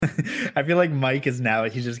I feel like Mike is now,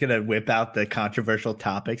 he's just going to whip out the controversial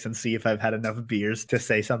topics and see if I've had enough beers to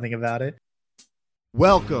say something about it.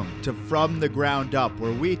 Welcome to From the Ground Up,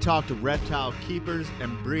 where we talk to reptile keepers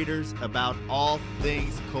and breeders about all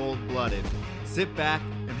things cold-blooded. Sit back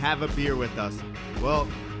and have a beer with us. Well,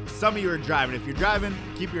 some of you are driving. If you're driving,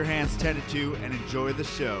 keep your hands tended to and enjoy the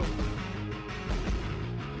show.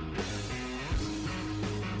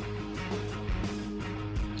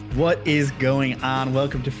 What is going on?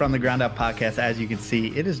 Welcome to From the Ground Up podcast. As you can see,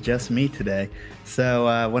 it is just me today.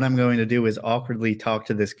 So what I'm going to do is awkwardly talk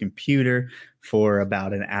to this computer for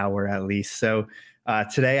about an hour at least. So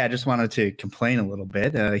today I just wanted to complain a little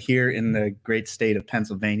bit. Here in the great state of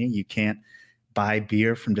Pennsylvania, you can't buy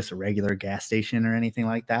beer from just a regular gas station or anything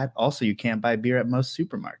like that. Also, you can't buy beer at most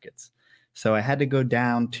supermarkets. So I had to go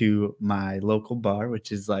down to my local bar,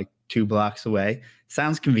 which is like 2 blocks away.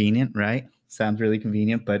 Sounds convenient, right? Sounds really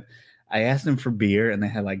convenient, but I asked them for beer and they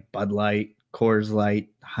had like Bud Light, Coors Light,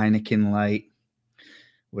 Heineken Light,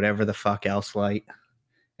 whatever the fuck else light.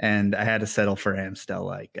 And I had to settle for Amstel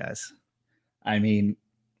Light, guys. I mean,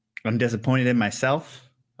 I'm disappointed in myself.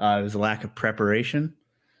 It was a lack of preparation.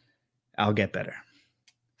 I'll get better.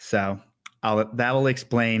 So that will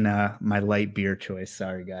explain my light beer choice.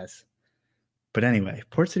 Sorry, guys. But anyway,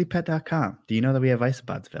 PortCityPet.com. Do you know that we have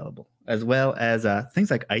isopods available? As well as things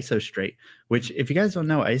like IsoStraight, which if you guys don't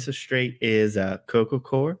know, IsoStraight is coco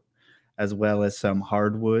coir, as well as some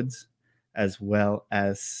hardwoods, as well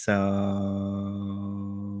as some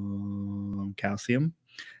calcium,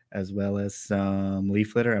 as well as some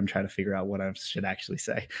leaf litter. I'm trying to figure out what I should actually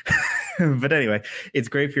say. But anyway, it's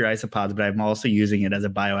great for your isopods, but I'm also using it as a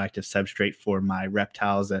bioactive substrate for my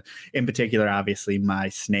reptiles, in particular, obviously, my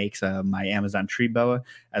snakes, my Amazon tree boa,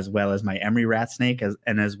 as well as my emery rat snake,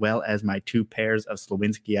 as well as my 2 pairs of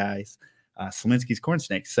Slowinski's corn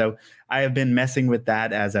snakes. So I have been messing with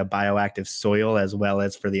that as a bioactive soil as well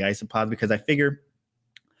as for the isopods, because I figure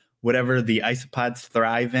whatever the isopods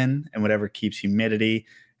thrive in and whatever keeps humidity,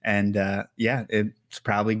 and it's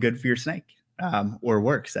probably good for your snake. Or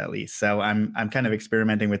works at least. So I'm kind of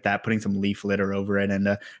experimenting with that, putting some leaf litter over it,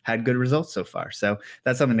 and had good results so far. So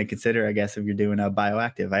that's something to consider, I guess, if you're doing a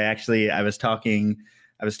bioactive. I was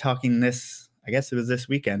talking this, I guess it was this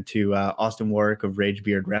weekend, to Austin Warwick of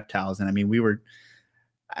Ragebeard Reptiles, and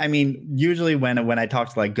usually when I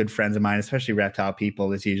talk to like good friends of mine, especially reptile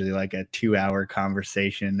people, it's usually like a 2-hour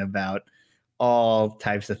conversation about all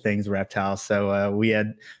types of things reptiles. So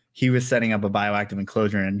he was setting up a bioactive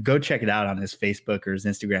enclosure, and go check it out on his Facebook or his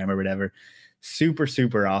Instagram or whatever. Super,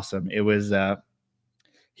 super awesome. It was,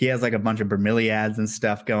 he has like a bunch of bromeliads and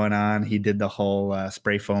stuff going on. He did the whole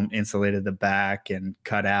spray foam, insulated the back and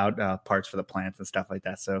cut out parts for the plants and stuff like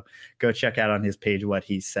that. So go check out on his page what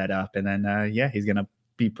he's set up. And then, he's going to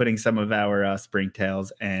be putting some of our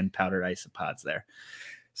springtails and powdered isopods there.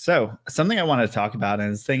 So something I want to talk about,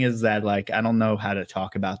 and the thing is that, like, I don't know how to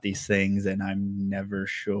talk about these things, and I'm never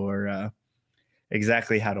sure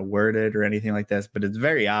exactly how to word it or anything like this, but it's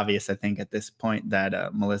very obvious, I think, at this point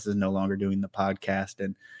that Melissa's no longer doing the podcast,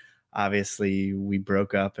 and obviously we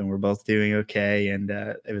broke up and we're both doing okay, and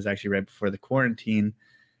it was actually right before the quarantine.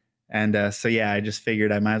 And I just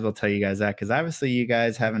figured I might as well tell you guys that, because obviously you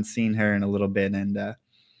guys haven't seen her in a little bit, and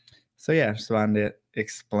just wanted to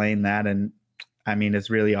explain that. And I mean, it's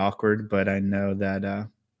really awkward, but I know that,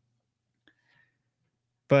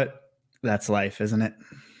 but that's life, isn't it?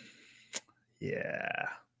 Yeah.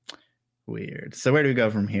 Weird. So where do we go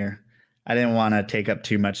from here? I didn't want to take up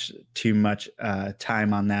too much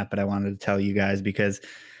time on that, but I wanted to tell you guys, because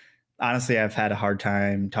honestly, I've had a hard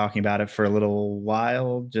time talking about it for a little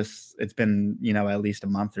while. It's been, at least a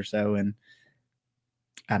month or so. And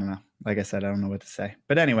I don't know. Like I said, I don't know what to say.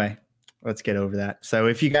 But anyway, let's get over that. So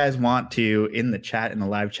if you guys want to, in the chat, in the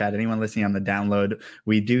live chat, anyone listening on the download,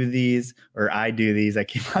 we do these, or I do these. I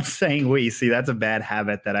keep on saying we. See, that's a bad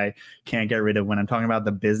habit that I can't get rid of. When I'm talking about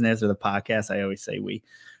the business or the podcast, I always say we.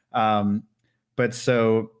 But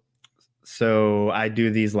so I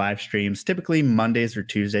do these live streams, typically Mondays or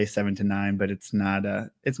Tuesdays, 7 to 9, but it's not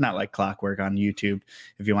like clockwork on YouTube.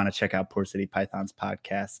 If you want to check out Port City Pythons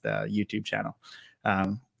podcast YouTube channel.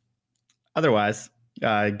 Otherwise,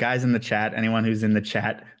 guys in the chat, anyone who's in the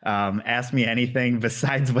chat, ask me anything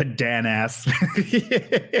besides what Dan asked.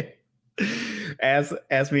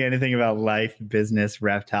 ask me anything about life, business,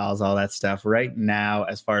 reptiles, all that stuff. Right now,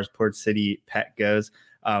 as far as Port City Pet goes,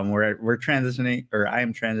 we're transitioning, or I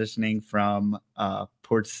am transitioning from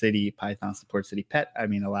Port City Pythons to Port City Pet. I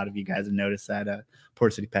mean, a lot of you guys have noticed that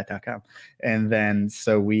PortCityPet.com. And then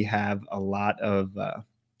so we have a lot of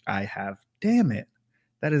damn it.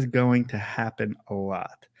 That is going to happen a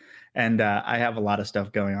lot. And I have a lot of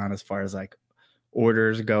stuff going on as far as like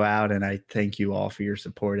orders go out, and I thank you all for your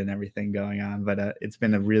support and everything going on. But it's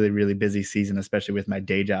been a really, really busy season, especially with my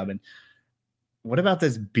day job. And what about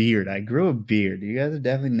this beard? I grew a beard. You guys have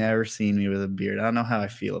definitely never seen me with a beard. I don't know how I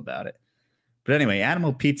feel about it. But anyway,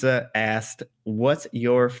 Animal Pizza asked, what's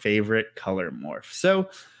your favorite color morph? So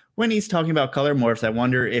when he's talking about color morphs, I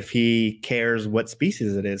wonder if he cares what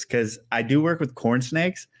species it is, because I do work with corn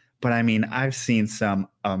snakes, but I mean, I've seen some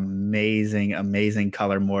amazing, amazing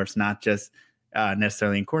color morphs, not just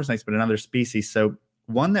necessarily in corn snakes, but in other species. So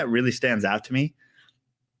one that really stands out to me,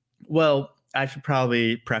 well, I should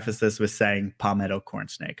probably preface this with saying palmetto corn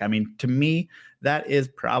snake. I mean, to me, that is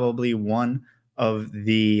probably one of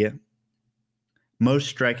the most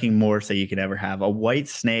striking morphs that you could ever have. A white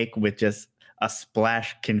snake with just a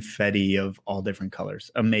splash confetti of all different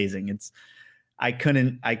colors. Amazing. I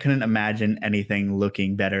couldn't imagine anything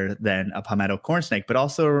looking better than a palmetto corn snake. But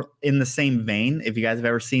also in the same vein, if you guys have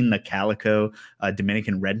ever seen the calico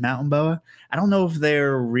Dominican red mountain boa, I don't know if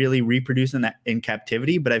they're really reproducing that in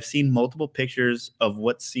captivity, but I've seen multiple pictures of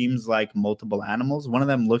what seems like multiple animals. One of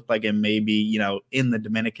them looked like it may be, in the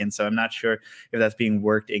Dominican. So I'm not sure if that's being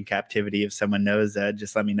worked in captivity. If someone knows that,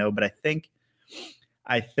 just let me know. But I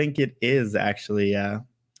think it is actually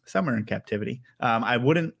somewhere in captivity. I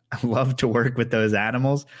wouldn't love to work with those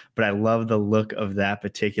animals, but I love the look of that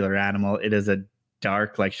particular animal. It is a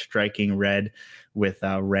dark, like striking red with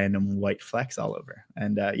random white flecks all over.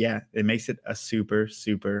 And yeah, it makes it a super,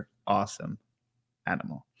 super awesome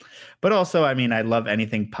animal. But also, I mean, I love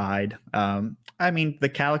anything pied. I mean, the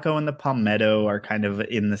calico and the palmetto are kind of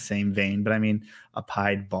in the same vein, but I mean, a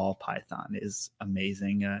pied ball python is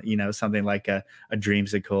amazing. Something like a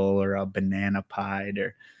dreamsicle or a banana pied,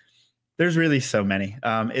 or there's really so many.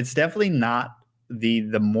 It's definitely not the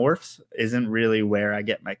morphs isn't really where I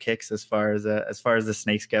get my kicks as far as the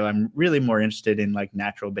snakes go. I'm really more interested in like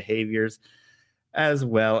natural behaviors as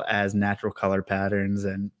well as natural color patterns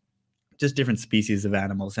and just different species of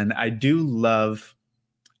animals. And I do love,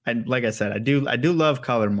 and like I said, I do love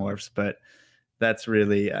color morphs, but that's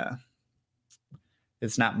really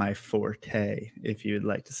it's not my forte, if you would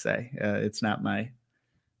like to say. It's not my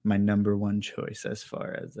number one choice as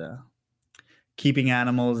far as keeping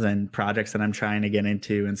animals and projects that I'm trying to get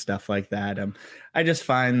into and stuff like that. I just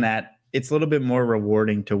find that it's a little bit more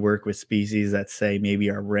rewarding to work with species that say maybe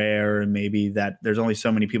are rare and maybe that there's only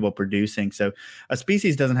so many people producing. So a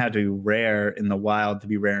species doesn't have to be rare in the wild to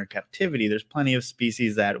be rare in captivity. There's plenty of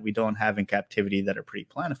species that we don't have in captivity that are pretty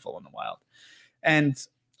plentiful in the wild. And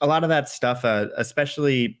a lot of that stuff,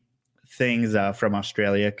 especially things from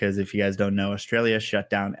Australia, because if you guys don't know, Australia shut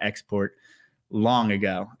down export long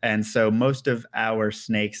ago. And so most of our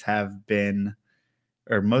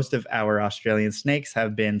Australian snakes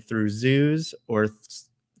have been through zoos or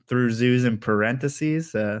through zoos in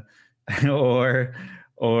parentheses, or,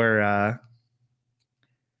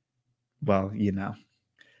 well,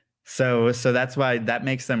 So that's why that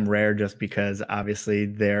makes them rare, just because obviously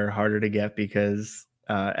they're harder to get because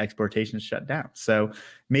exportation is shut down. So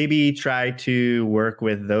maybe try to work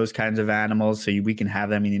with those kinds of animals so we can have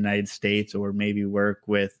them in the United States, or maybe work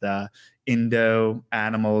with Indo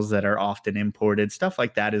animals that are often imported. Stuff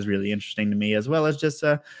like that is really interesting to me, as well as just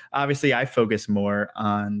obviously I focus more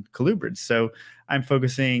on colubrids. So I'm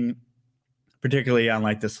focusing particularly on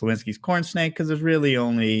like the Slowinski's corn snake, because there's really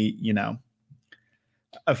only,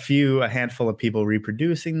 a handful of people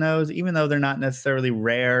reproducing those, even though they're not necessarily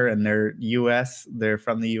rare and they're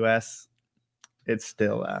from the US. It's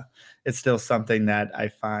still something that I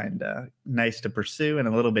find nice to pursue and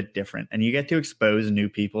a little bit different. And you get to expose new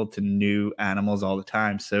people to new animals all the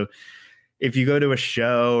time. So if you go to a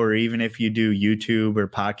show, or even if you do YouTube or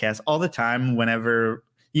podcasts all the time, whenever,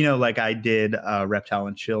 like I did Reptile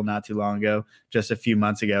and Chill not too long ago, just a few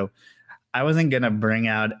months ago, I wasn't going to bring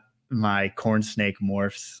out my corn snake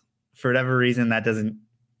morphs. For whatever reason, that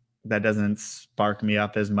doesn't spark me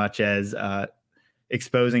up as much as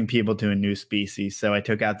exposing people to a new species. So I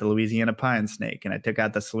took out the Louisiana pine snake, and I took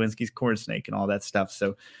out the Slowinski's corn snake and all that stuff.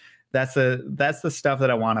 So that's the stuff that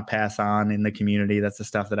I want to pass on in the community. That's the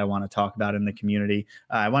stuff that I want to talk about in the community.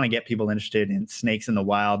 I want to get people interested in snakes in the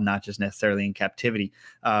wild, not just necessarily in captivity.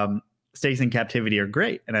 Snakes in captivity are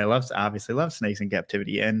great, and I obviously love snakes in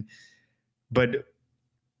captivity. But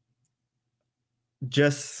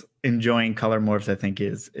just enjoying color morphs, I think,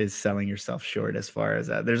 is selling yourself short, as far as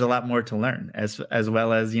there's a lot more to learn, as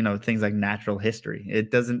well as things like natural history.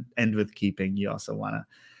 It doesn't end with keeping. You also want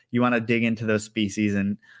to dig into those species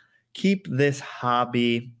and keep this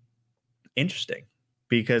hobby interesting,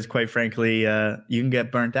 because quite frankly, you can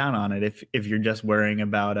get burnt out on it if you're just worrying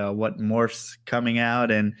about what morphs coming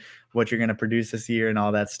out and what you're going to produce this year and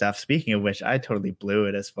all that stuff. Speaking of which, I totally blew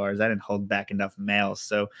it as far as I didn't hold back enough males.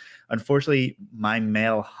 So unfortunately, my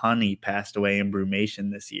male honey passed away in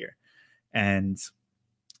brumation this year. And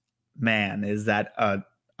man, is that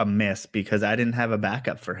a miss, because I didn't have a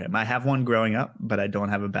backup for him. I have one growing up, but I don't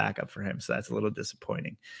have a backup for him. So that's a little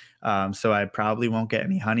disappointing. So I probably won't get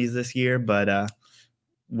any honeys this year, but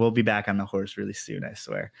we'll be back on the horse really soon, I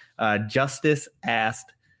swear. Justice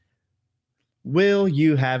asked, will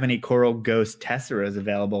you have any Coral Ghost Tesseras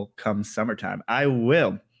available come summertime? I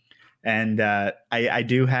will. And I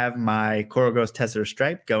do have my Coral Ghost Tessera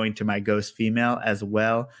stripe going to my Ghost female, as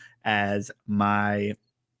well as my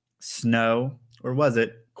Snow, or was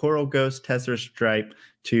it Coral Ghost Tessera stripe,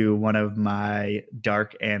 to one of my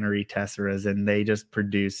Dark Anery Tesseras, and they just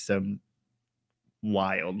produce some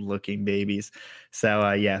wild looking babies.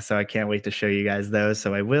 So yeah, so I can't wait to show you guys those.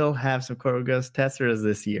 So I will have some Coral Ghost Tesseras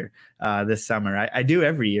this year, this summer. I do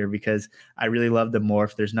every year because I really love the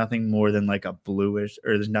morph. There's nothing more than like a bluish,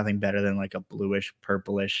 or there's nothing better than like a bluish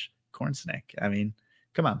purplish corn snake. I mean,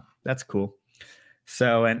 come on, that's cool.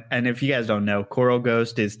 So, and if you guys don't know, Coral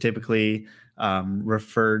Ghost is typically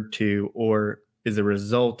referred to, or is a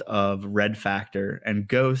result of red factor, and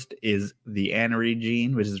Ghost is the anery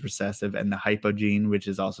gene, which is recessive, and the hypo gene, which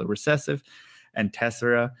is also recessive. And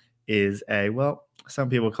Tessera is well, some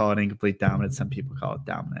people call it incomplete dominant, some people call it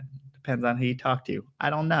dominant. Depends on who you talk to. I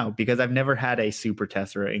don't know, because I've never had a super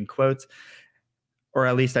Tessera in quotes, or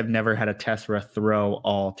at least I've never had a Tessera throw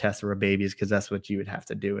all Tessera babies, because that's what you would have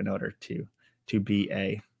to do in order to be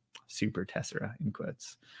a super Tessera in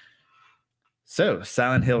quotes. So,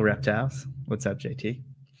 Silent Hill Reptiles. What's up, JT?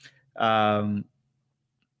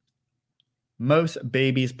 Most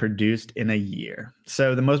babies produced in a year.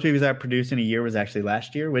 So the most babies I produced in a year was actually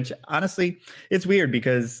last year, which honestly, it's weird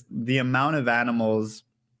because the amount of animals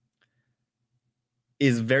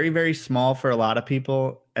is very, very small for a lot of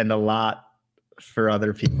people and a lot for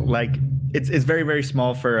other people. Like it's very, very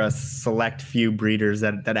small for a select few breeders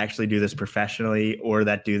that actually do this professionally, or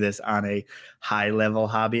that do this on a high level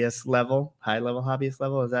hobbyist level.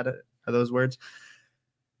 Is that are those words?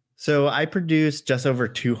 So I produced just over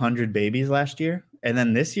 200 babies last year. And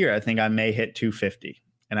then this year, I think I may hit 250,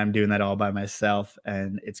 and I'm doing that all by myself,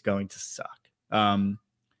 and it's going to suck.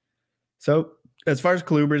 So as far as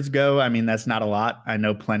colubrids go, I mean, that's not a lot. I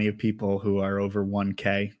know plenty of people who are over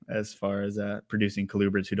 1K as far as producing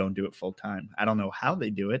colubrids who don't do it full time. I don't know how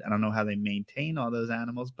they do it. I don't know how they maintain all those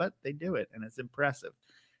animals, but they do it, and it's impressive.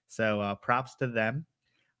 So props to them.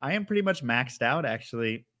 I am pretty much maxed out,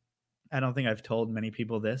 actually. I don't think I've told many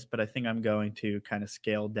people this, but I think I'm going to kind of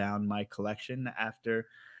scale down my collection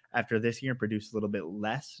after this year, produce a little bit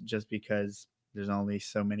less, just because there's only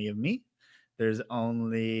so many of me. There's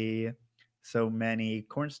only so many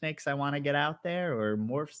corn snakes I want to get out there, or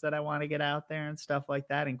morphs that I want to get out there, and stuff like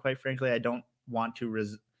that. And quite frankly, I don't want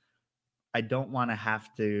to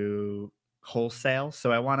have to wholesale.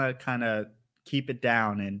 So I want to kind of keep it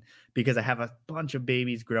down, and because I have a bunch of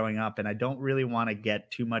babies growing up, and I don't really want to get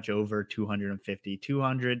too much over 250,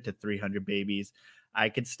 200 to 300 babies. I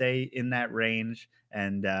could stay in that range,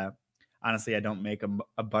 and honestly, I don't make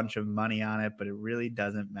a bunch of money on it, but it really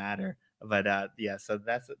doesn't matter. But yeah, so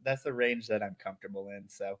that's the range that I'm comfortable in.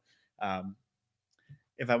 So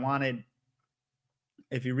if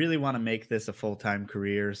you really want to make this a full-time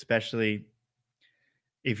career, especially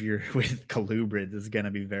if you're with colubrids, it's going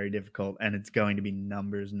to be very difficult, and it's going to be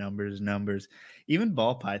numbers. Even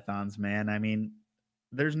ball pythons, man. I mean,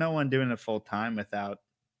 there's no one doing it full time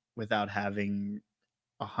without having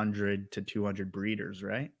 100 to 200 breeders,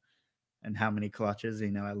 right? And how many clutches?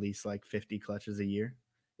 At least like 50 clutches a year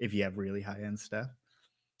if you have really high end stuff.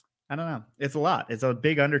 I don't know. It's a lot. It's a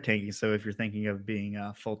big undertaking. So if you're thinking of being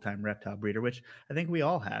a full time reptile breeder, which I think we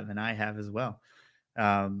all have, and I have as well.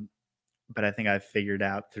 But I think I've figured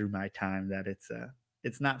out through my time that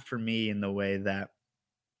it's not for me in the way that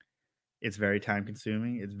it's very time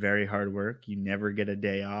consuming. It's very hard work. You never get a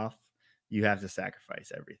day off. You have to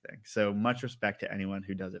sacrifice everything. So much respect to anyone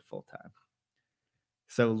who does it full time.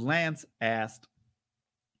 So Lance asked,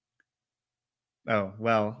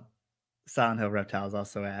 Silent Hill Reptiles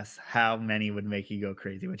also asked, how many would make you go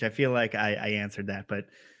crazy? Which I feel like I answered that, but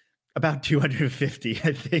about 250.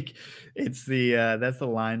 I think it's that's the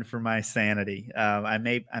line for my sanity. I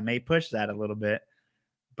may push that a little bit,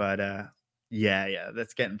 but yeah,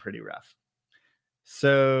 that's getting pretty rough.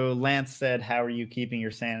 So Lance said, how are you keeping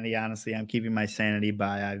your sanity? Honestly, I'm keeping my sanity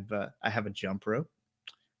by I have a jump rope,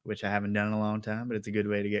 which I haven't done in a long time, but it's a good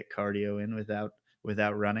way to get cardio in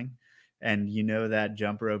without running. And you know that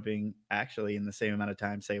jump roping actually in the same amount of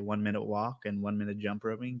time, say 1 minute walk and 1 minute jump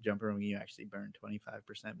roping, you actually burn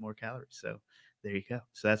 25% more calories. So there you go.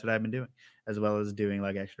 So that's what I've been doing, as well as doing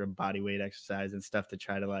like extra body weight exercise and stuff to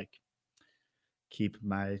try to like keep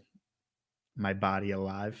my body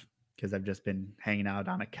alive, because I've just been hanging out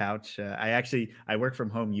on a couch. I work from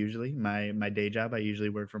home usually. My day job, I usually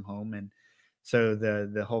work from home, and so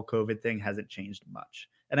the whole COVID thing hasn't changed much.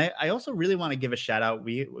 And I also really want to give a shout out.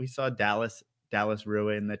 We saw Dallas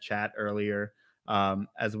Rua in the chat earlier,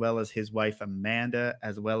 as well as his wife Amanda,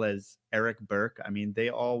 as well as Eric Burke. I mean, they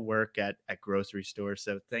all work at grocery stores,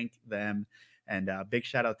 so thank them, and big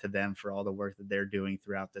shout out to them for all the work that they're doing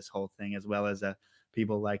throughout this whole thing, as well as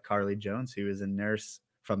people like Carly Jones, who is a nurse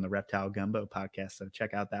from the Reptile Gumbo podcast. So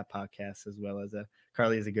check out that podcast, as well as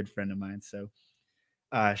Carly is a good friend of mine. So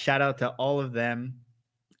shout out to all of them,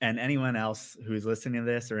 and anyone else who's listening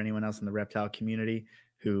to this, or anyone else in the reptile community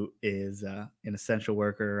who is an essential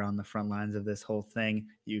worker on the front lines of this whole thing.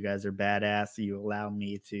 You guys are badass. You allow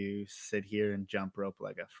me to sit here and jump rope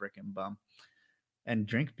like a freaking bum and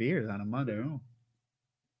drink beers on a Monday.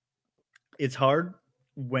 It's hard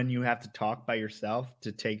when you have to talk by yourself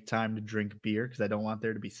to take time to drink beer, because I don't want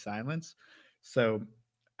there to be silence. So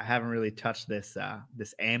I haven't really touched this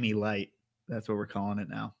Amy Light. That's what we're calling it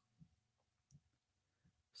now.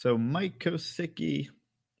 So Mike Kosicki.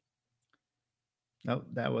 Oh,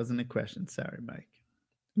 that wasn't a question. Sorry, Mike.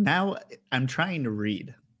 Now I'm trying to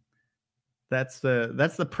read. That's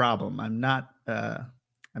the problem.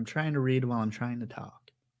 I'm trying to read while I'm trying to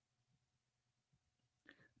talk.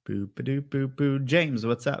 Boop doop boop boo. James,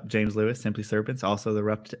 what's up? James Lewis, Simply Serpents, also the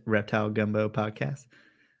Reptile Gumbo podcast.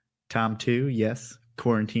 Tom 2, yes.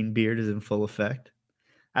 Quarantine beard is in full effect.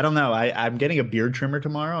 I don't know. I'm getting a beard trimmer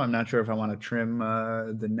tomorrow. I'm not sure if I want to trim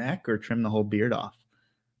the neck or trim the whole beard off.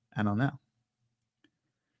 I don't know.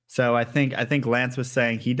 So I think Lance was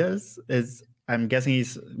saying I'm guessing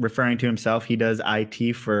he's referring to himself. He does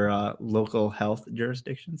IT for local health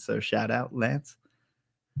jurisdictions. So shout out, Lance.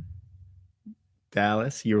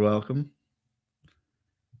 Dallas, you're welcome.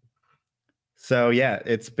 So yeah,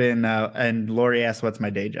 it's been and Lori asked, what's my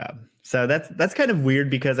day job? So that's kind of weird,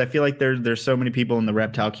 because I feel like there's so many people in the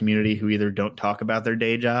reptile community who either don't talk about their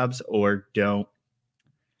day jobs or don't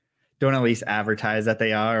at least advertise that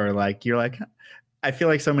they are, or like you're like, I feel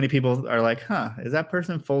like so many people are like, is that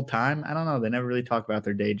person full time? I don't know. They never really talk about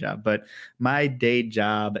their day job, but my day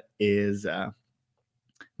job is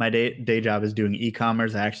doing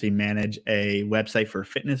e-commerce. I actually manage a website for a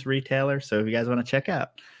fitness retailer. So if you guys want to check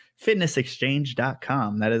out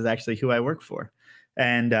fitnessexchange.com, that is actually who I work for.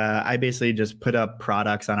 And I basically just put up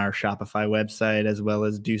products on our Shopify website, as well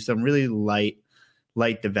as do some really light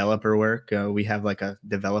developer work. We have like a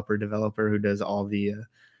developer who does all the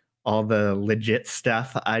legit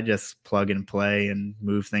stuff. I just plug and play and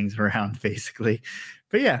move things around basically.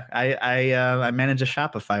 But yeah, I manage a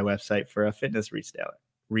Shopify website for a fitness retailer.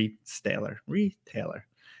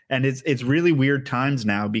 And it's really weird times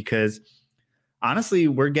now, because honestly,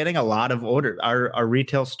 we're getting a lot of orders. Our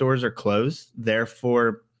retail stores are closed.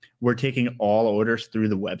 Therefore, we're taking all orders through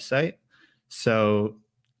the website. So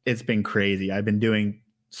it's been crazy. I've been doing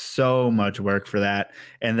so much work for that.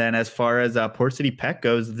 And then as far as Port City Pet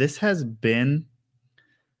goes, this has been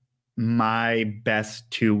my best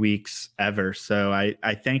 2 weeks ever. So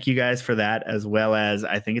I thank you guys for that, as well as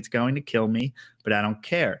I think it's going to kill me, but I don't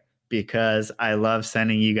care, because I love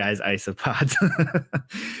sending you guys isopods.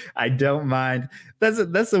 I don't mind.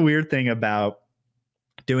 That's the weird thing about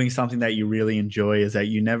doing something that you really enjoy, is that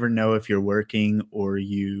you never know if you're working or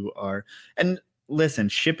you are. And listen,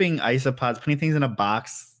 shipping isopods, putting things in a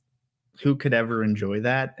box, who could ever enjoy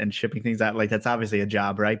that? And shipping things out, like, that's obviously a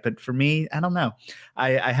job, right? But for me, I don't know.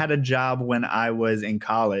 I had a job when I was in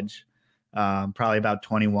college, probably about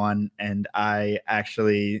 21, and I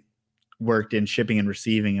actually worked in shipping and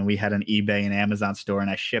receiving, and we had an eBay and Amazon store, and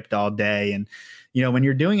I shipped all day. And, when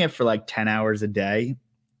you're doing it for like 10 hours a day,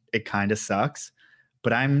 it kind of sucks.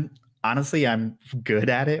 But I'm good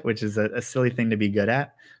at it, which is a silly thing to be good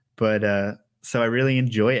at. But so I really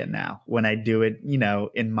enjoy it now when I do it,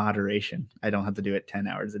 in moderation. I don't have to do it 10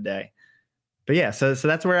 hours a day. But yeah, so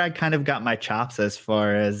that's where I kind of got my chops as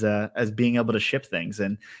far as being able to ship things.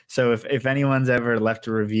 And so if anyone's ever left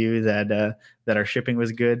a review that our shipping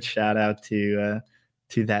was good, shout out to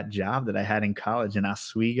that job that I had in college in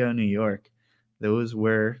Oswego, New York. Those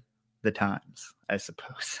were the times, I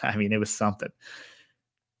suppose. I mean, it was something.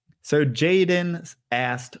 So Jaden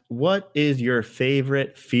asked, what is your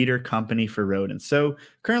favorite feeder company for rodents? So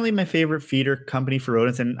currently my favorite feeder company for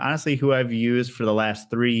rodents, and honestly who I've used for the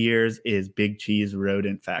last 3 years, is Big Cheese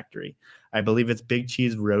Rodent Factory. I believe it's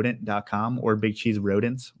bigcheeserodent.com or Big Cheese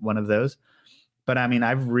Rodents, one of those. But I mean,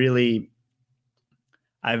 I've had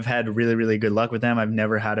really, really good luck with them. I've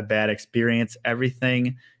never had a bad experience.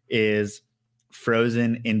 Everything is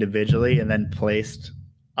frozen individually and then placed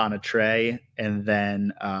on a tray and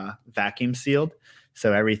then vacuum sealed.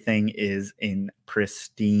 So everything is in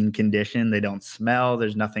pristine condition. They don't smell.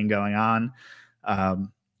 There's nothing going on.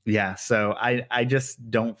 Yeah, so I just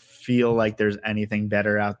don't feel like there's anything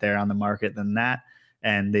better out there on the market than that.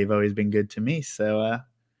 And they've always been good to me. So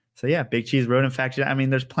yeah, Big Cheese Rodent Factory. I mean,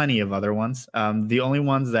 there's plenty of other ones. The only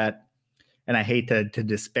ones that, and I hate to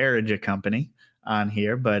disparage a company on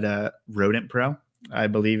here, but Rodent Pro, I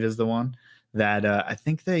believe, is the one that I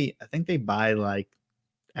think they buy like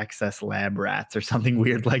excess lab rats or something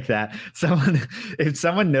weird like that. If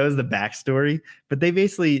someone knows the backstory, but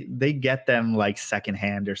they get them like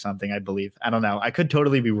secondhand or something, I believe. I don't know. I could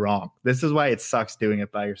totally be wrong. This is why it sucks doing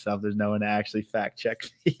it by yourself. There's no one to actually fact check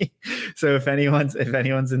me. So if anyone's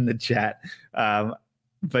in the chat,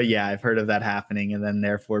 but yeah, I've heard of that happening, and then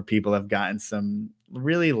therefore people have gotten some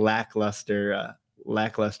really lackluster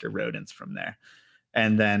rodents from there.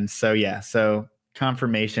 And then so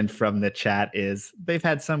confirmation from the chat is they've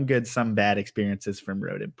had some good, some bad experiences from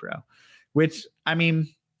Rodent Pro, which, I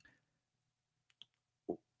mean,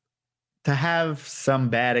 to have some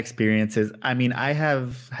bad experiences, I mean, I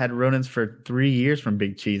have had rodents for 3 years from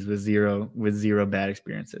Big Cheese with zero bad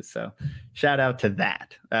experiences. So shout out to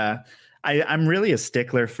that. I'm really a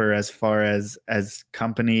stickler for, as far as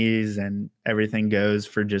companies and everything goes,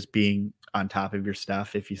 for just being on top of your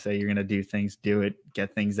stuff. If you say you're going to do things, do it,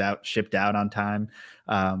 get things out, shipped out on time,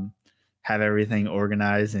 have everything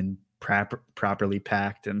organized and properly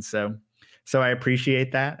packed. And so I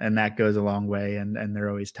appreciate that. And that goes a long way. And they're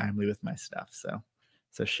always timely with my stuff. So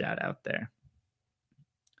shout out there.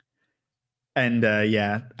 And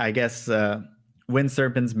yeah, I guess Wind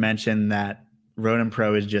Serpents mentioned that Rodent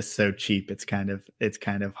Pro is just so cheap. It's kind of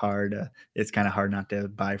hard. It's kind of hard not to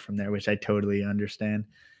buy from there, which I totally understand.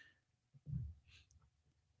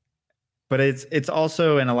 But it's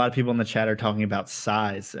also, and a lot of people in the chat are talking about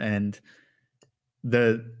size, and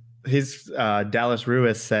his Dallas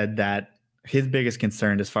Ruiz said that his biggest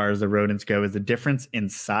concern as far as the rodents go is the difference in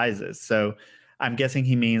sizes. So I'm guessing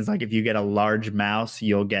he means like if you get a large mouse,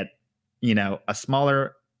 you'll get, a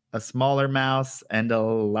smaller mouse and a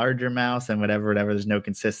larger mouse and whatever. There's no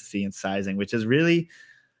consistency in sizing, which is really,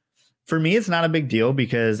 for me, it's not a big deal,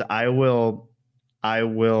 because I will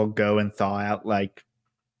go and thaw out like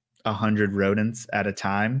 100 rodents at a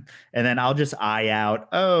time, and then I'll just eye out,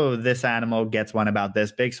 oh, this animal gets one about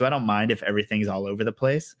this big, so I don't mind if everything's all over the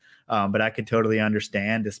place. But I could totally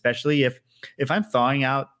understand, especially if I'm thawing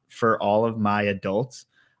out for all of my adults,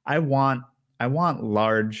 I want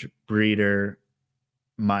large breeder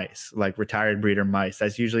mice, like retired breeder mice.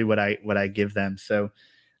 That's usually what I give them. So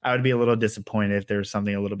I would be a little disappointed if there's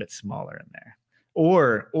something a little bit smaller in there,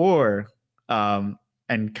 or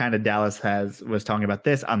and kind of Dallas was talking about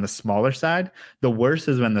this on the smaller side. The worst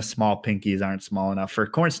is when the small pinkies aren't small enough for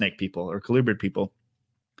corn snake people or colubrid people.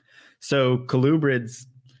 So colubrids,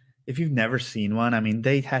 if you've never seen one, I mean,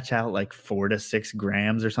 they hatch out like 4 to 6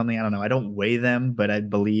 grams or something. I don't know. I don't weigh them, but I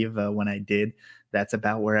believe when I did, that's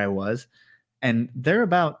about where I was. And they're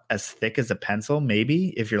about as thick as a pencil, maybe,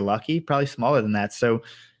 if you're lucky, probably smaller than that. So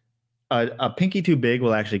a pinky too big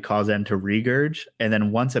will actually cause them to regurge. And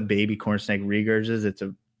then once a baby corn snake regurges, it's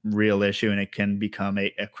a real issue, and it can become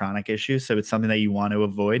a chronic issue. So it's something that you want to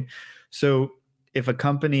avoid. So if a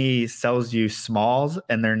company sells you smalls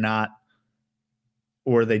and they're not,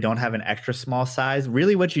 or they don't have an extra small size,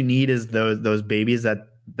 really what you need is those babies that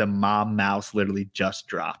the mom mouse literally just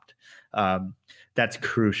dropped. That's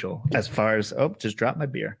crucial as far as, just dropped my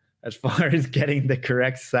beer, as far as getting the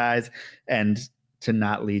correct size and to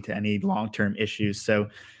not lead to any long-term issues. So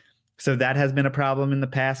that has been a problem in the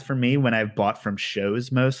past for me when I've bought from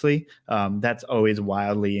shows mostly. That's always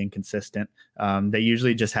wildly inconsistent. They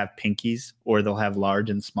usually just have pinkies, or they'll have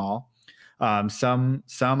large and small. Some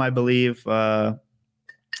I believe, man,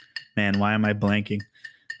 why am I blanking?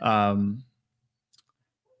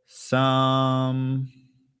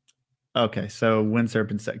 Okay, so Wind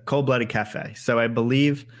Serpent said Cold Blooded Cafe. So I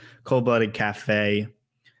believe Cold Blooded Cafe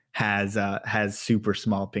has super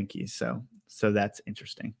small pinkies. So that's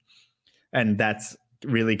interesting. And that's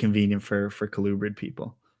really convenient for colubrid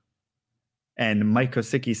people. And Mike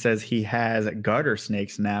Kosicki says he has garter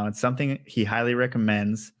snakes now. It's something he highly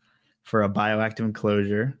recommends for a bioactive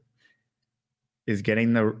enclosure is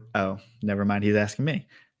getting never mind. He's asking me.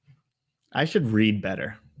 I should read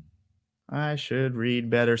better. I should read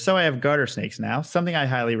better. So I have garter snakes now, something I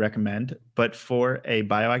highly recommend. But for a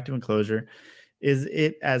bioactive enclosure, is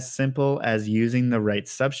it as simple as using the right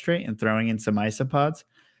substrate and throwing in some isopods?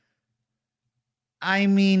 I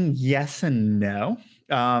mean, yes and no.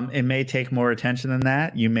 It may take more attention than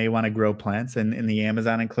that. You may want to grow plants. And in the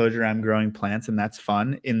Amazon enclosure, I'm growing plants, and that's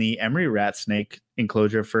fun. In the emery rat snake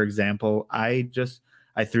enclosure, for example, I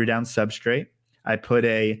threw down substrate. I put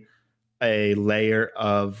a layer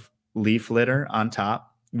of leaf litter on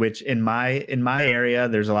top, which in my area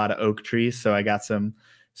there's a lot of oak trees, so I got some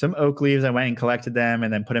oak leaves. I went and collected them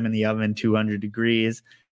and then put them in the oven 200 degrees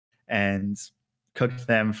and cooked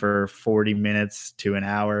them for 40 minutes to an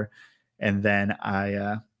hour, and then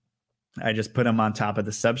I just put them on top of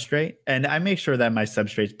the substrate, and I make sure that my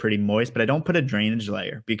substrate's pretty moist, but I don't put a drainage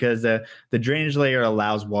layer because the drainage layer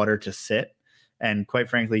allows water to sit. And quite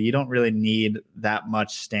frankly, you don't really need that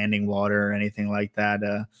much standing water or anything like that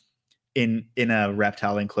in a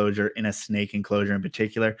reptile enclosure, in a snake enclosure in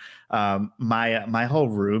particular. My whole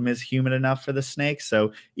room is humid enough for the snakes,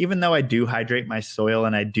 so even though I do hydrate my soil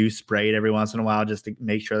and I do spray it every once in a while just to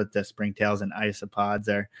make sure that the springtails and isopods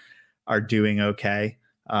are doing okay.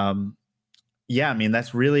 Yeah, I mean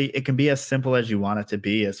that's really, it can be as simple as you want it to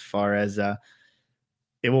be as far as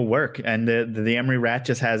it will work. And the emery rat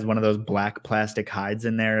just has one of those black plastic hides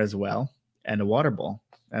in there as well, and a water bowl,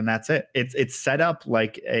 and that's it. It's set up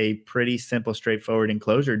like a pretty simple, straightforward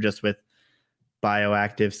enclosure, just with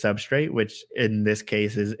bioactive substrate, which in this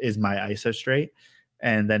case is my isostrate,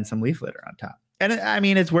 and then some leaf litter on top. And I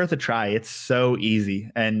mean, it's worth a try. It's so easy,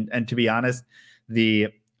 and to be honest, the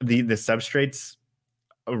substrates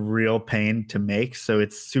a real pain to make. So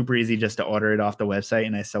it's super easy just to order it off the website,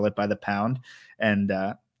 and I sell it by the pound. And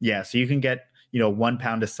yeah, so you can get 1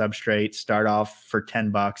 pound of substrate, start off for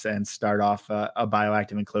 $10, and start off a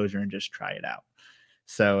bioactive enclosure and just try it out.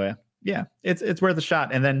 So yeah, it's worth a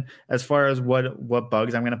shot. And then as far as what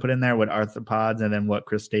bugs I'm going to put in there, what arthropods, and then what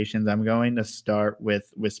crustaceans, I'm going to start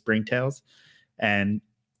with springtails. And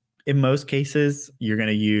in most cases, you're going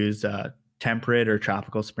to use temperate or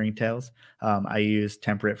tropical springtails. I use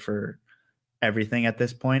temperate for everything at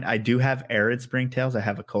this point. I do have arid springtails. I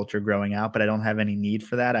have a culture growing out, but I don't have any need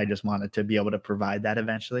for that. I just wanted to be able to provide that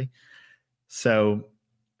eventually. So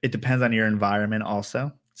it depends on your environment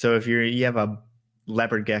also. So if you have a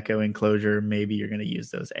leopard gecko enclosure, maybe you're going to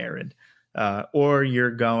use those arid. Or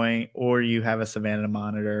you have a savanna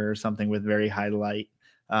monitor or something with very high light.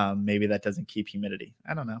 Maybe that doesn't keep humidity.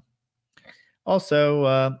 I don't know.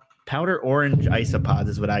 Also, powder orange isopods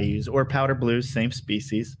is what I use, or powder blues, same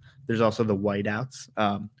species. There's also the whiteouts.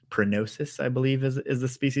 Pronosis, I believe, is the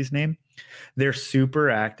species name. They're super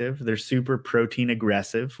active. They're super protein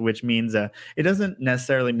aggressive, which means it doesn't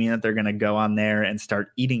necessarily mean that they're going to go on there and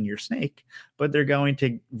start eating your snake, but they're going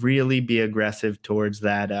to really be aggressive towards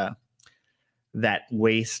that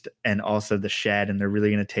waste and also the shed, and they're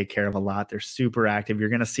really going to take care of a lot. They're super active. You're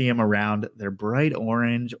going to see them around. They're bright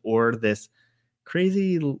orange or this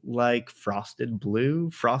crazy like frosted blue,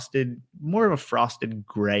 more of a frosted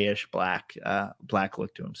grayish black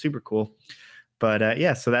look to them. Super cool. But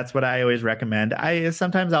yeah, so that's what I always recommend.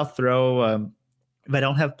 Sometimes I'll throw if I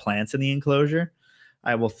don't have plants in the enclosure,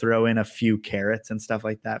 I will throw in a few carrots and stuff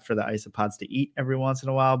like that for the isopods to eat every once in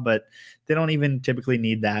a while, but they don't even typically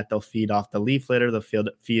need that. They'll feed off the leaf litter, they'll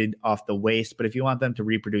feed off the waste. But if you want them to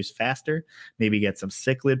reproduce faster, maybe get some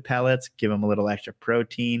cichlid pellets, give them a little extra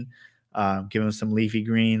protein, give them some leafy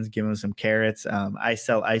greens, give them some carrots. I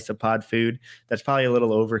sell isopod food. That's probably a little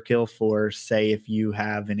overkill for, say, if you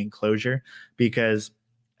have an enclosure, because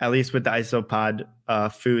at least with the isopod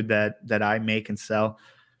food that I make and sell,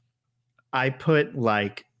 I put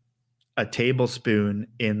like a tablespoon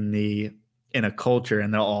in a culture,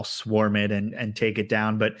 and they'll all swarm it and take it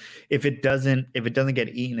down. But if it doesn't get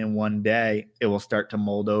eaten in one day, it will start to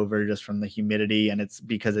mold over just from the humidity, and it's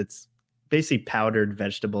because it's basically powdered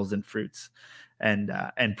vegetables and fruits and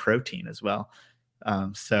protein as well.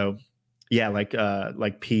 So yeah,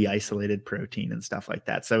 like pea isolated protein and stuff like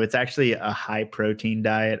that. So it's actually a high protein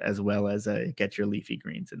diet, as well as get your leafy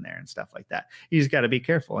greens in there and stuff like that. You just got to be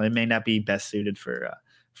careful. It may not be best suited for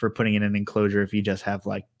putting in an enclosure. If you just have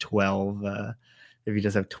like 12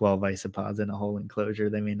 isopods in a whole enclosure,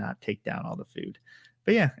 they may not take down all the food.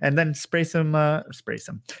 But yeah, and then spray some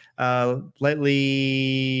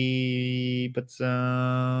lightly put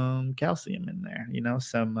some calcium in there.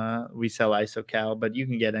 We sell IsoCal, but you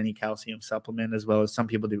can get any calcium supplement, as well as some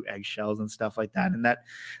people do eggshells and stuff like that, and that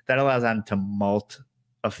allows them to molt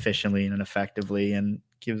efficiently and effectively and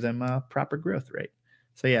gives them a proper growth rate.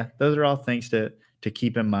 So yeah, those are all things to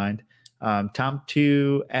keep in mind. Tom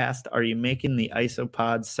 2 asked, are you making the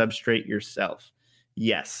isopod substrate yourself?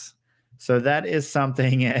 Yes. So that is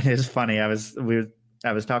something, and it's funny. I was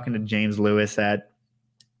talking to James Lewis at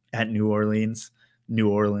New Orleans, the New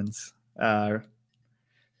Orleans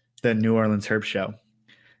Herb Show.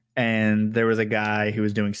 And there was a guy who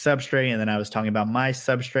was doing substrate, and then I was talking about my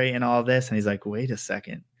substrate and all of this, and he's like, wait a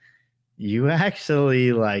second, you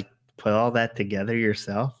actually like put all that together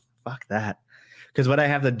yourself? Fuck that. Because what I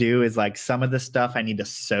have to do is like some of the stuff I need to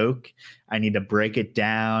soak, I need to break it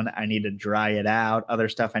down, I need to dry it out. Other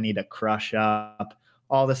stuff I need to crush up,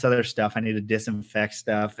 all this other stuff I need to disinfect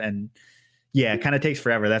stuff, and yeah, it kind of takes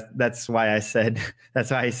forever. That's why I said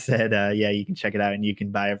yeah, you can check it out and you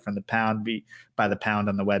can buy it from the pound, by the pound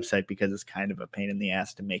on the website, because it's kind of a pain in the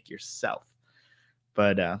ass to make yourself.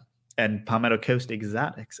 But and Palmetto Coast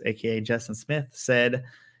Exotics, aka Justin Smith, said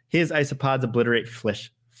his isopods obliterate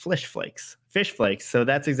fish flakes. So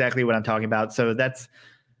that's exactly what I'm talking about. So that's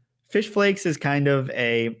fish flakes is kind of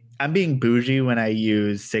I'm being bougie when I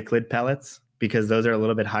use cichlid pellets because those are a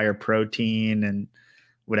little bit higher protein and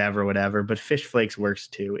whatever. But fish flakes works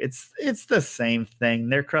too. It's the same thing.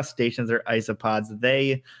 They're crustaceans, they're isopods.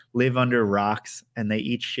 They live under rocks and they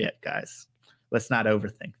eat shit, guys. Let's not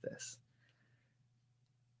overthink this.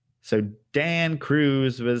 So Dan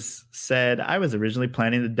Cruz said, I was originally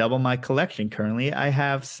planning to double my collection. Currently, I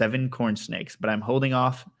have 7 corn snakes, but I'm holding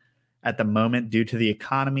off at the moment due to the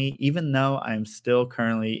economy, even though I'm still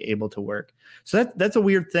currently able to work. So that's a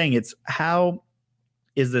weird thing. It's how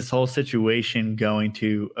is this whole situation going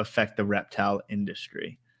to affect the reptile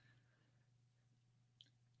industry?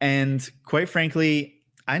 And quite frankly,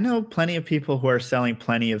 I know plenty of people who are selling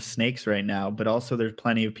plenty of snakes right now, but also there's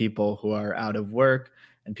plenty of people who are out of work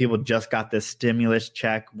and people just got this stimulus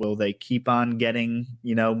check. Will they keep on getting,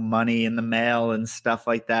 money in the mail and stuff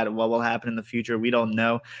like that? What will happen in the future? We don't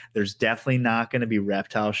know. There's definitely not going to be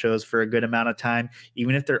reptile shows for a good amount of time.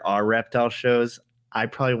 Even if there are reptile shows, I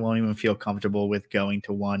probably won't even feel comfortable with going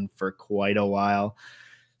to one for quite a while.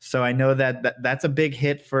 So I know that's a big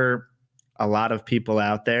hit for a lot of people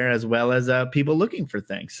out there, as well as people looking for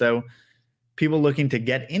things. So people looking to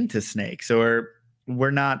get into snakes, or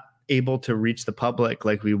we're not able to reach the public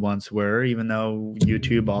like we once were, even though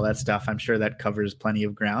YouTube, all that stuff, I'm sure that covers plenty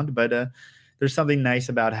of ground. But there's something nice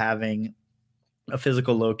about having a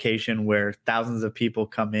physical location where thousands of people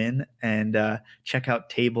come in and check out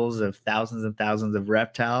tables of thousands and thousands of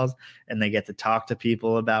reptiles, and they get to talk to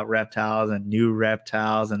people about reptiles and new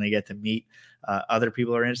reptiles, and they get to meet other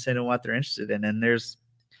people who are interested in what they're interested in. And there's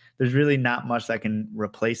really not much that can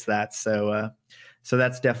replace that. So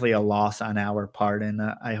that's definitely a loss on our part, and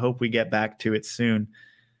I hope we get back to it soon.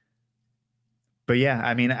 But yeah,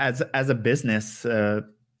 I mean, as a business,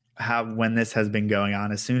 when this has been going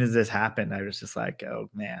on, as soon as this happened, I was just like,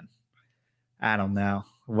 oh man, I don't know.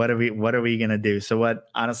 What are we gonna do? So what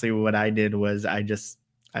I did was I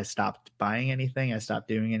stopped buying anything, I stopped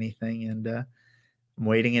doing anything, and I'm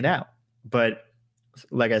waiting it out. But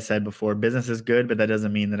like I said before, business is good, but that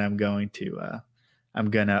doesn't mean that I'm gonna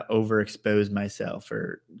overexpose myself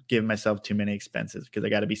or give myself too many expenses, because I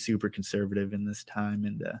got to be super conservative in this time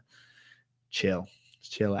and chill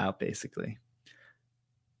out basically.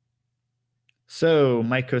 So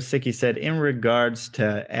Mike Kosicki said, in regards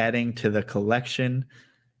to adding to the collection,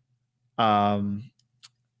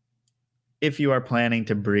 if you are planning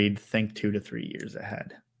to breed, think 2 to 3 years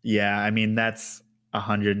ahead. Yeah, I mean, that's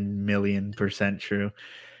 100,000,000% true.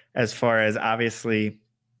 As far as, obviously,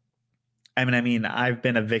 I mean, I've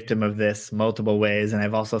been a victim of this multiple ways, and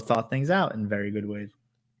I've also thought things out in very good ways.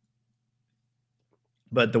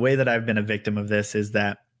 But the way that I've been a victim of this is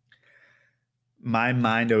that my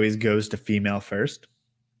mind always goes to female first.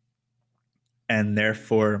 And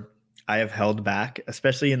therefore, I have held back,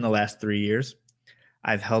 especially in the last 3 years,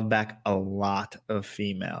 I've held back a lot of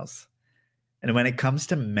females. And when it comes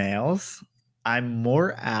to males, I'm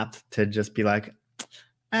more apt to just be like,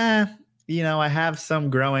 I have some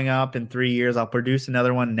growing up in 3 years. I'll produce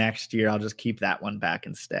another one next year. I'll just keep that one back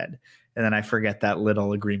instead. And then I forget that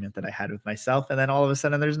little agreement that I had with myself. And then all of a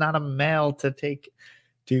sudden there's not a male to take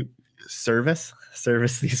to service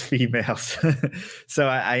these females. So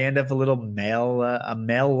I end up a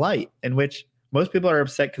male light, in which most people are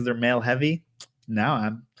upset because they're male heavy.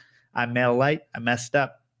 No, I'm male light. I messed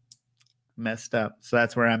up. So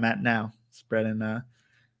that's where I'm at now, spreading a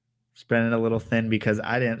little thin, because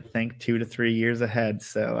I didn't think 2 to 3 years ahead.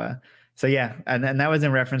 So yeah, and that was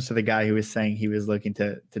in reference to the guy who was saying he was looking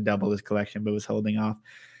to double his collection but was holding off.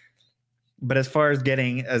 But as far as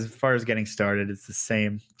getting started, it's the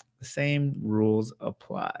same rules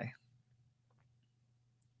apply.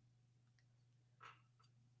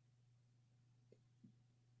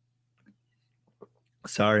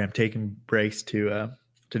 Sorry, I'm taking breaks to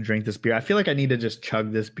drink this beer. I feel like I need to just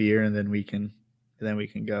chug this beer and then we can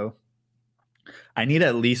go. I need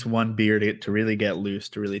at least one beer to really get loose,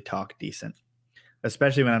 to really talk decent,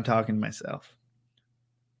 especially when I'm talking to myself.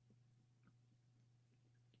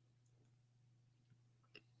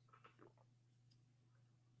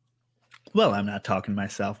 Well, I'm not talking to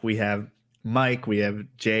myself. We have Mike, we have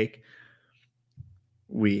Jake,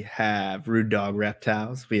 we have Rude Dog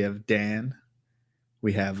Reptiles, we have Dan,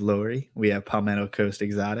 we have Lori, we have Palmetto Coast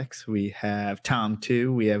Exotics, we have Tom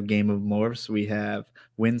 2, we have Game of Morphs, we have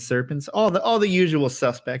Wind Serpents, all the usual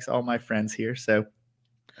suspects, all my friends here. So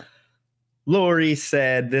Lori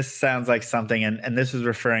said this sounds like something, and this is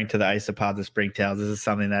referring to the isopods of springtails. This is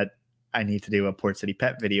something that I need to do a Port City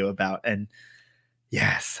Pet video about. And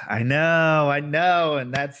yes, I know. And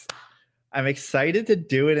I'm excited to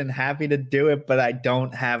do it and happy to do it, but I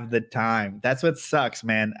don't have the time. That's what sucks,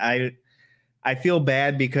 man. I feel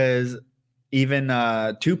bad because even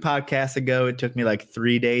 2 podcasts ago, it took me like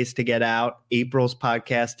 3 days to get out. April's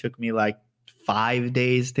podcast took me like 5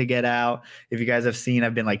 days to get out. If you guys have seen,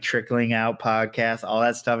 I've been like trickling out podcasts. All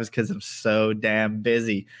that stuff is because I'm so damn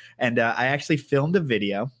busy. And I actually filmed a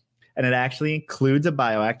video, and it actually includes a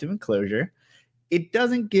bioactive enclosure. It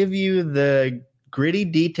doesn't give you the gritty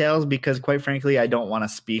details because, quite frankly, I don't want to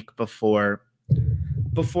speak before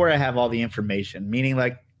I have all the information. Meaning,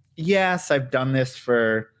 like, yes, I've done this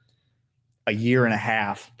for a year and a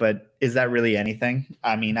half, but is that really anything?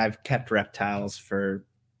 I mean, I've bred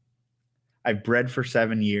for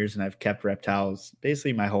 7 years, and I've kept reptiles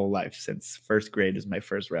basically my whole life. Since first grade is my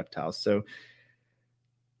first reptile. So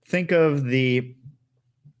think of the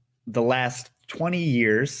last 20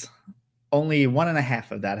 years, only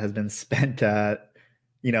 1.5 of that has been spent,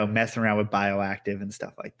 messing around with bioactive and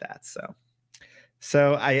stuff like that.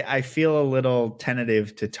 So I feel a little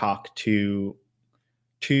tentative to talk to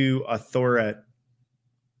an authority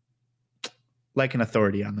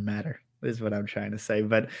on the matter, is what I'm trying to say.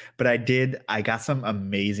 But I got some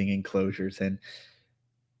amazing enclosures, and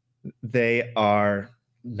they are,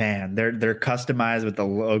 man, they're customized with the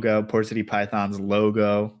logo, Port City Python's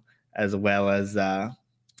logo, as well as I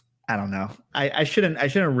don't know. I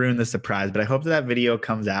shouldn't ruin the surprise, but I hope that video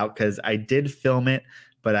comes out, because I did film it,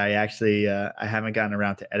 but I actually I haven't gotten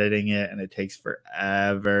around to editing it, and it takes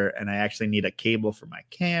forever. And I actually need a cable for my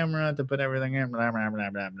camera to put everything in, blah, blah,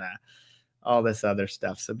 blah, blah, blah, all this other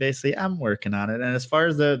stuff. So basically, I'm working on it. And as far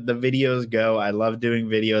as the videos go, I love doing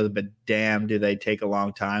videos, but damn, do they take a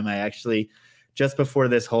long time. I actually, just before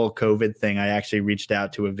this whole COVID thing, I actually reached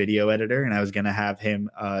out to a video editor, and I was going to have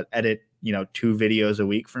him edit 2 videos a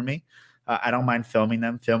week for me. I don't mind filming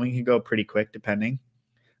them. Filming can go pretty quick depending,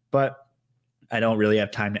 but I don't really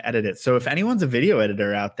have time to edit it. So if anyone's a video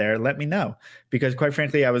editor out there, let me know, because quite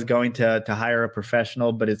frankly, I was going to hire a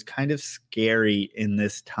professional, but it's kind of scary in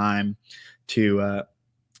this time to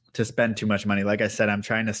spend too much money. Like I said, I'm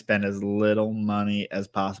trying to spend as little money as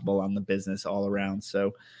possible on the business all around.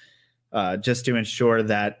 So just to ensure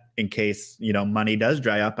that in case, money does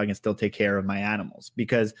dry up, I can still take care of my animals.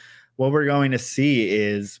 Because what we're going to see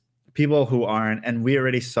is people who aren't, and we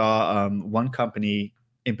already saw one company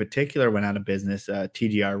in particular went out of business,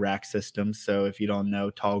 TGR Rack Systems. So if you don't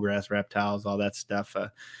know, Tallgrass Reptiles, all that stuff,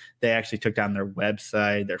 they actually took down their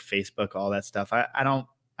website, their Facebook, all that stuff. I don't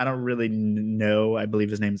really know. I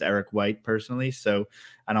believe his name's Eric White personally, so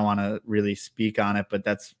I don't want to really speak on it, but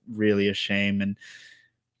that's really a shame. And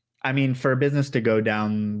I mean, for a business to go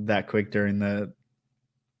down that quick during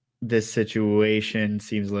this situation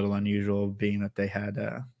seems a little unusual, being that they had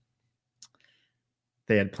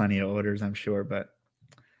plenty of orders, I'm sure, but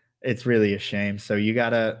it's really a shame. So you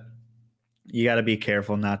gotta be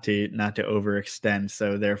careful not to overextend.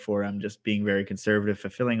 So therefore, I'm just being very conservative,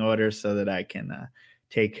 fulfilling orders so that I can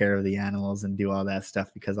take care of the animals and do all that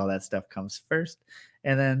stuff, because all that stuff comes first.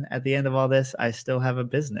 And then at the end of all this, I still have a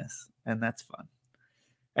business, and that's fun.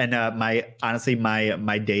 And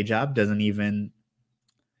my day job doesn't even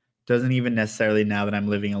necessarily, now that I'm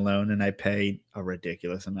living alone and I pay a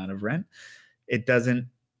ridiculous amount of rent, it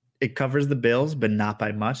covers the bills, but not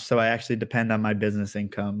by much. So I actually depend on my business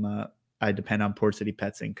income. I depend on Port City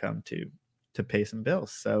Pet's income to pay some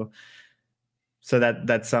bills. So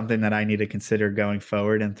that's something that I need to consider going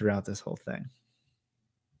forward and throughout this whole thing.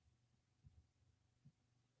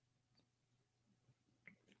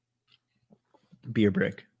 Beer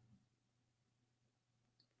brick.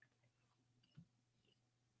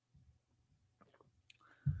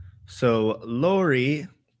 So Lori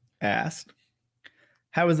asked,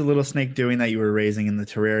 how is the little snake doing that you were raising in the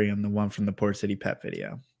terrarium, the one from the Port City Pet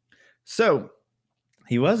video? So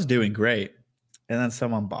he was doing great, and then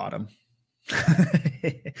someone bought him.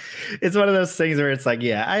 It's one of those things where it's like,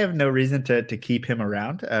 yeah, I have no reason to keep him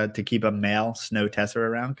around, to keep a male snow tessera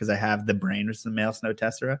around because I have the brain with the male snow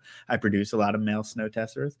tessera. I produce a lot of male snow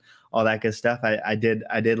tesseras, all that good stuff. I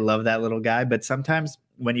did love that little guy, but sometimes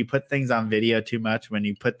when you put things on video too much, when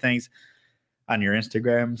you put things on your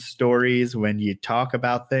Instagram stories, when you talk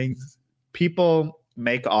about things, people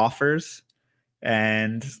make offers,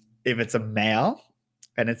 and if it's a male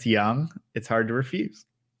and it's young, it's hard to refuse.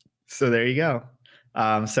 So there you go.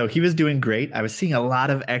 So he was doing great. I was seeing a lot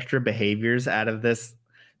of extra behaviors out of this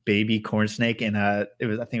baby corn snake in I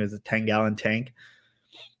think it was a 10-gallon tank.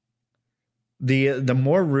 The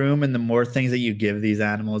more room and the more things that you give these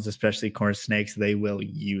animals, especially corn snakes, they will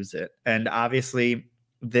use it. And obviously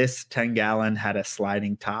this 10-gallon had a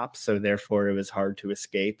sliding top, so therefore it was hard to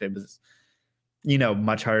escape. It was,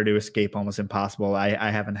 much harder to escape, almost impossible. I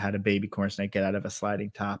haven't had a baby corn snake get out of a sliding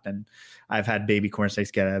top, and I've had baby corn snakes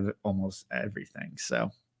get out of almost everything. So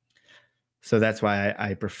that's why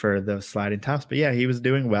I prefer those sliding tops. But yeah, he was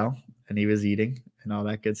doing well, and he was eating and all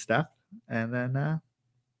that good stuff. And then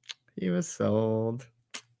he was sold,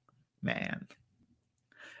 man.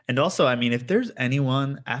 And also, I mean, if there's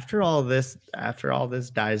anyone after all this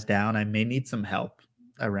dies down, I may need some help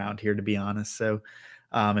around here, to be honest. So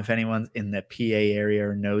if anyone's in the PA area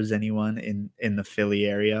or knows anyone in the Philly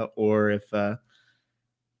area, or if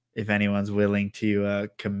anyone's willing to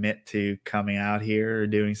commit to coming out here or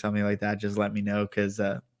doing something like that, just let me know, because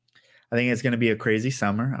I think it's going to be a crazy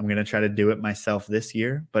summer. I'm going to try to do it myself this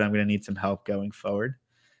year, but I'm going to need some help going forward.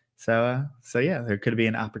 So yeah, there could be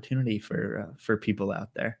an opportunity for people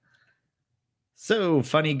out there. So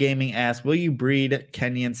Funny Gaming asks, will you breed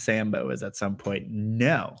Kenyan Sambos at some point?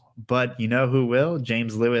 No, but you know who will?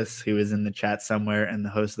 James Lewis, who is in the chat somewhere and the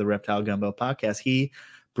host of the Reptile Gumbo podcast. He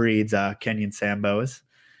breeds Kenyan Sambos,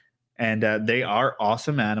 and they are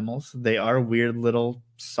awesome animals. They are weird little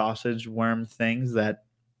sausage worm things that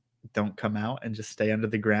don't come out and just stay under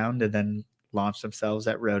the ground and then launch themselves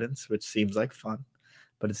at rodents, which seems like fun,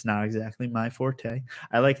 but it's not exactly my forte.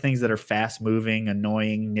 I like things that are fast moving,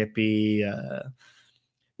 annoying, nippy,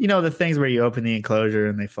 the things where you open the enclosure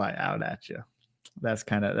and they fly out at you. That's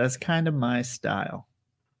kind of my style.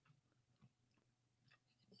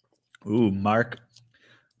 Ooh, Mark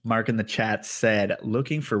in the chat said,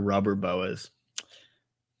 looking for rubber boas.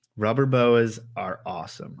 Rubber boas are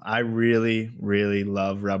awesome. I really, really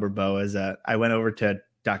love rubber boas. I went over to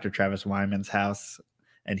Dr. Travis Wyman's house,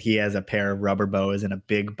 and he has a pair of rubber boas in a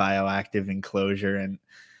big bioactive enclosure. And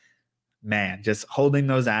man, just holding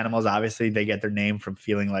those animals, obviously they get their name from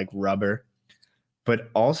feeling like rubber.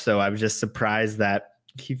 But also I was just surprised that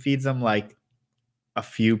he feeds them like a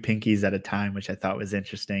few pinkies at a time, which I thought was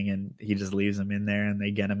interesting. And he just leaves them in there and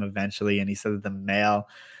they get them eventually. And he said that the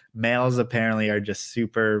males apparently are just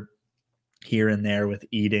super here and there with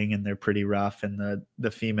eating, and they're pretty rough, and the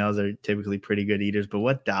females are typically pretty good eaters. But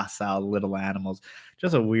what docile little animals.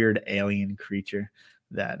 Just a weird alien creature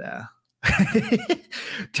that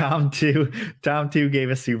Tom too gave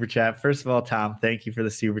a super chat. First of all, Tom, thank you for the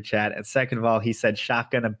super chat. And second of all, he said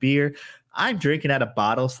shotgun a beer. I'm drinking out of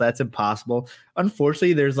bottle, so that's impossible.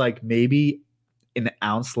 Unfortunately, there's like maybe an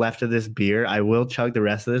ounce left of this beer. I will chug the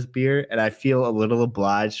rest of this beer, and I feel a little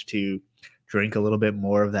obliged to drink a little bit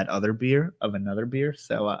more of that other beer, of another beer.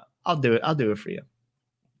 So I'll do it for you.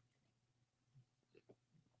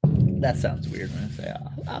 That sounds weird when I say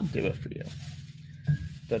I'll do it for you.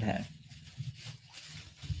 But hey,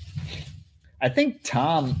 I think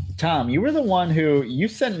Tom, you were the one who you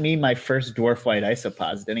sent me my first dwarf white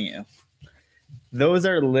isopods, didn't you? Those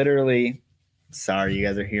are literally, sorry, you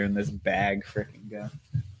guys are hearing this bag freaking go.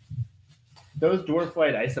 Those dwarf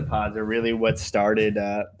white isopods are really what started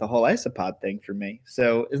the whole isopod thing for me.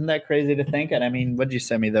 So isn't that crazy to think? And I mean, what did you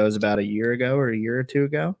send me those about a year ago or a year or two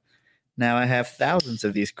ago? Now I have thousands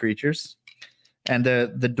of these creatures. And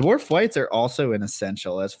the dwarf whites are also an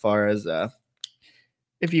essential as far as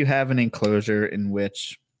if you have an enclosure in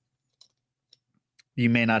which you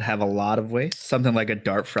may not have a lot of waste, something like a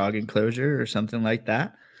dart frog enclosure or something like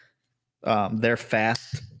that. They're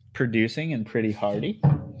fast producing and pretty hardy,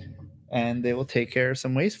 and they will take care of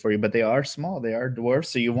some waste for you. But they are small; they are dwarfs,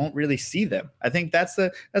 so you won't really see them. I think that's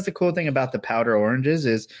the cool thing about the powder oranges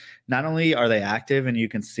is not only are they active and you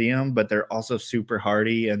can see them, but they're also super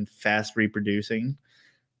hardy and fast reproducing.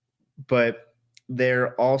 But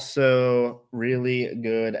they're also really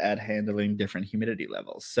good at handling different humidity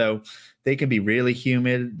levels. So they can be really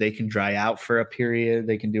humid. They can dry out for a period.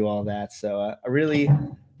 They can do all that. So a really,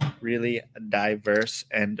 really diverse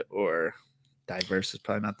diverse is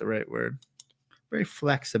probably not the right word. Very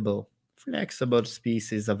flexible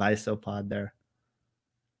species of isopod there.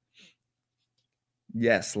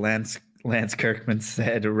 Yes, Lance Kirkman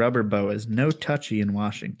said rubber boas no touchy in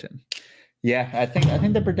Washington. Yeah, I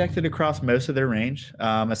think they're protected across most of their range,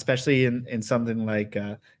 especially in something like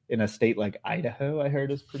in a state like Idaho. I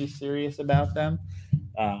heard is pretty serious about them.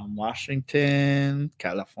 Washington,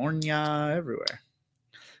 California, everywhere.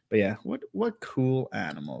 But yeah, what cool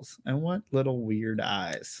animals and what little weird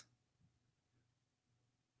eyes.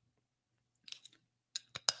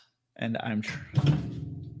 And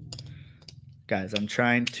guys, I'm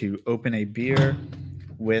trying to open a beer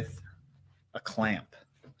with a clamp.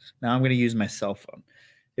 Now I'm going to use my cell phone.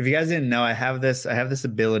 If you guys didn't know, I have this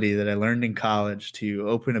ability that I learned in college to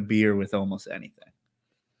open a beer with almost anything.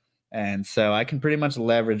 And so I can pretty much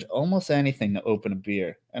leverage almost anything to open a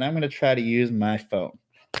beer. And I'm going to try to use my phone.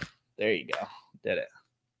 There you go. Did it.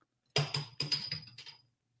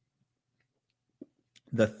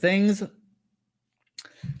 The things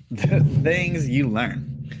you learn.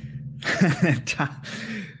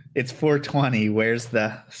 It's 420. Where's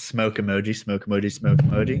the smoke emoji? Smoke emoji, smoke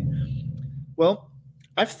emoji. Well,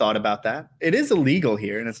 I've thought about that. It is illegal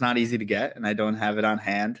here and it's not easy to get, and I don't have it on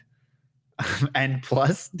hand. And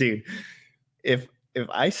plus, dude, if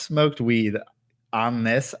I smoked weed on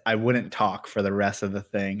this, I wouldn't talk for the rest of the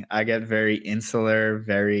thing. I get very insular,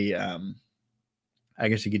 very I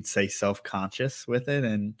guess you could say self-conscious with it,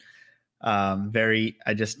 and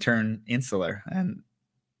I just turn insular. And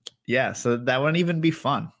yeah, so that wouldn't even be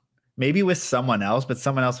fun. Maybe with someone else, but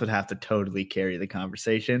someone else would have to totally carry the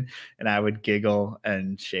conversation, and I would giggle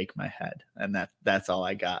and shake my head, and that's all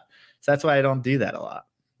I got. So that's why I don't do that a lot.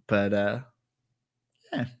 But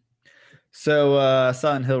yeah. So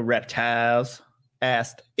Silent Hill Reptiles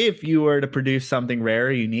asked, if you were to produce something rare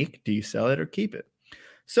or unique, do you sell it or keep it?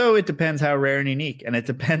 So it depends how rare and unique, and it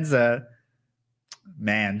depends.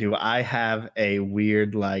 Man, do I have a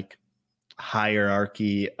weird like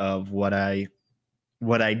hierarchy of what I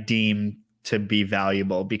deem to be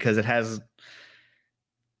valuable, because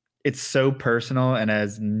it's so personal and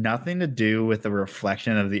has nothing to do with the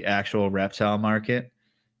reflection of the actual reptile market.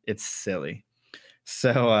 It's silly.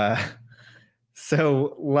 So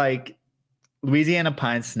like Louisiana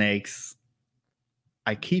pine snakes,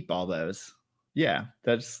 I keep all those. Yeah,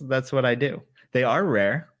 that's what I do. They are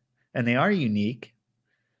rare and they are unique,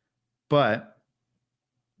 but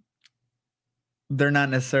they're not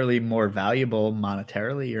necessarily more valuable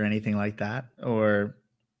monetarily or anything like that, or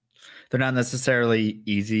they're not necessarily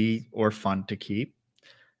easy or fun to keep.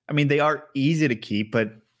 I mean, they are easy to keep,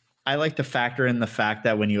 but I like to factor in the fact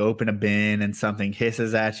that when you open a bin and something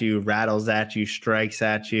hisses at you, rattles at you, strikes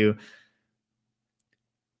at you,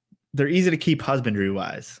 they're easy to keep husbandry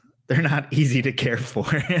wise. They're not easy to care for.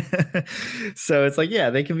 So it's like, yeah,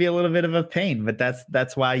 they can be a little bit of a pain, but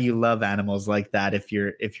that's why you love animals like that. If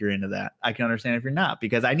you're into that, I can understand if you're not,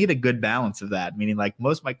 because I need a good balance of that. Meaning, like,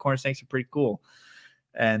 most of my corn snakes are pretty cool,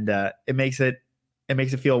 and it makes it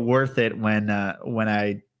feel worth it when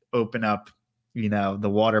I open up, the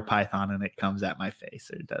water python and it comes at my face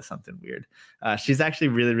or does something weird. She's actually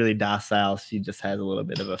really, really docile. She just has a little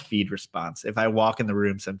bit of a feed response. If I walk in the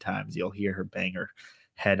room, sometimes you'll hear her bang her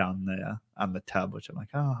head on the tub, which I'm like,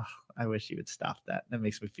 oh, I wish you would stop that. That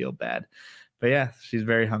makes me feel bad. But yeah, she's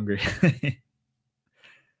very hungry.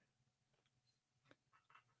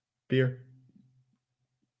 Beer.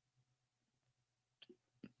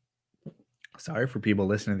 Sorry for people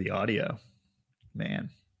listening to the audio,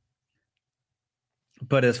 man.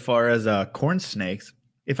 But as far as corn snakes,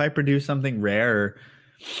 if I produce something rare,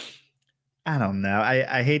 I don't know.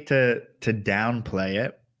 I hate to downplay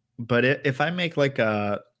it, but if I make like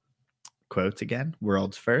a quotes again,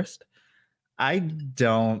 world's first, I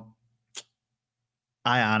don't.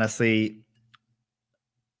 I honestly,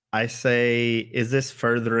 I say, is this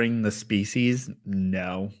furthering the species?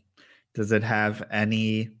 No. Does it have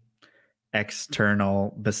any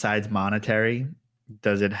external besides monetary?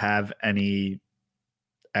 Does it have any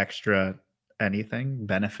extra anything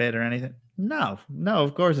benefit or anything? No,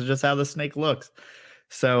 of course, it's just how the snake looks.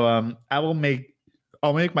 So I'll make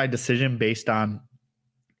my decision based on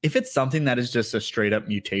if it's something that is just a straight up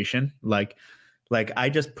mutation, like I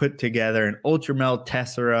just put together an Ultramel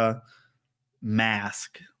Tessera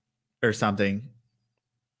mask or something.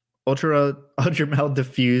 Ultramel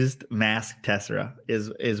diffused mask Tessera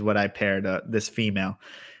is what I paired this female,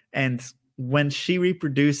 and when she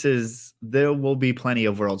reproduces, there will be plenty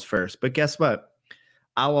of world's first. But guess what?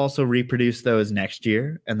 I'll also reproduce those next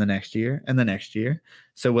year and the next year and the next year.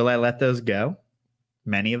 So will I let those go?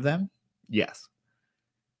 Many of them? Yes.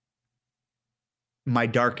 My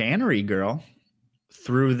dark anery girl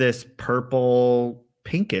through this purple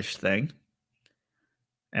pinkish thing.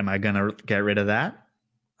 Am I going to get rid of that?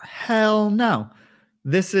 Hell no.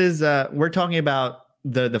 This is we're talking about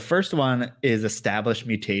the first one is established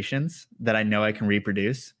mutations that I know I can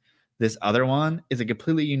reproduce. This other one is a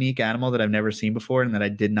completely unique animal that I've never seen before and that I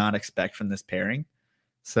did not expect from this pairing.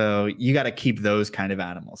 So you got to keep those kind of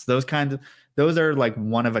animals. Those are like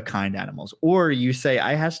one of a kind animals. Or you say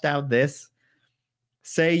I hatched out this.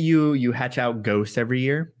 Say you hatch out ghosts every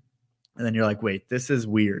year, and then you're like, wait, this is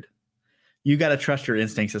weird. You got to trust your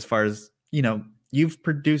instincts as far as you've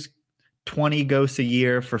produced 20 ghosts a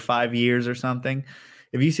year for 5 years or something.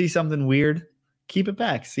 If you see something weird, keep it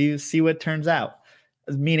back. See what turns out.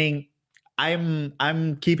 Meaning,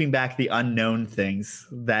 I'm keeping back the unknown things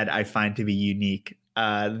that I find to be unique.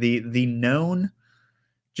 The known,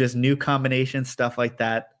 just new combinations, stuff like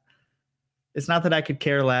that. It's not that I could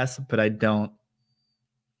care less, but I don't.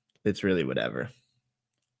 It's really whatever.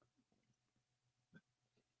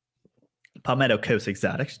 Palmetto Coast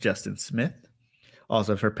Exotics, Justin Smith,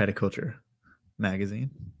 also for Petaculture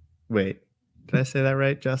Magazine. Wait, did I say that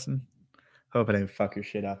right, Justin? Hope I didn't fuck your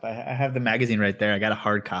shit up. I have the magazine right there. I got a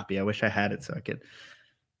hard copy. I wish I had it so I could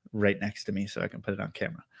right next to me so I can put it on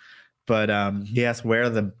camera. But he asked, where are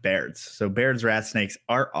the Baird's? So Baird's rat snakes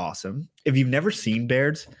are awesome. If you've never seen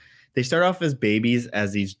Baird's, they start off as babies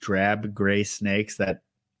as these drab gray snakes,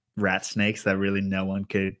 rat snakes that really no one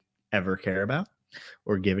could ever care about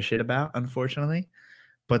or give a shit about, unfortunately.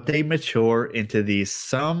 But they mature into these.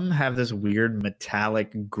 Some have this weird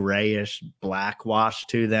metallic grayish black wash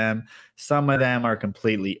to them. Some of them are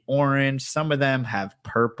completely orange. Some of them have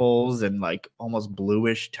purples and like almost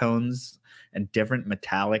bluish tones and different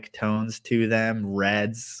metallic tones to them,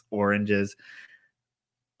 reds, oranges.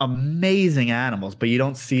 Amazing animals, but you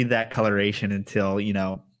don't see that coloration until,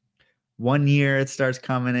 1 year it starts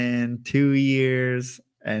coming in, 2 years,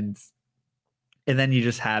 and then you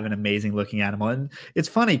just have an amazing looking animal. And it's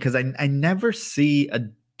funny because I never see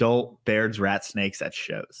adult Baird's rat snakes at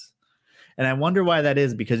shows. And I wonder why that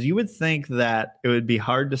is, because you would think that it would be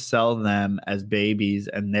hard to sell them as babies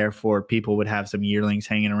and therefore people would have some yearlings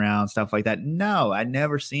hanging around, stuff like that. No, I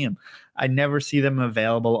never see them. I never see them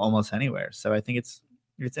available almost anywhere. So I think it's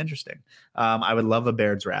interesting. I would love a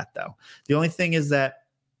Baird's rat though. The only thing is that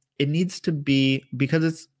it needs to be,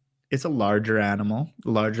 because it's a larger animal,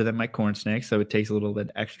 larger than my corn snake, so it takes a little bit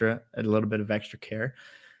of extra care.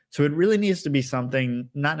 So it really needs to be something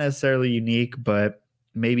not necessarily unique, but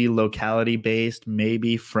maybe locality based,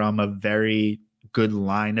 maybe from a very good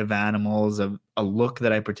line of animals, a look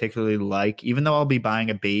that I particularly like, even though I'll be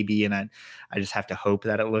buying a baby and I just have to hope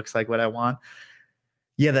that it looks like what I want.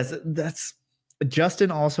 Yeah, that's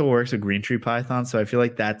Justin also works with Green Tree Python, so I feel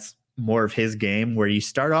like that's more of his game, where you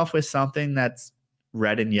start off with something that's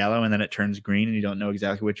red and yellow and then it turns green and you don't know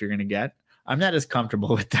exactly what you're going to get. I'm not as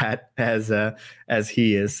comfortable with that as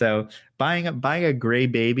he is. So buying a gray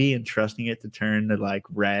baby and trusting it to turn to like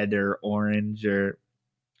red or orange or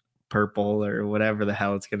purple or whatever the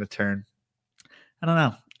hell it's going to turn, I don't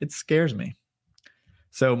know. It scares me.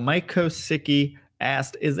 So Mike Kosicki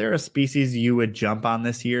asked, is there a species you would jump on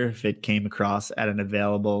this year if it came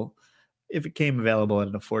available at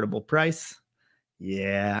an affordable price?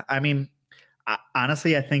 Yeah, I mean,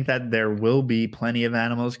 honestly, I think that there will be plenty of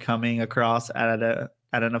animals coming across at an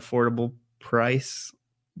affordable price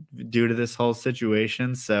due to this whole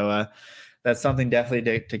situation. So that's something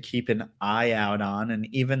definitely to keep an eye out on. And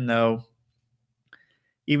even though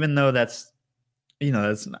that's,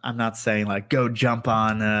 I'm not saying like go jump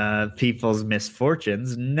on people's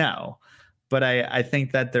misfortunes. No, but I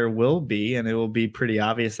think that there will be, and it will be pretty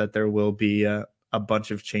obvious that there will be a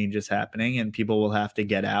bunch of changes happening and people will have to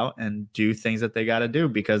get out and do things that they got to do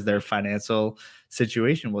because their financial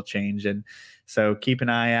situation will change. And so keep an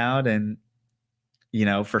eye out and,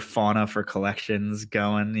 for fauna, for collections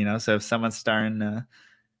going, so if someone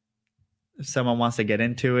wants to get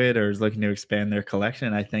into it or is looking to expand their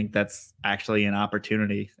collection, I think that's actually an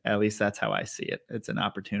opportunity. At least that's how I see it. It's an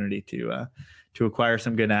opportunity to acquire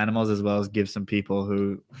some good animals as well as give some people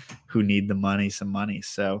who need the money some money.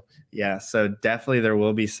 So yeah, so definitely there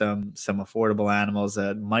will be some affordable animals.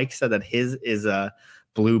 Mike said that his is a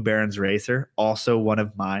Blue Barons Racer, also one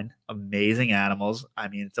of mine. Amazing animals. I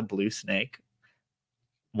mean, it's a blue snake.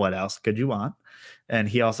 What else could you want? And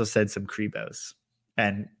he also said some Crebos,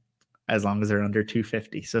 and as long as they're under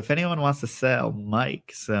 250. So if anyone wants to sell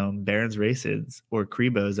Mike some Barons Races or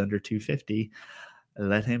Crebos under 250,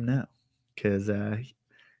 let him know, because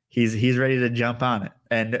he's ready to jump on it.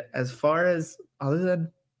 And as far as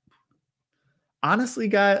honestly,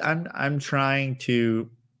 guys, I'm trying to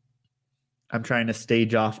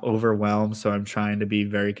stage off overwhelm. So I'm trying to be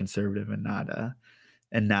very conservative and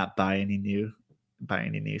not buy any new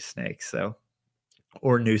snakes. So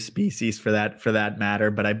or new species for that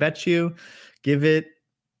matter. But I bet you give it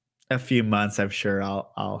a few months, I'm sure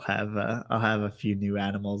I'll have a few new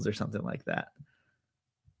animals or something like that.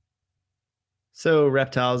 So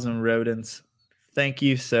reptiles and rodents, thank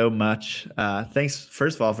you so much. Thanks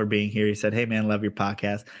first of all for being here. He said, "Hey man, love your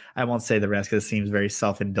podcast." I won't say the rest because it seems very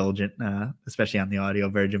self-indulgent, especially on the audio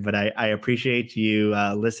version. But I appreciate you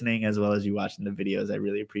listening as well as you watching the videos. I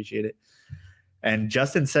really appreciate it. And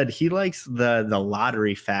Justin said he likes the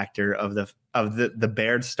lottery factor of the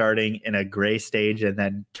Baird starting in a gray stage and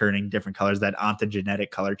then turning different colors. That ontogenetic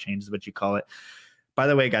color change is what you call it. By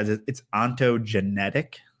the way, guys, it's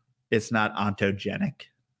ontogenetic. It's not ontogenic.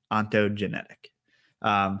 Ontogenetic.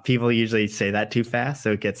 People usually say that too fast,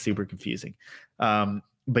 so it gets super confusing.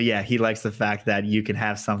 But yeah, he likes the fact that you can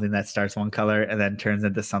have something that starts one color and then turns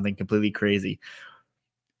into something completely crazy.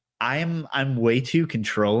 I'm way too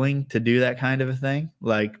controlling to do that kind of a thing.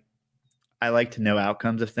 Like, I like to know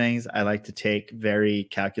outcomes of things. I like to take very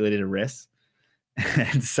calculated risks.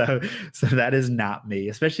 And so that is not me,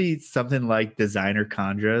 especially something like designer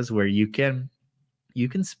chondros where you can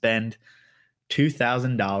spend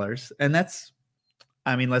 $2,000, and that's,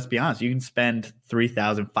 I mean, let's be honest, you can spend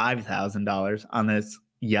 $3,000, $5,000 on this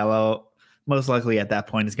yellow, most likely at that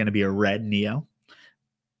point it's going to be a red Neo,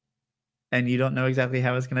 and you don't know exactly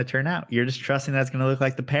how it's going to turn out. You're just trusting that it's going to look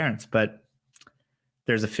like the parents, but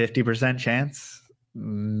there's a 50% chance,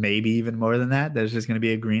 maybe even more than that, there's just going to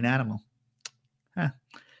be a green animal. Huh.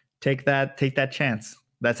 Take that chance.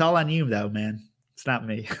 That's all on you though, man. It's not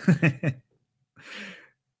me.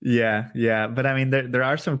 Yeah. But I mean, there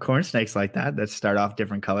are some corn snakes like that start off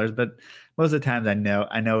different colors, but most of the times I know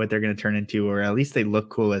what they're going to turn into, or at least they look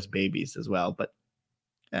cool as babies as well. But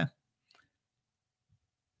yeah.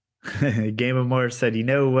 Game of Morph said, "You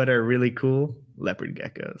know what are really cool? Leopard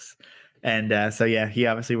geckos." And so yeah, he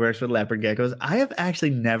obviously works with leopard geckos. I have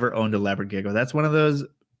actually never owned a leopard gecko. That's one of those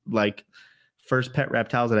like first pet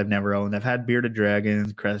reptiles that I've never owned. I've had bearded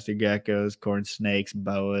dragons, crested geckos, corn snakes,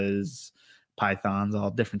 boas, pythons,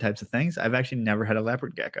 all different types of things. I've actually never had a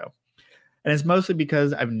leopard gecko. And it's mostly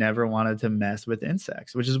because I've never wanted to mess with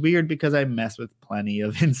insects, which is weird because I mess with plenty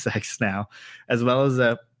of insects now, as well as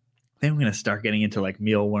I think I'm going to start getting into like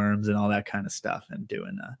mealworms and all that kind of stuff and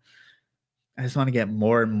doing I just want to get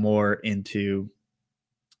more and more into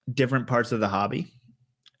different parts of the hobby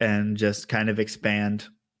and just kind of expand,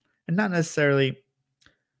 and not necessarily,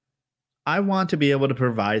 I want to be able to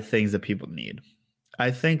provide things that people need.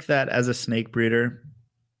 I think that as a snake breeder,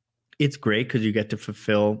 it's great because you get to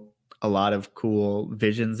fulfill a lot of cool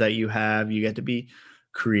visions that you have. You get to be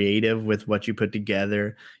creative with what you put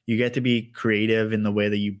together. You get to be creative in the way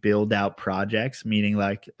that you build out projects, meaning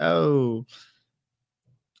like, oh,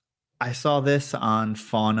 I saw this on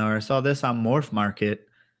Fauna, or I saw this on Morph Market.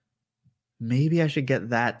 Maybe I should get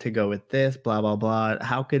that to go with this, blah, blah, blah.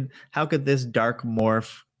 How could this dark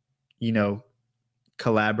morph,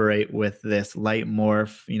 collaborate with this light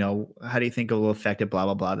morph? How do you think it will affect it, blah,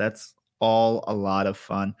 blah, blah. That's all a lot of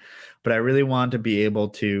fun. But I really want to be able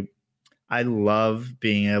to, I love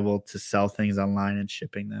being able to sell things online and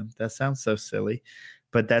shipping them. That sounds so silly,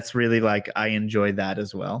 but that's really like, I enjoy that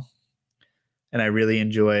as well. And I really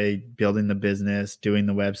enjoy building the business, doing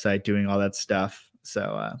the website, doing all that stuff. So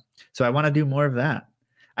I want to do more of that.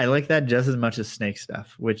 I like that just as much as snake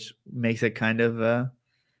stuff, which makes it kind of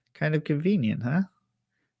convenient, huh?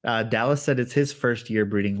 Dallas said it's his first year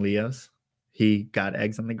breeding Leos. He got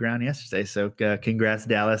eggs on the ground yesterday. So congrats,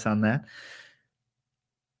 Dallas, on that.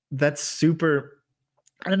 That's super,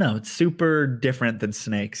 I don't know, it's super different than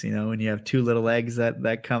snakes, when you have two little eggs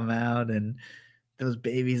that come out, and those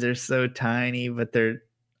babies are so tiny, but they're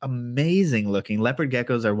amazing looking. Leopard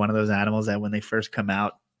geckos are one of those animals that when they first come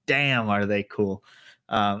out, damn, are they cool.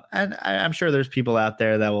 And I'm sure there's people out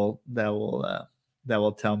there that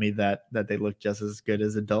will tell me that they look just as good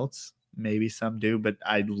as adults. Maybe some do, but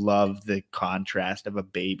I love the contrast of a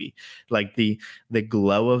baby. Like the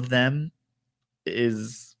glow of them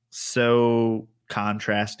is so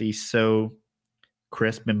contrasty, so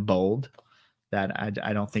crisp and bold that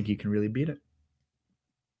I don't think you can really beat it.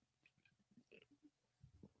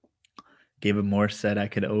 Gabe Moore said I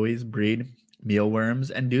could always breed mealworms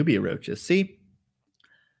and dubia roaches. See,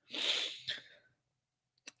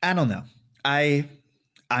 I don't know. I'm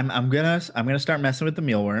gonna start messing with the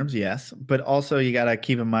mealworms, yes, but also you gotta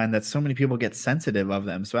keep in mind that so many people get sensitive of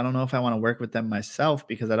them. So I don't know if I want to work with them myself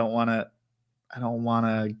because I don't want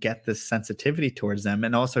to get this sensitivity towards them.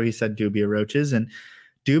 And also he said dubia roaches, and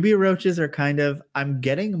dubia roaches are kind of, I'm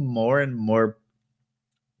getting more and more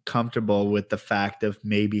comfortable with the fact of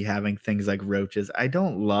maybe having things like roaches. I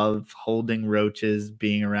don't love holding roaches,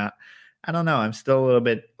 being around. I don't know. I'm still a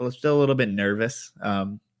little bit nervous.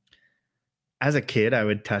 As a kid, I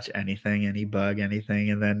would touch anything, any bug,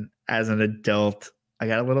 anything, and then as an adult, I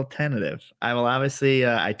got a little tentative. I will obviously,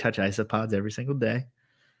 I touch isopods every single day.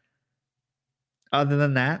 Other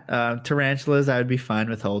than that, tarantulas, I would be fine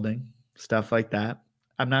with holding stuff like that.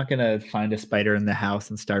 I'm not gonna find a spider in the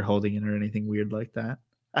house and start holding it or anything weird like that.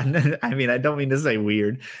 I mean, I don't mean to say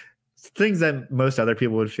weird. Things that most other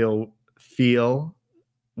people would feel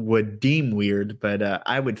would deem weird, but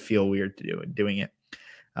I would feel weird doing it.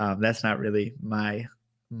 That's not really my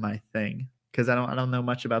thing because I don't know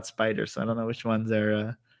much about spiders, so I don't know which ones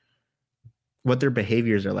are what their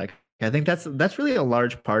behaviors are like. I think that's really a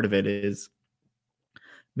large part of it is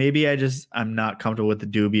maybe I'm not comfortable with the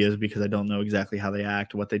dubias because I don't know exactly how they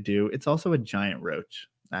act, what they do. It's also a giant roach.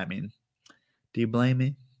 I mean, do you blame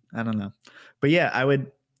me? I don't know. But yeah,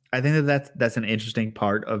 I think that's an interesting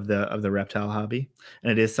part of the reptile hobby,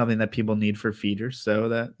 and it is something that people need for feeders. So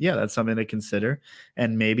that's something to consider,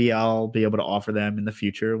 and maybe I'll be able to offer them in the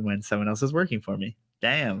future when someone else is working for me.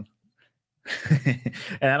 Damn.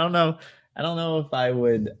 And I don't know if I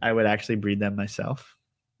would actually breed them myself.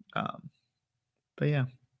 Um, but yeah,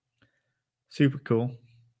 super cool.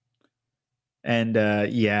 And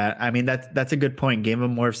yeah, I mean that's a good point. Game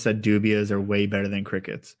of Morph said dubias are way better than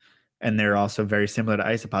crickets, and they're also very similar to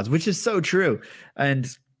isopods, which is so true. And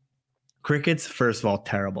crickets, first of all,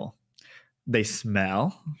 terrible. They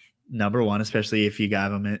smell. Number one, especially if you got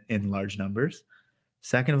them in large numbers.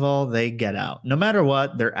 Second of all, they get out. No matter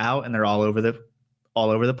what, they're out and they're all over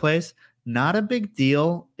the place. Not a big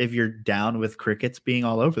deal if you're down with crickets being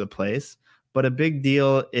all over the place, but a big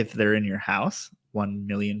deal if they're in your house,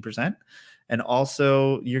 1,000,000%. And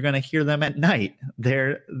also, you're going to hear them at night.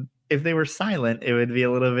 If they were silent, it would be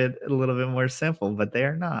a little bit more simple, but they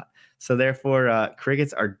are not. So therefore,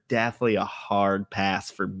 crickets are definitely a hard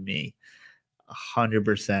pass for me,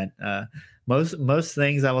 100%. Most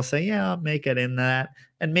things I will say, yeah, I'll make it in that,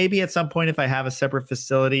 and maybe at some point if I have a separate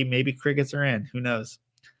facility, maybe crickets are in. Who knows?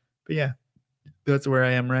 But yeah, that's where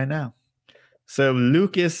I am right now. So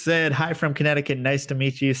Lucas said, hi from Connecticut. Nice to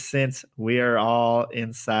meet you since we are all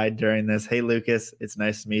inside during this. Hey, Lucas, it's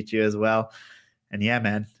nice to meet you as well. And yeah,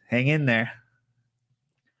 man, hang in there.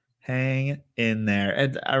 Hang in there.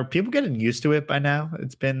 And are people getting used to it by now?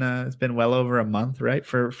 It's been well over a month, right?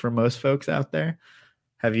 For most folks out there.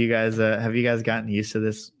 Have you guys gotten used to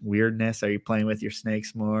this weirdness? Are you playing with your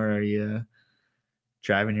snakes more? Are you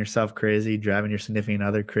driving yourself crazy, driving your significant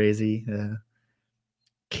other crazy?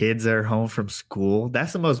 Kids are home from school.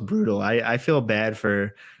 That's the most brutal. I feel bad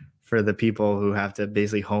for the people who have to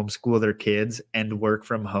basically homeschool their kids and work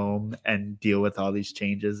from home and deal with all these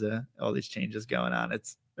changes going on.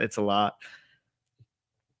 It's a lot.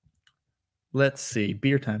 Let's see.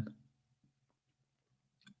 Beer time.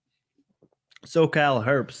 SoCal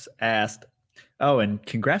Herps asked, oh, and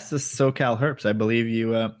congrats to SoCal Herps. I believe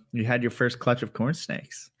you had your first clutch of corn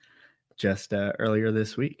snakes just earlier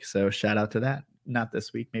this week. So shout out to that. Not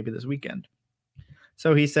this week, maybe this weekend.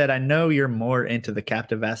 So he said, I know you're more into the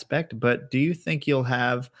captive aspect, but do you think you'll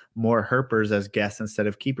have more herpers as guests instead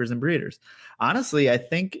of keepers and breeders? Honestly, I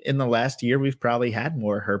think in the last year, we've probably had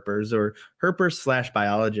more herpers or herpers /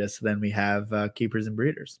 biologists than we have keepers and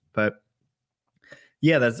breeders. But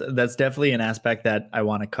yeah, that's definitely an aspect that I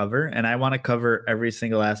want to cover. And I want to cover every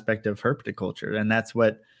single aspect of herpetoculture. And that's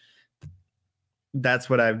what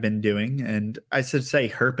I've been doing. And I should say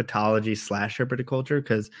herpetology / herpetoculture,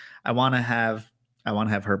 because I want to have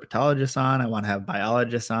herpetologists on. I want to have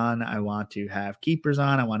biologists on. I want to have keepers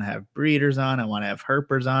on. I want to have breeders on. I want to have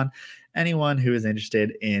herpers on. Anyone who is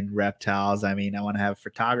interested in reptiles. I mean, I want to have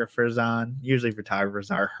photographers on. Usually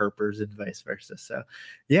photographers are herpers and vice versa. So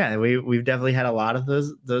yeah, we've definitely had a lot of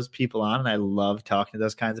those people on. And I love talking to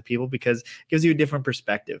those kinds of people because it gives you a different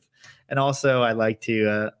perspective. And also I like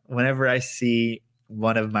to, whenever I see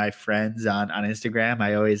one of my friends on Instagram,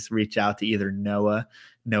 I always reach out to either Noah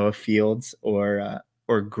Fields or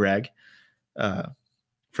Greg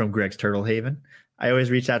from Greg's Turtle Haven. I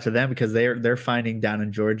always reach out to them because they're finding down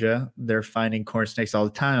in Georgia, they're finding corn snakes all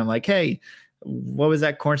the time. I'm like, hey, what was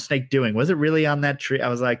that corn snake doing? Was it really on that tree? I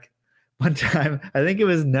was like, one time, I think it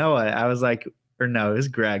was Noah. I was like, or no, it was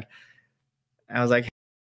Greg. I was like,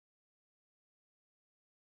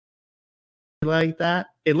 like that.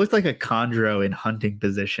 It looked like a chondro in hunting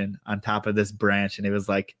position on top of this branch, and it was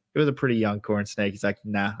a pretty young corn snake. He's like,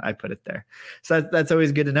 nah, I put it there. So that's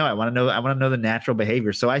always good to know. I want to know the natural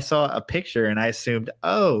behavior. So I saw a picture and I assumed,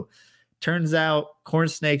 oh, turns out corn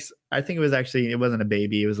snakes, I think it wasn't a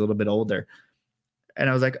baby, it was a little bit older. And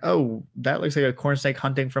I was like, oh, that looks like a corn snake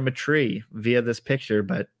hunting from a tree via this picture.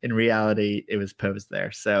 But in reality, it was posed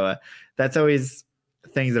there. So that's always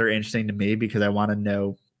things that are interesting to me because I want to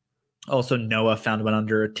know. Also, Noah found one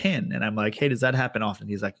under a tin. And I'm like, hey, does that happen often?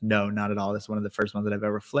 He's like, no, not at all. That's one of the first ones that I've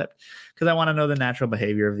ever flipped because I want to know the natural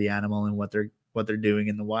behavior of the animal and what they're doing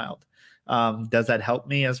in the wild. Does that help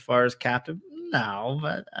me as far as captive? No,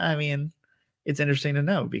 but I mean, it's interesting to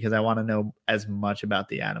know because I want to know as much about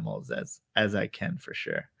the animals as I can for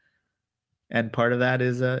sure. And part of that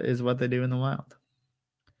is what they do in the wild.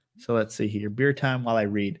 So let's see here. Beer time while I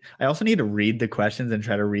read. I also need to read the questions and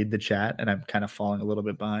try to read the chat, and I'm kind of falling a little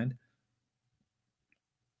bit behind.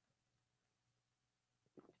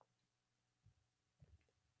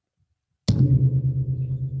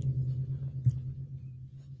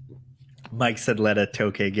 Mike said, "Let a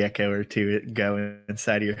tokay gecko or two go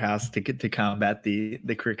inside of your house to combat the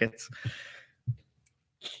crickets."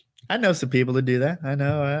 I know some people who do that. I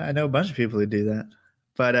know a bunch of people who do that.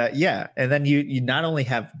 But yeah, and then you not only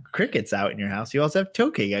have crickets out in your house, you also have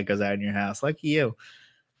tokay geckos out in your house. Lucky you.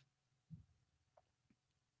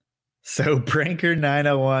 So Pranker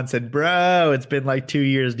 901 said, "Bro, it's been like 2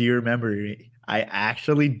 years. Do you remember me?" I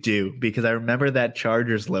actually do because I remember that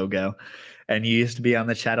Chargers logo. And you used to be on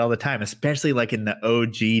the chat all the time, especially like in the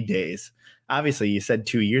OG days. Obviously, you said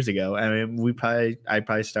 2 years ago. I mean, I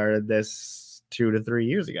probably started this 2 to 3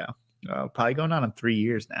 years ago. Probably going on 3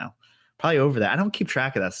 years now. Probably over that. I don't keep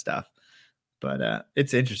track of that stuff, but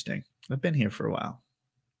it's interesting. I've been here for a while.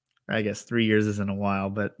 I guess 3 years isn't a while,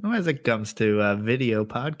 but as it comes to video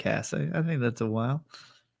podcasts, I think that's a while.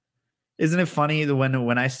 Isn't it funny that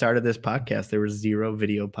when I started this podcast, there were 0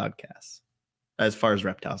 video podcasts? As far as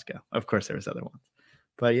reptiles go. Of course, there was other ones.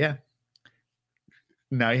 But yeah,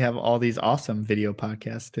 now you have all these awesome video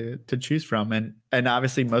podcasts to choose from. And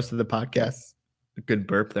obviously most of the podcasts, good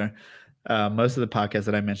burp there. Most of the podcasts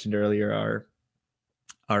that I mentioned earlier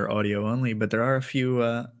are audio only, but there are a few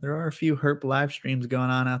herp live streams going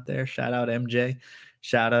on out there. Shout out MJ.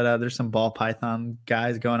 Shout out there's some ball python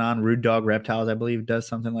guys going on. Rude Dog Reptiles, I believe, does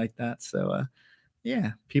something like that. So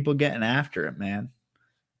yeah, people getting after it, man.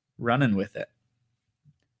 Running with it.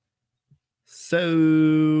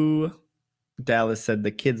 So Dallas said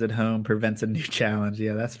the kids at home prevents a new challenge.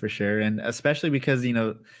 Yeah, that's for sure. And especially because,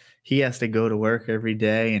 he has to go to work every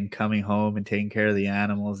day and coming home and taking care of the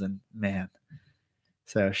animals. And man,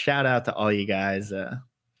 so shout out to all you guys,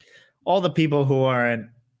 all the people who aren't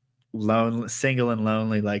single and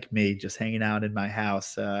lonely like me, just hanging out in my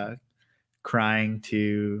house, crying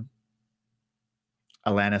to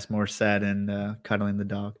Alanis Morissette and cuddling the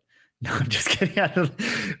dog. No, I'm just kidding.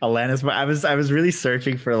 Alanis, I was really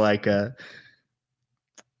searching for like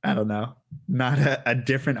I don't know, not a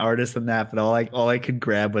different artist than that, but all I could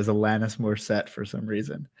grab was Alanis Morissette for some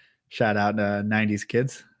reason. Shout out 90s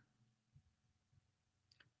kids.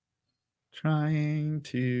 Trying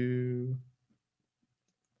to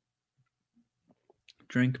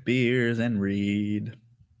drink beers and read.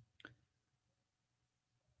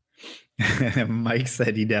 Mike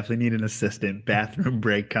said he definitely need an assistant. Bathroom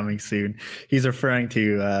break coming soon. He's referring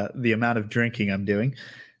to the amount of drinking I'm doing.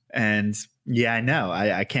 And yeah, I know.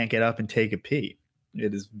 I can't get up and take a pee.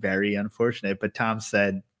 It is very unfortunate. But Tom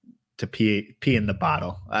said to pee in the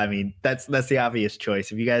bottle. I mean, that's the obvious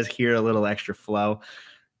choice. If you guys hear a little extra flow,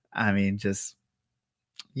 I mean, just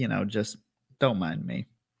don't mind me.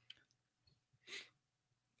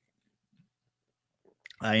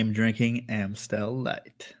 I am drinking Amstel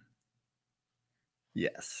Light.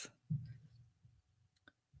 Yes.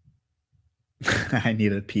 I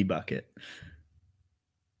need a pee bucket.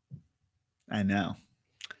 I know.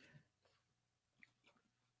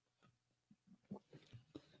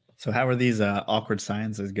 So how are these awkward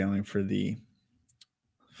silences going for the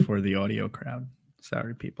audio crowd?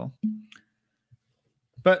 Sorry, people.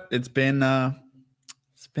 But it's been a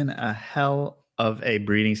hell of a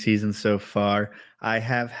breeding season so far. I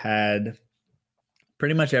have had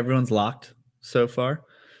pretty much everyone's locked so far,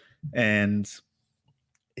 and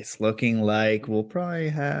it's looking like we'll probably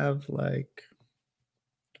have like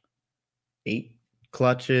 8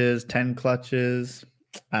 clutches, 10 clutches.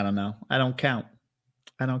 I don't know. I don't count.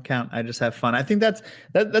 I just have fun. I think that's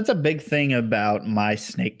a big thing about my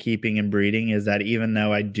snake keeping and breeding is that even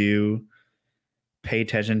though I do pay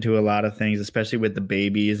attention to a lot of things, especially with the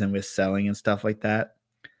babies and with selling and stuff like that,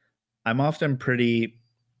 I'm often pretty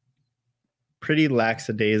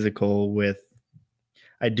lackadaisical with,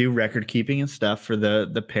 I do record keeping and stuff for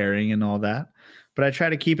the pairing and all that, but I try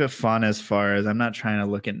to keep it fun as far as I'm not trying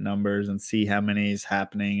to look at numbers and see how many is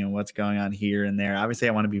happening and what's going on here and there. Obviously,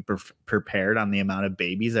 I want to be prepared on the amount of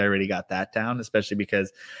babies. I already got that down, especially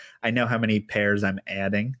because I know how many pairs I'm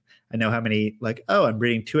adding. I know how many, like, oh, I'm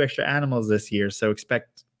breeding 2 extra animals this year. So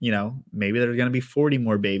expect, maybe there's going to be 40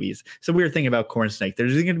 more babies. So we were thinking about corn snake.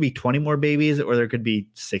 There's going to be 20 more babies or there could be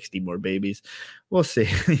 60 more babies. We'll see.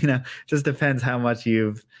 Just depends how much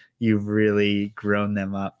you've really grown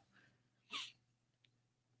them up.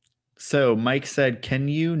 So Mike said, can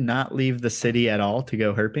you not leave the city at all to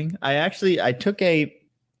go herping? I took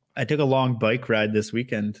a long bike ride this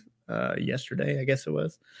weekend, yesterday, I guess it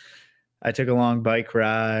was. I took a long bike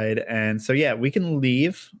ride. And so, yeah, we can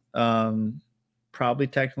leave. Probably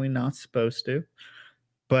technically not supposed to.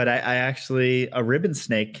 But I actually, a ribbon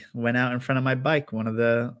snake went out in front of my bike.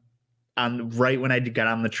 Right when I got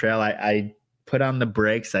on the trail, I put on the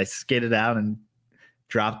brakes. I skidded out and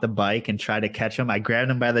dropped the bike and tried to catch him. I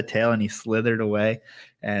grabbed him by the tail and he slithered away.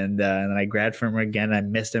 And then I grabbed for him again. And I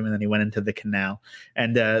missed him and then he went into the canal.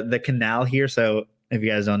 And the canal here, so if you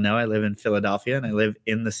guys don't know, I live in Philadelphia and I live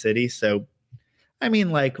in the city. So, I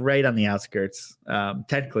mean, like right on the outskirts,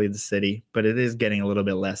 technically the city, but it is getting a little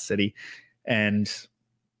bit less city. And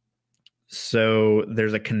so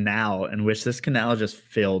there's a canal in which this canal is just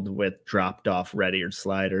filled with dropped off red eared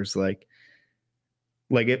sliders. Like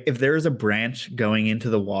if there's a branch going into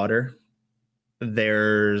the water,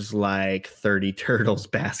 there's like 30 turtles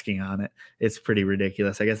basking on it. It's pretty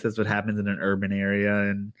ridiculous. I guess that's what happens in an urban area,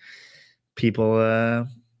 and people,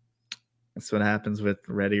 that's what happens with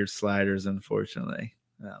red-eared sliders, unfortunately.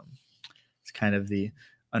 It's kind of the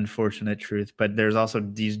unfortunate truth, but there's also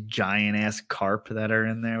these giant-ass carp that are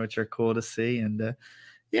in there, which are cool to see, and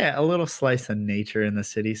yeah, a little slice of nature in the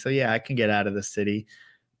city. So yeah, I can get out of the city,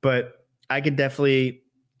 but I could definitely,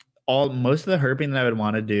 most of the herping that I would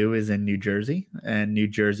want to do is in New Jersey, and New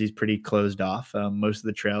Jersey's pretty closed off. Most of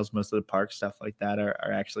the trails, most of the parks, stuff like that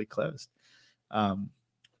are actually closed.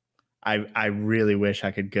 I really wish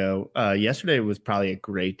I could go. Yesterday was probably a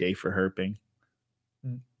great day for herping.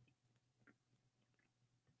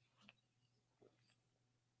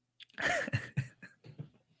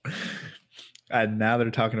 And now they're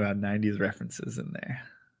talking about 90s references in there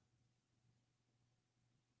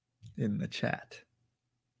in the chat.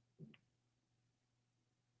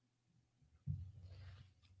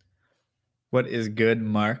 What is good,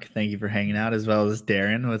 Mark? Thank you for hanging out, as well as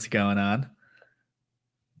Darren. What's going on?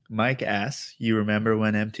 Mike asks, you remember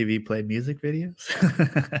when MTV played music videos?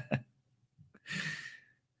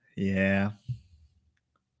 Yeah.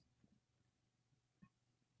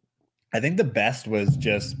 I think the best was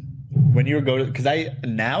just when you were going, because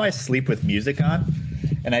I sleep with music on,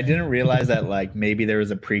 and I didn't realize that like maybe there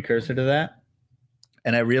was a precursor to that.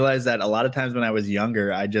 And I realized that a lot of times when I was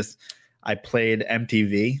younger, I played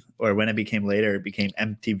MTV, or when it became later, it became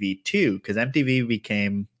MTV2, because MTV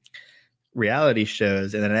became reality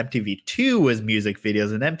shows, and then MTV2 was music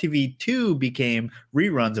videos, and MTV2 became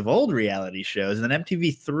reruns of old reality shows, and then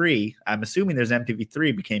MTV3, I'm assuming there's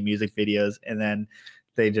MTV3, became music videos, and then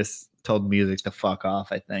they just told music to fuck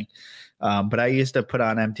off, I think. But I used to put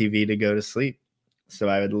on MTV to go to sleep, so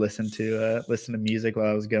I would listen to music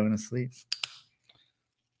while I was going to sleep.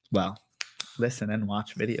 Well, listen and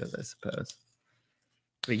watch videos, I suppose.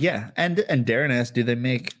 But yeah, and Darren asked, do they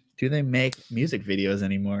make music videos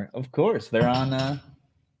anymore? Of course, they're on.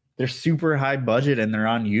 They're super high budget and they're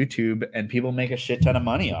on YouTube, and people make a shit ton of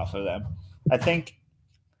money off of them. I think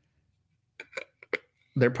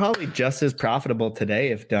they're probably just as profitable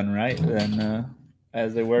today, if done right, than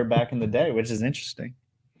as they were back in the day, which is interesting.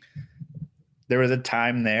 There was a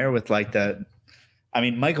time there with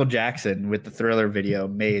Michael Jackson with the Thriller video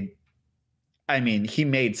he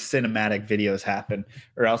made cinematic videos happen,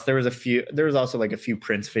 or else there was also like a few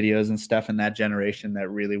Prince videos and stuff in that generation that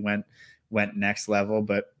really went next level.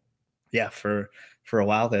 But yeah, for a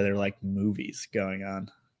while there were like movies going on,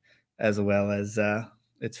 as well as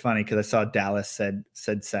it's funny because I saw Dallas said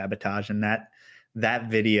Sabotage, and that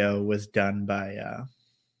video was done by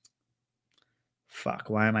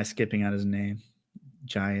why am I skipping on his name?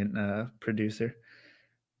 Giant producer.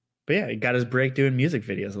 But yeah, he got his break doing music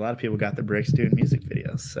videos. A lot of people got their breaks doing music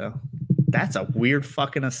videos. So that's a weird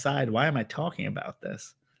fucking aside. Why am I talking about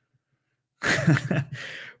this?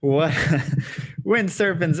 What?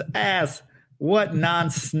 Windsurfing's ass. What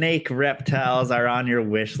non-snake reptiles are on your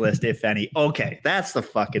wish list, if any? Okay, that's the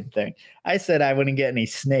fucking thing. I said I wouldn't get any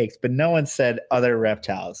snakes, but no one said other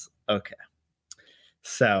reptiles. Okay.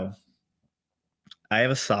 So I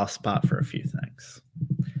have a soft spot for a few things,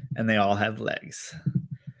 and they all have legs.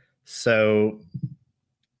 So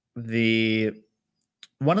the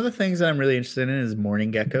one of the things that I'm really interested in is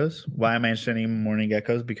mourning geckos. Why am I interested in mourning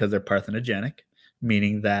geckos? Because they're parthenogenic,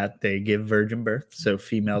 meaning that they give virgin birth. So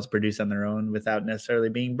females produce on their own without necessarily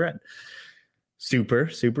being bred. Super,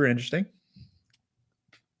 super interesting.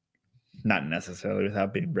 Not necessarily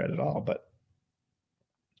without being bred at all,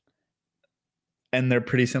 and they're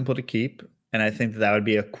pretty simple to keep. And I think that would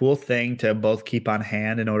be a cool thing to both keep on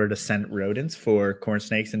hand in order to scent rodents for corn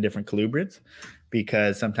snakes and different colubrids,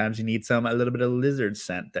 because sometimes you need a little bit of lizard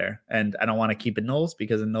scent there. And I don't want to keep anoles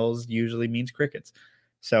because anoles usually means crickets.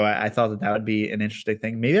 So I thought that would be an interesting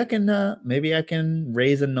thing. Maybe I can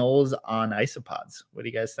raise anoles on isopods. What do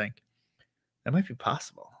you guys think? That might be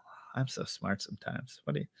possible. I'm so smart sometimes.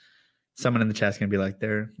 What do you? Someone in the chat's gonna be like,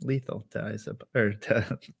 they're lethal to isop or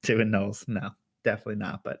to anoles. No, definitely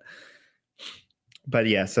not. But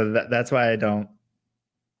yeah, so that's why I don't.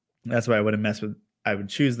 That's why I wouldn't mess with. I would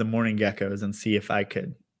choose the mourning geckos and see if I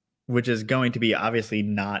could, which is going to be obviously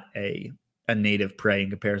not a native prey in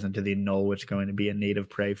comparison to the anole, which is going to be a native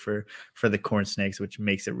prey for the corn snakes, which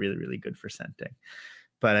makes it really, really good for scenting.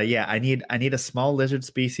 But yeah, I need a small lizard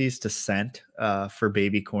species to scent for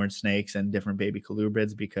baby corn snakes and different baby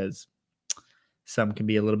colubrids, because some can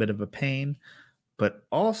be a little bit of a pain. But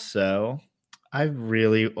also, I've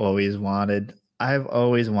always wanted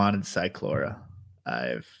Cyclora.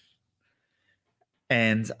 I've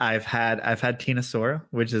had Tenosaura,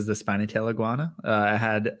 which is the spiny tail iguana. I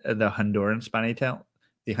had the Honduran spiny tail,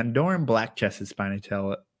 the Honduran black-chested spiny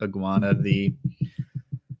tail iguana, the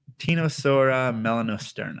Tenosaura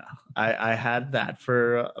melanosterna. I had that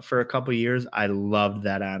for a couple years. I loved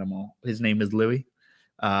that animal. His name is Louis.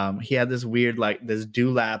 He had this weird, like this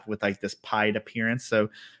dewlap with like this pied appearance. So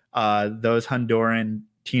those Honduran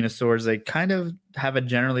Tenosaurs, they kind of have a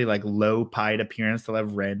generally like low pied appearance. They'll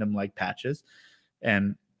have random like patches,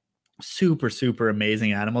 and super, super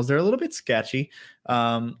amazing animals. They're a little bit sketchy.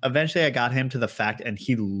 Eventually I got him to the fact, and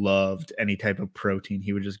he loved any type of protein.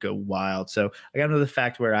 He would just go wild. So I got him to the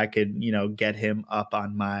fact where I could, get him up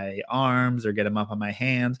on my arms or get him up on my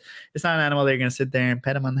hands. It's not an animal that you're going to sit there and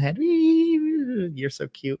pet him on the head. You're so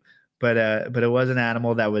cute. But it was an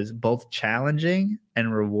animal that was both challenging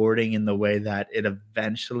and rewarding in the way that it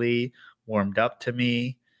eventually warmed up to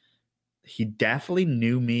me. He definitely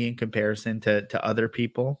knew me in comparison to other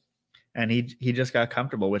people. And he just got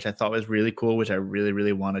comfortable, which I thought was really cool, which I really,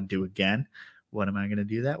 really want to do again. What am I going to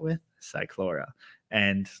do that with? Cyclora.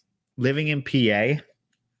 And living in PA,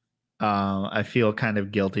 I feel kind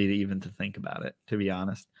of guilty to think about it, to be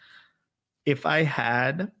honest. If I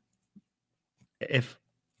had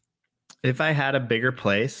a bigger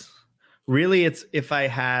place, really it's if I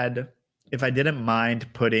didn't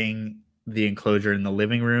mind putting the enclosure in the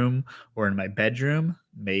living room or in my bedroom,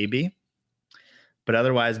 maybe. But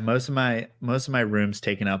otherwise, most of my room's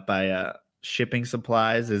taken up by shipping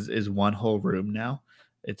supplies. Is one whole room now.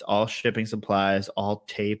 It's all shipping supplies, all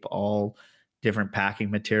tape, all different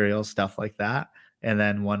packing materials, stuff like that. And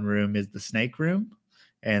then one room is the snake room,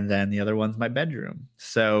 and then the other one's my bedroom.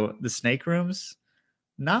 So the snake room's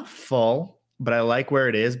not full, but I like where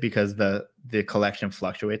it is because the collection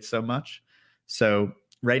fluctuates so much. So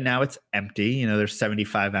right now it's empty. There's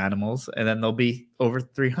 75 animals, and then there'll be over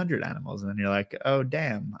 300 animals. And then you're like, oh,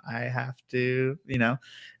 damn, I have to, and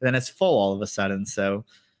then it's full all of a sudden. So,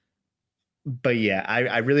 but yeah,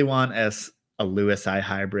 I really want a Lewis Eye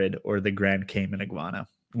hybrid or the Grand Cayman iguana,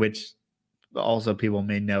 which also people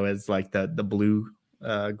may know as like the blue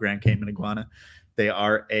Grand Cayman iguana. They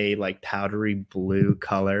are a like powdery blue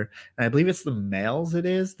color. And I believe it's the males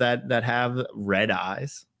that have red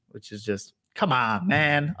eyes, which is just, come on,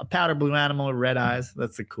 man. A powder blue animal with red eyes.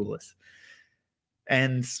 That's the coolest.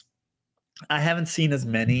 And I haven't seen as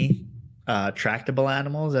many tractable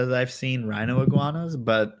animals as I've seen rhino iguanas,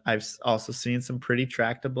 but I've also seen some pretty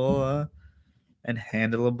tractable and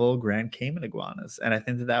handleable Grand Cayman iguanas. And I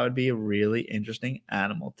think that would be a really interesting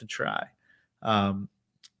animal to try.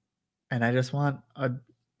 And I just want a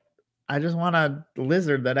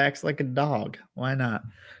lizard that acts like a dog. Why not?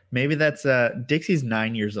 Maybe that's Dixie's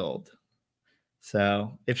 9 years old.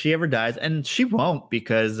 So if she ever dies, and she won't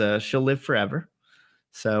because she'll live forever.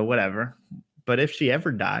 So whatever. But if she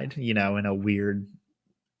ever died, in a weird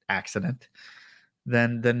accident,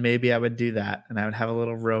 then maybe I would do that, and I would have a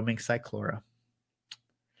little roaming Cyclora.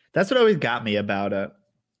 That's what always got me about it.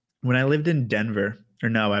 When I lived in Denver, or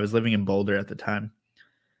no, I was living in Boulder at the time.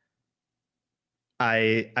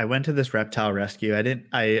 I went to this reptile rescue.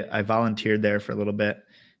 I volunteered there for a little bit,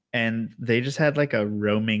 and they just had like a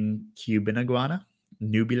roaming Cuban iguana,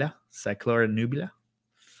 nubila, Cyclora nubila.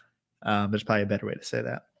 There's probably a better way to say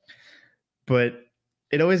that. But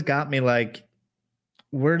it always got me like,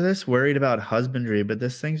 we're this worried about husbandry, but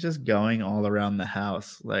this thing's just going all around the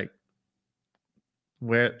house. Like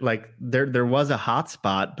where like there was a hot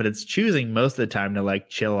spot, but it's choosing most of the time to like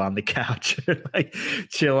chill on the couch or like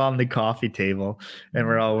chill on the coffee table, and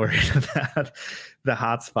we're all worried about the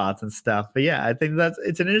hot spots and stuff. But yeah, I think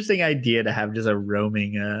it's an interesting idea to have just a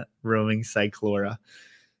roaming cyclora.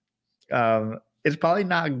 It's probably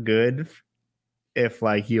not good if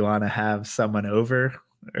like you want to have someone over,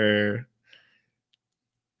 or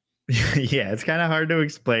yeah, it's kind of hard to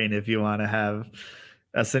explain if you want to have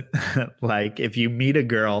like if you meet a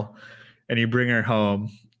girl and you bring her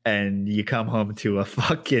home and you come home to a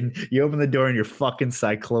fucking, you open the door and your fucking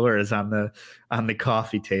cyclora is on the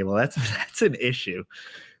coffee table. That's an issue.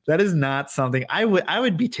 That is not something I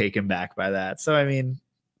would be taken back by that. So I mean,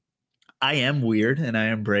 I am weird and I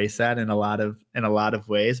embrace that in a lot of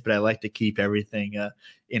ways, but I like to keep everything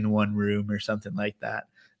in one room or something like that.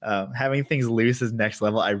 Having things loose is next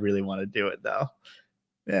level. I really want to do it though.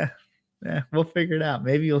 Yeah, yeah, we'll figure it out.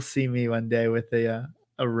 Maybe you'll see me one day with a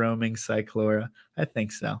roaming cyclora. I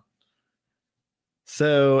think so.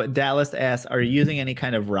 So Dallas asks, are you using any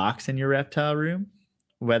kind of rocks in your reptile room,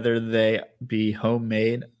 whether they be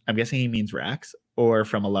homemade? I'm guessing he means racks, or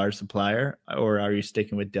from a large supplier, or are you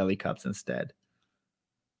sticking with deli cups instead?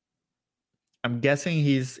 I'm guessing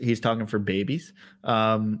he's talking for babies.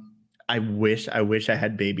 I wish I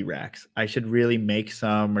had baby racks. I should really make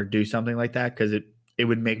some or do something like that because it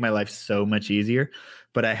would make my life so much easier.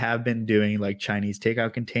 But I have been doing like Chinese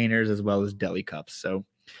takeout containers as well as deli cups. So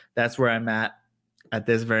that's where I'm at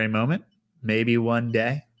this very moment. Maybe one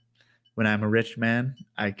day when I'm a rich man,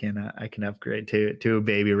 I can upgrade to a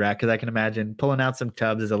baby rack, because I can imagine pulling out some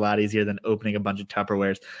tubs is a lot easier than opening a bunch of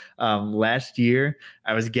Tupperwares. Last year,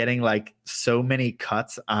 I was getting like so many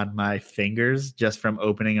cuts on my fingers just from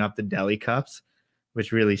opening up the deli cups,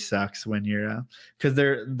 which really sucks when you're because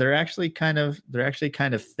they're actually kind of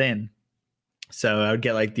thin. So I would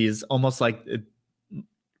get like these almost like it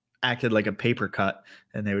acted like a paper cut,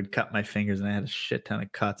 and they would cut my fingers, and I had a shit ton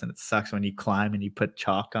of cuts, and it sucks when you climb and you put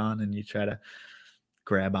chalk on and you try to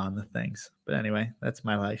grab on the things. But anyway, that's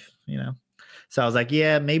my life. So I was like,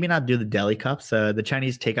 yeah, maybe not do the deli cups. The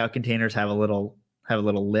Chinese takeout containers have a little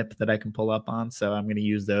lip that I can pull up on, so I'm going to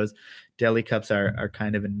use those. Deli cups are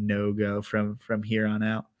kind of a no-go from here on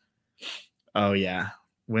out. Oh yeah.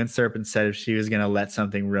 Wind Serpent said if she was going to let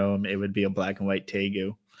something roam, it would be a black and white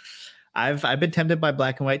tegu. I've been tempted by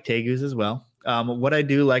black and white tegus as well. What I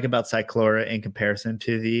do like about cyclora in comparison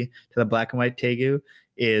to the black and white tegu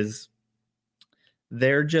is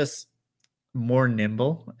they're just more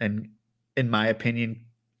nimble, and in my opinion,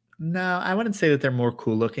 no, I wouldn't say that they're more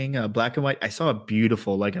cool looking. Black and white, I saw a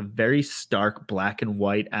beautiful, like a very stark black and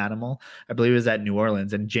white animal. I believe it was at New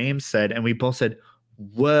Orleans, and James said, and we both said,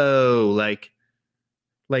 "Whoa!" Like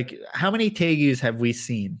how many tegus have we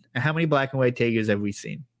seen? How many black and white tegus have we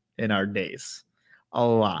seen in our days? A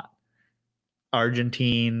lot.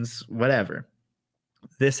 Argentines, whatever.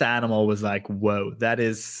 This animal was like, whoa, that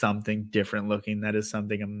is something different looking. That is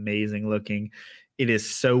something amazing looking. It is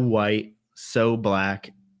so white, so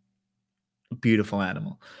black, beautiful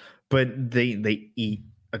animal. But they eat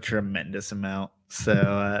a tremendous amount.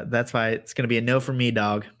 So that's why it's going to be a no for me,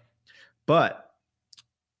 dog. But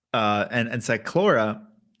and Cyclora,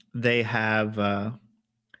 they have a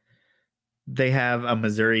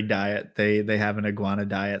Missouri diet. They have an iguana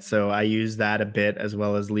diet. So I use that a bit, as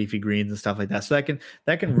well as leafy greens and stuff like that. So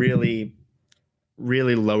that can really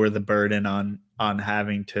lower the burden on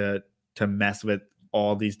having to mess with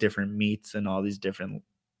all these different meats and all these different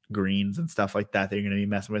greens and stuff like that you're going to be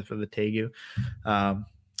messing with for the tegu.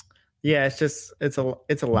 Yeah, it's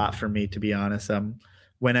a lot for me, to be honest.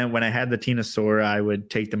 When I had the Tenosaura, I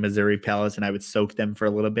would take the Missouri pellets and I would soak them for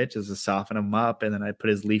a little bit just to soften them up, and then I'd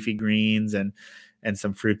put his leafy greens and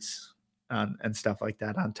some fruits and stuff like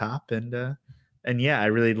that on top, and yeah, I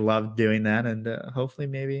really loved doing that, and hopefully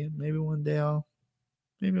maybe one day I'll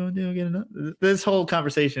get another. This whole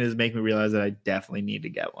conversation is making me realize that I definitely need to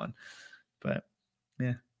get one, but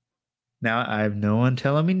yeah, now I have no one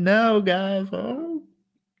telling me no, guys. Oh.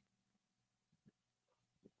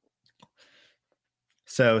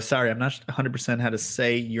 So sorry, I'm not 100% how to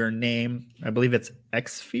say your name. I believe it's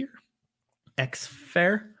Xfair.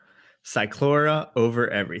 Cyclora over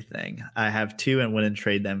everything. I have 2 and wouldn't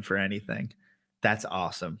trade them for anything. That's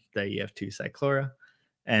awesome that you have 2 Cyclora.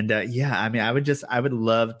 And yeah, I mean, I would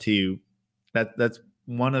love to. That's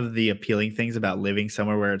one of the appealing things about living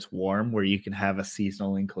somewhere where it's warm, where you can have a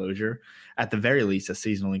seasonal enclosure, at the very least, a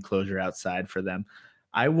seasonal enclosure outside for them.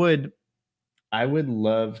 I would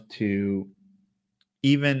love to.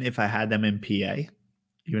 Even if I had them in PA,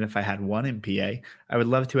 even if I had one in PA, I would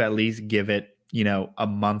love to at least give it, a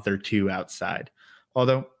month or two outside.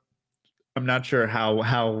 Although I'm not sure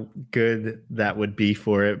how good that would be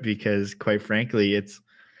for it, because quite frankly, it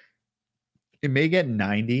may get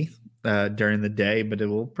 90 during the day, but it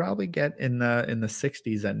will probably get in the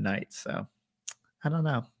 60s at night. So I don't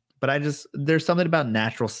know. But there's something about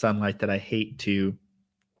natural sunlight that I hate to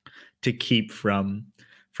keep from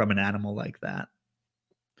an animal like that,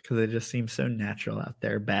 because it just seems so natural out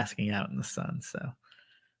there basking out in the sun. So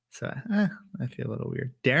I feel a little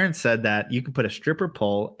weird. Darren said that you can put a stripper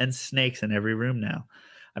pole and snakes in every room now.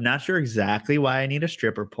 I'm not sure exactly why I need a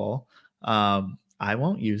stripper pole. I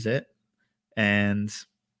won't use it. And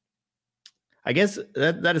I guess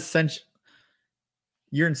that essentially,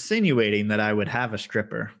 you're insinuating that I would have a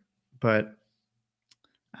stripper, but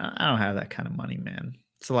I don't have that kind of money, man.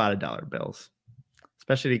 It's a lot of dollar bills,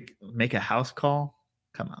 especially to make a house call.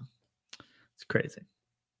 Come on. It's crazy.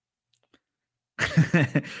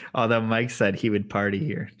 Although Mike said he would party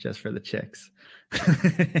here just for the chicks.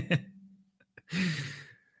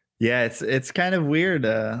 Yeah, it's kind of weird.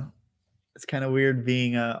 It's kind of weird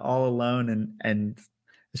being all alone, and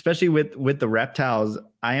especially with the reptiles.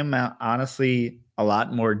 I am honestly a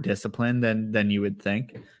lot more disciplined than you would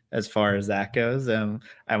think as far as that goes.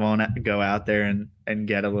 I won't go out there and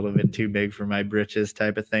get a little bit too big for my britches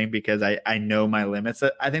type of thing, because I know my limits.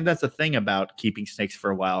 I think that's the thing about keeping snakes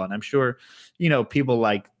for a while, and I'm sure people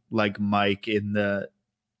like Mike in the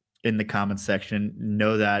comment section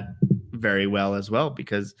know that very well as well,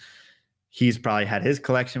 because he's probably had his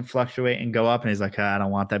collection fluctuate and go up, and he's like, I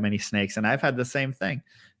don't want that many snakes. And I've had the same thing.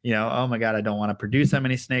 Oh my God, I don't want to produce that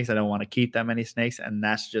many snakes. I don't want to keep that many snakes. And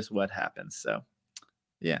that's just what happens. So,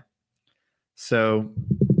 yeah. So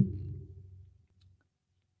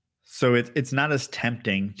it's not as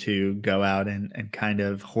tempting to go out and kind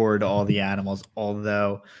of hoard all the animals.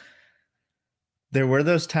 Although there were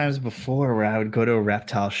those times before where I would go to a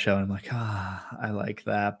reptile show and I'm like, I like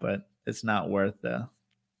that, but it's not worth the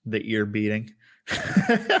ear beating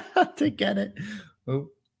to get it. Oh.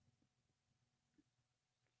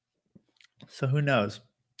 So who knows,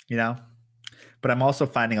 but I'm also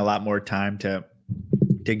finding a lot more time to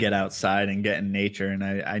get outside and get in nature. And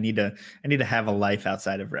I need to have a life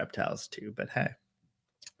outside of reptiles too, but hey,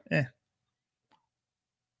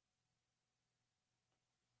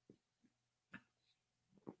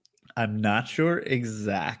 I'm not sure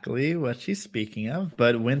exactly what she's speaking of,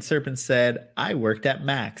 but Wind Serpent said, I worked at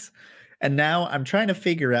Max. And now I'm trying to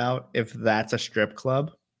figure out if that's a strip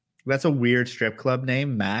club. That's a weird strip club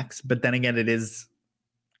name, Max. But then again, it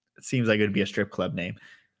seems like it would be a strip club name.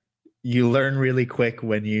 You learn really quick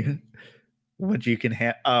what you can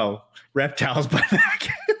have. Oh, Reptiles by Mac.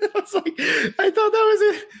 I thought that was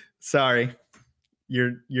it. Sorry.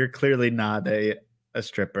 You're clearly not a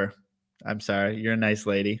stripper. I'm sorry. You're a nice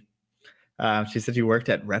lady. She said you worked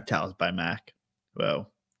at Reptiles by Mac. Whoa.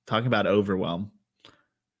 Talking about overwhelm.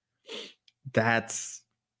 That's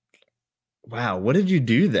wow. What did you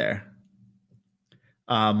do there?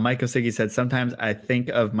 Mike Osigi said, sometimes I think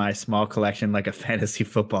of my small collection like a fantasy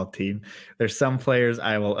football team. There's some players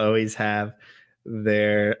I will always have.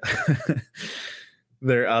 There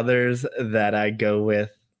are others that I go with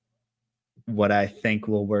what I think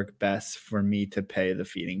will work best for me to pay the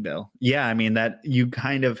feeding bill. Yeah, I mean, that you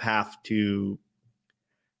kind of have to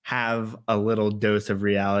have a little dose of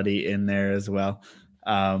reality in there as well.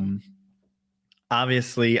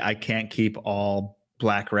 Obviously, I can't keep all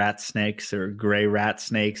black rat snakes or gray rat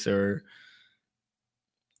snakes or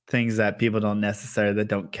things that people that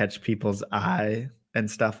don't catch people's eye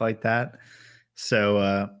and stuff like that.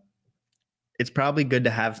 So it's probably good to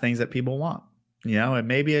have things that people want. It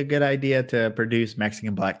may be a good idea to produce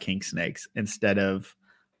Mexican black king snakes instead of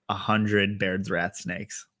 100 Baird's rat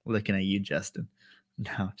snakes. Looking at you, Justin.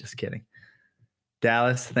 No, just kidding.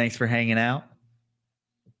 Dallas, thanks for hanging out.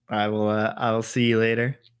 I will see you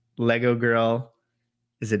later. Lego Girl,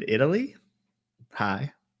 is it Italy?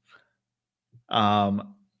 Hi.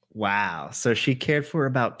 Wow. So she cared for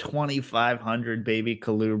about 2,500 baby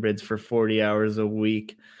colubrids for 40 hours a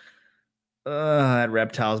week at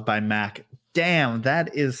Reptiles by Mac. Damn,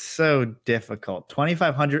 that is so difficult.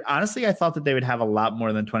 2,500. Honestly, I thought that they would have a lot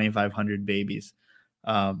more than 2,500 babies.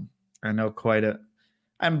 I know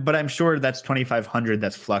but I'm sure that's 2,500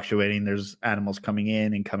 that's fluctuating. There's animals coming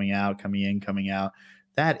in and coming out, coming in, coming out.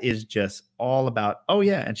 That is just all about, oh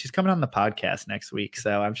yeah. And she's coming on the podcast next week.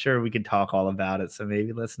 So I'm sure we could talk all about it. So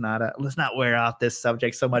maybe let's not wear out this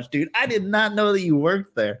subject so much, dude. I did not know that you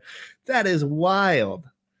worked there. That is wild.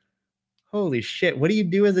 Holy shit. What do you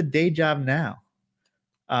do as a day job now?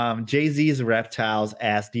 Jay-Z's Reptiles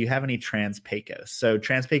asked, do you have any Trans-Pecos? So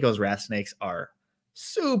Trans-Pecos rat snakes are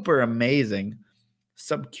super amazing.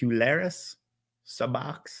 Subcularis?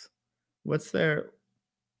 Subox? What's their...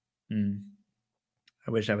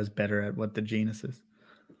 I wish I was better at what the genus is.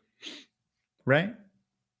 Right?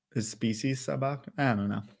 Is species Subox? I don't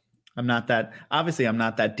know. I'm not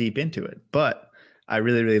that deep into it, but I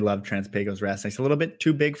really, really love Trans-Pecos rat snakes. A little bit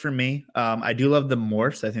too big for me. I do love the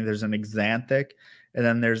morphs. I think there's an Xanthic, and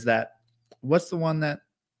then there's that. What's the one that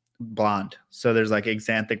blonde? So there's like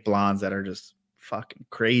Xanthic blondes that are just fucking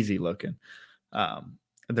crazy looking.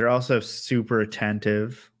 They're also super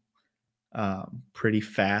attentive, pretty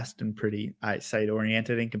fast, and pretty eyesight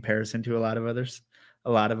oriented in comparison to a lot of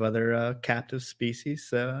other captive species.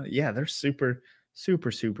 So yeah, they're super,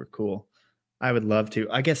 super, super cool. I would love to.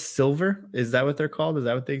 I guess silver, is that what they're called? Is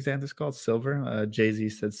that what the Xanth is called? Silver. Jay-Z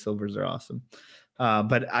said silvers are awesome.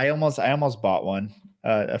 But I almost bought one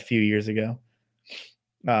a few years ago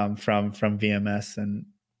from VMS, and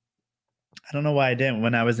I don't know why I didn't.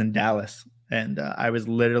 When I was in Dallas, and I was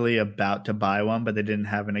literally about to buy one, but they didn't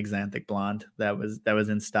have an Xanthic blonde that was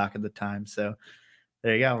in stock at the time. So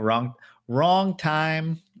there you go. Wrong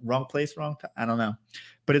time, wrong place, wrong time. I don't know,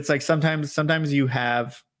 but it's like sometimes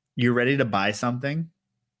you're ready to buy something,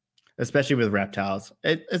 especially with reptiles.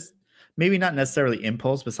 It's maybe not necessarily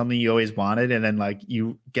impulse, but something you always wanted, and then like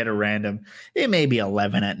you get a random. It may be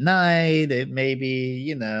 11 at night. It may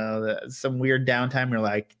be some weird downtime. You're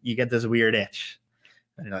like, you get this weird itch,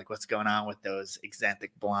 and you're like, what's going on with those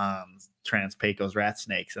Xanthic blondes, Trans-Pecos rat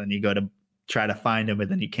snakes? And then you go to try to find them, but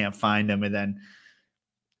then you can't find them, and then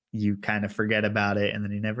you kind of forget about it, and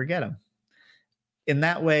then you never get them. In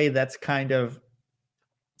that way, that's kind of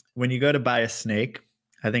when you go to buy a snake,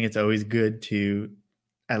 I think it's always good to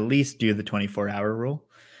at least do the 24-hour rule,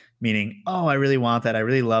 meaning, oh, I really want that. I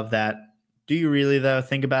really love that. Do you really, though?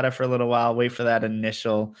 Think about it for a little while. Wait for that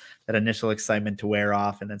initial excitement to wear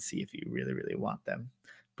off, and then see if you really, really want them.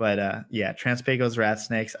 But yeah, Trans-Pecos rat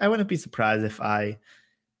snakes. I wouldn't be surprised if I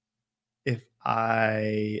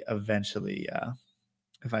eventually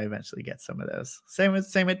get some of those. Same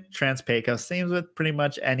with Trans-Pecos. Same with pretty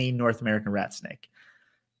much any North American rat snake.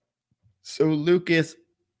 So Lucas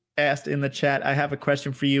asked in the chat, I have a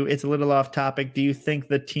question for you. It's a little off topic. Do you think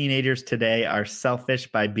the teenagers today are selfish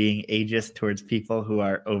by being ageist towards people who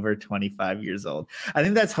are over 25 years old? I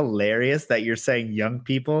think that's hilarious that you're saying young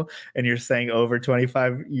people and you're saying over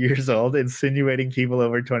 25 years old, insinuating people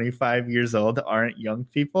over 25 years old aren't young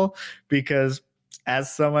people, because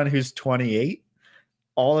as someone who's 28,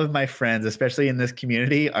 all of my friends, especially in this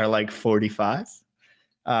community, are like 45.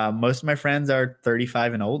 Most of my friends are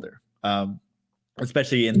 35 and older.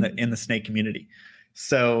 Especially in the snake community.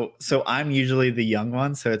 So I'm usually the young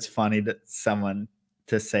one. So it's funny that someone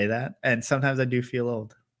to say that. And sometimes I do feel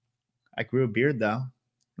old. I grew a beard though.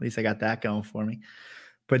 At least I got that going for me.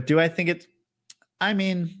 But do I think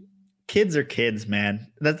kids are kids,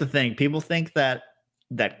 man. That's the thing. People think that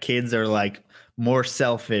kids are like more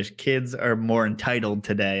selfish. Kids are more entitled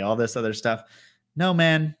today. All this other stuff. No,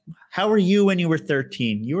 man. How were you when you were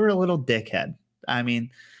 13? You were a little dickhead. I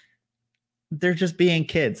mean, they're just being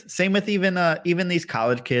kids. Same with even these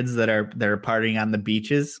college kids that are partying on the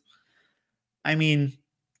beaches. I mean,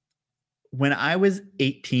 when I was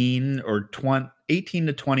 18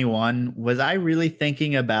 to 21, was I really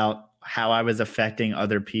thinking about how I was affecting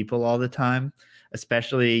other people all the time,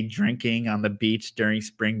 especially drinking on the beach during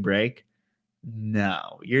spring break?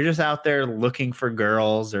 No, you're just out there looking for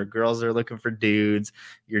girls, or girls are looking for dudes.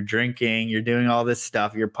 You're drinking, you're doing all this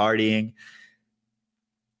stuff, you're partying.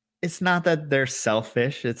 It's not that they're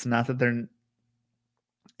selfish. It's that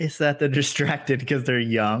they're distracted because they're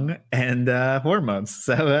young and hormones.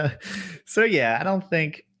 So yeah,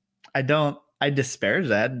 I disparage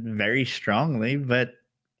that very strongly, but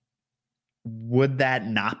would that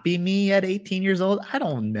not be me at 18 years old? I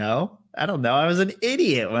don't know. I was an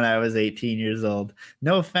idiot when I was 18 years old.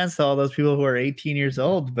 No offense to all those people who are 18 years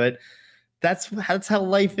old, but that's how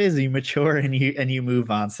life is. You mature and you move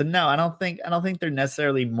on. So no, I don't think they're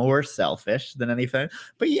necessarily more selfish than anything.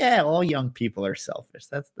 But yeah, all young people are selfish.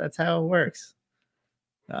 That's how it works.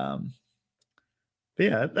 But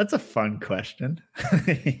yeah, that's a fun question.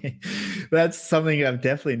 That's something I've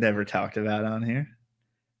definitely never talked about on here.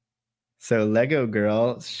 So Lego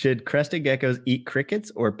Girl, should crested geckos eat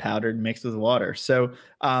crickets or powdered mixed with water? So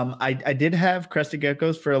I did have crested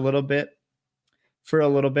geckos for a little bit,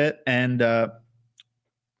 and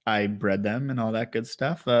I bred them and all that good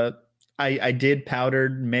stuff. I did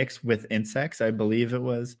powdered mix with insects. I believe it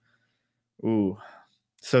was.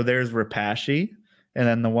 So there's Repashy, and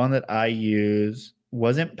then the one that I use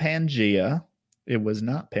wasn't Pangea. It was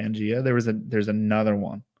not Pangea. There's another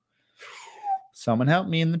one. Someone help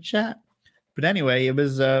me in the chat. But anyway, it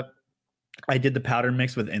was I did the powder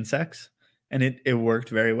mix with insects, and it worked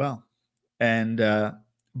very well. And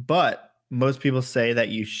but most people say that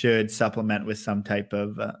you should supplement with some type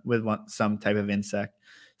of some type of insect.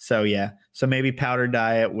 So yeah, so maybe powder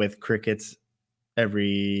diet with crickets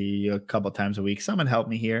every a couple times a week. Someone help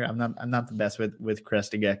me here. I'm not the best with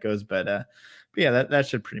crested geckos, but yeah, that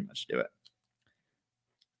should pretty much do it.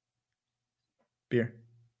 Beer.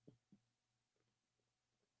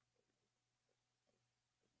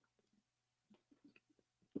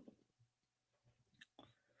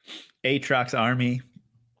 Aatrox Army,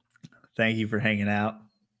 thank you for hanging out.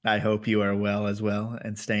 I hope you are well as well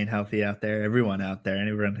and staying healthy out there. Everyone out there,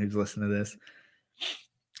 anyone who's listening to this.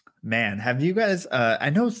 Man, have you guys I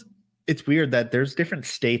know it's weird that there's different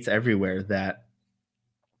states everywhere that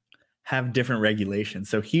have different regulations.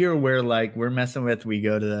 So here we're messing with, we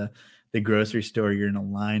go to the grocery store, you're in a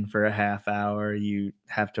line for a half hour, you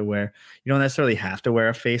don't necessarily have to wear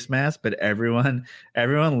a face mask, but everyone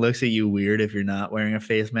looks at you weird if you're not wearing a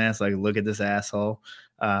face mask, like, look at this asshole.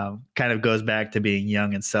 Kind of goes back to being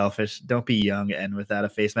young and selfish. Don't be young and without a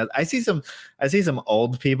face mask. I see some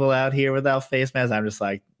old people out here without face masks. I'm just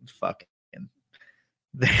like, fucking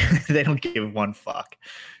they don't give one fuck.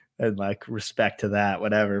 And like, respect to that,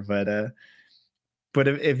 whatever. But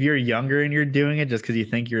if you're younger and you're doing it just because you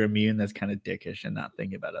think you're immune, that's kind of dickish and not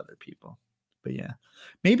thinking about other people. But yeah,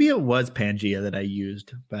 maybe it was Pangea that I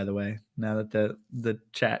used, by the way. Now that the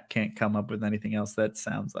chat can't come up with anything else that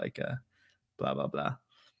sounds like blah blah blah.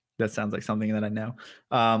 That sounds like something that I know.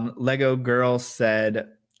 Lego Girl said,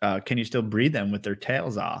 can you still breed them with their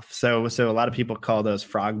tails off? So a lot of people call those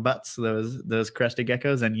frog butts, those crested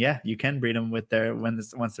geckos, and yeah, you can breed them with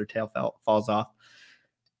once their tail falls off.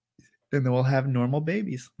 Then they will have normal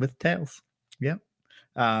babies with tails. Yep.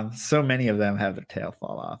 So many of them have their tail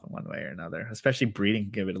fall off in one way or another, especially breeding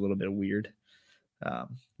can give it a little bit weird.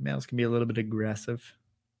 Males can be a little bit aggressive.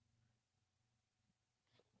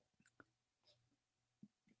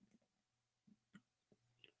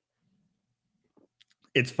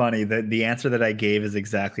 It's funny that the answer that I gave is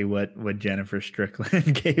exactly what Jennifer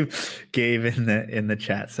Strickland gave in the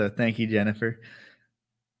chat. So thank you, Jennifer.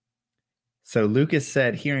 So Lucas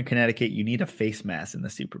said, here in Connecticut, you need a face mask in the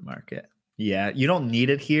supermarket. Yeah, you don't need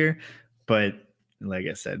it here, but like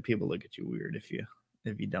I said, people look at you weird if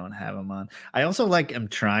you don't have them on. I also am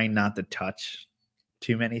trying not to touch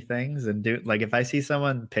too many things and do, like, if I see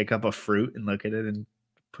someone pick up a fruit and look at it and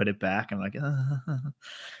put it back, I'm like,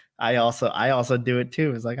 I also do it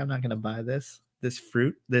too. It's like, I'm not gonna buy this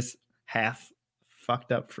fruit, this half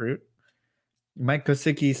fucked up fruit. Mike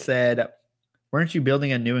Kosicki said, weren't you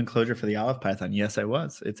building a new enclosure for the olive python? Yes, I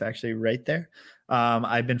was. It's actually right there.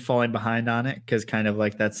 I've been falling behind on it because kind of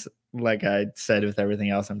like that's, like I said with everything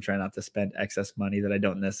else, I'm trying not to spend excess money that I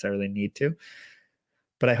don't necessarily need to.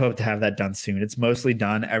 But I hope to have that done soon. It's mostly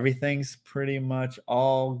done. Everything's pretty much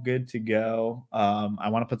all good to go. I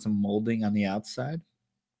want to put some molding on the outside.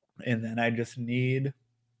 And then I just need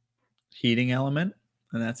heating element,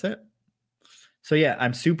 and that's it. So yeah,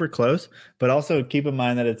 I'm super close, but also keep in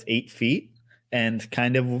mind that it's 8 feet. And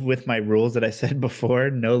kind of with my rules that I said before,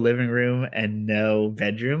 no living room and no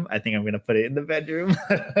bedroom. I think I'm going to put it in the bedroom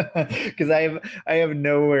because I have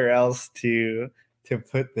nowhere else to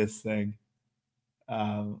put this thing.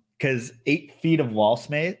 Because 8 feet of wall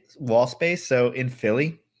space. So in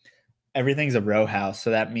Philly, everything's a row house.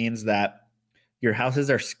 So that means that your houses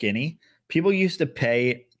are skinny. People used to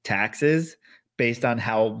pay taxes based on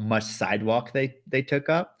how much sidewalk they took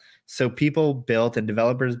up. So people built and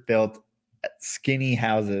developers built skinny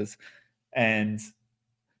houses, and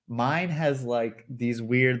mine has like these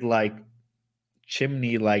weird like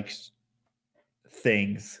chimney like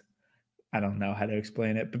things. I don't know how to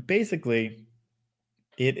explain it, but basically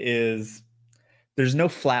there's no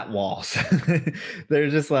flat walls.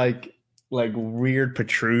 There's just like weird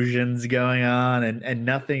protrusions going on, and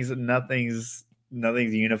nothing's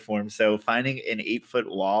uniform. So finding an 8-foot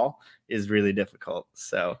wall is really difficult.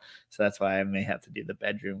 So that's why I may have to do the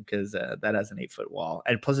bedroom, because that has an 8-foot wall,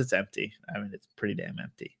 and plus it's empty. I mean, it's pretty damn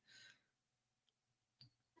empty.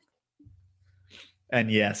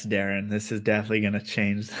 And yes, Darren, this is definitely going to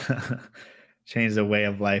change the way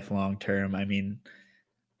of life long term. I mean,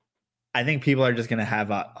 I think people are just going to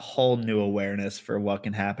have a whole new awareness for what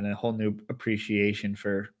can happen, and a whole new appreciation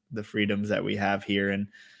for the freedoms that we have here. And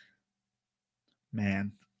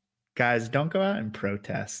man, guys, don't go out and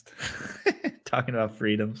protest. Talking about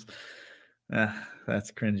freedoms.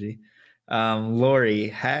 That's cringy. Lori,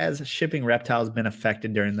 has shipping reptiles been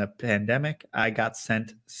affected during the pandemic? I got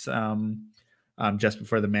sent some just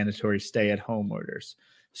before the mandatory stay-at-home orders.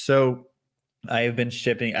 So I've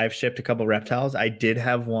shipped a couple reptiles. I did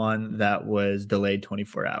have one that was delayed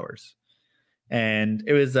 24 hours. And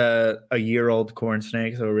it was a year-old corn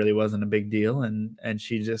snake, so it really wasn't a big deal. And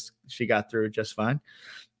she got through it just fine.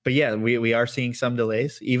 But yeah, we are seeing some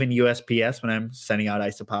delays. Even USPS, when I'm sending out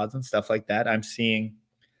isopods and stuff like that, I'm seeing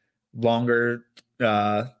longer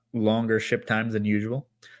longer ship times than usual.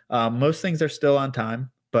 Most things are still on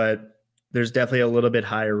time, but there's definitely a little bit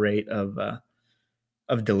higher rate of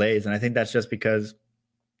delays, and I think that's just because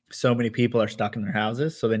so many people are stuck in their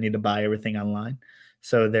houses, so they need to buy everything online.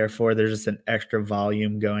 So therefore, there's just an extra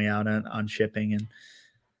volume going out on shipping, and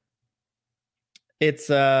it's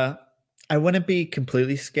I wouldn't be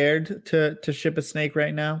completely scared to ship a snake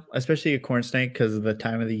right now, especially a corn snake, because the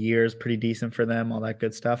time of the year is pretty decent for them, all that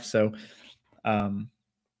good stuff. Um,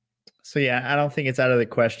 so yeah, I don't think it's out of the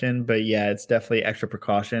question, but yeah, it's definitely extra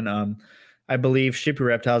precaution. I believe Ship Your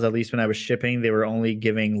Reptiles, at least when I was shipping, they were only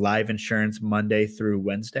giving live insurance Monday through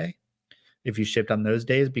Wednesday if you shipped on those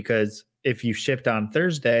days, because if you shipped on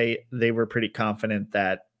Thursday, they were pretty confident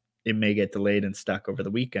that it may get delayed and stuck over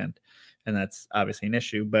the weekend. And that's obviously an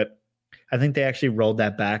issue. But I think they actually rolled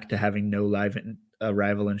that back to having no live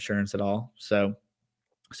arrival insurance at all. So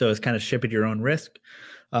it's kind of ship at your own risk.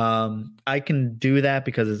 I can do that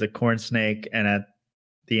because it's a corn snake, and at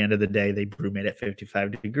the end of the day, they brew made at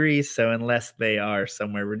 55 degrees. So unless they are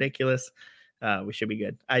somewhere ridiculous, we should be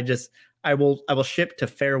good. I will ship to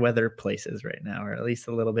fair weather places right now, or at least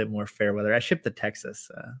a little bit more fair weather. I shipped to Texas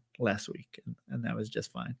last week, and that was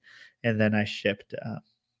just fine. And then I shipped.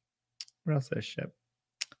 Where else did I ship?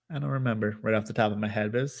 I don't remember right off the top of my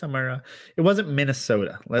head, but it was somewhere. It wasn't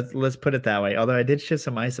Minnesota. Let's put it that way. Although I did ship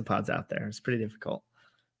some isopods out there. It's pretty difficult.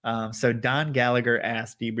 So Don Gallagher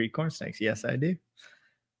asked, "Do you breed corn snakes?" Yes, I do.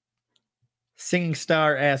 Singing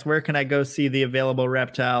Star asks, "Where can I go see the available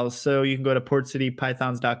reptiles?" So you can go to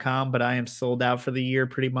portcitypythons.com, but I am sold out for the year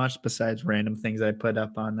pretty much, besides random things I put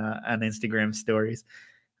up on Instagram stories.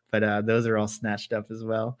 But those are all snatched up as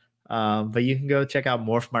well. But you can go check out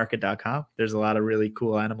morphmarket.com. There's a lot of really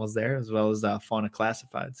cool animals there, as well as fauna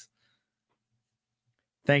classifieds.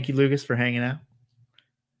 Thank you, Lucas, for hanging out.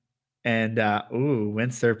 And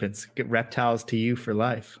wind serpents, reptiles to you for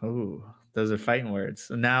life. Ooh, those are fighting words.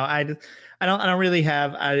 Now I don't really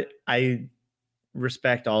have. I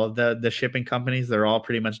respect all of the shipping companies. They're all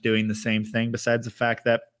pretty much doing the same thing. Besides the fact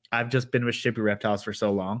that I've just been with Ship Your Reptiles for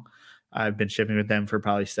so long. I've been shipping with them for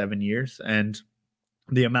probably 7 years, and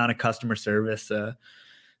the amount of customer service,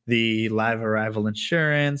 the live arrival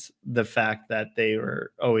insurance, the fact that they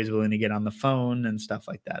were always willing to get on the phone and stuff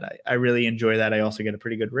like that. I really enjoy that. I also get a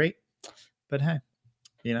pretty good rate. But hey,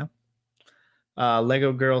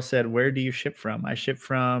 Lego Girl said, "Where do you ship from?" I ship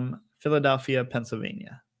from Philadelphia,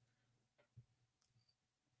 Pennsylvania.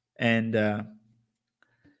 And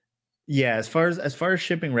yeah, as far as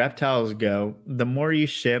shipping reptiles go, the more you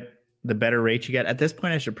ship, the better rate you get. At this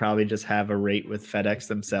point, I should probably just have a rate with FedEx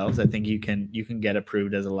themselves. I think you can get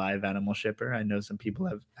approved as a live animal shipper. I know some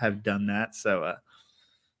people have done that. So,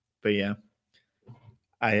 but yeah,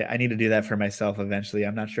 I need to do that for myself eventually.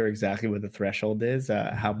 I'm not sure exactly what the threshold is,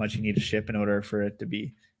 how much you need to ship in order for it to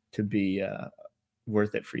be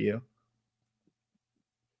worth it for you.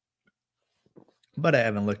 But I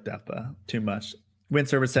haven't looked up too much. Wind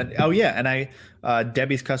service said, "Oh yeah," and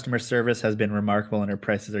Debbie's customer service has been remarkable, and her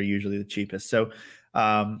prices are usually the cheapest. So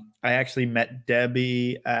I actually met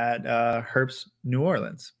Debbie at Herps, New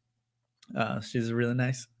Orleans. She's a real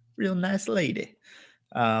nice lady.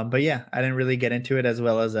 But yeah, I didn't really get into it as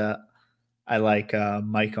well as I like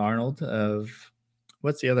Mike Arnold of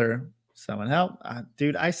what's the other someone help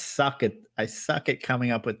dude. I suck at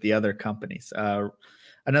coming up with the other companies.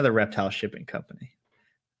 Another reptile shipping company.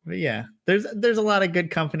 But yeah, there's a lot of good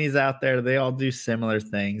companies out there. They all do similar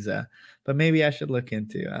things. But maybe I should look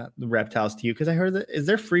into the Reptiles to You, because I heard that is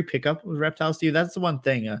there free pickup with Reptiles to You? That's the one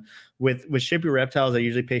thing. With Ship Your Reptiles, I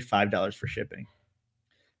usually pay $5 for shipping.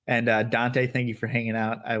 And Dante, thank you for hanging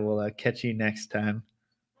out. I will catch you next time.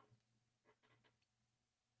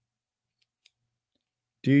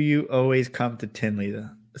 Do you always come to Tinley?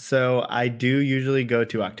 So I do usually go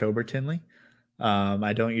to October Tinley.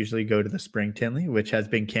 I don't usually go to the spring Tinley, which has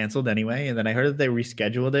been canceled anyway. And then I heard that they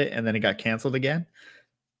rescheduled it, and then it got canceled again.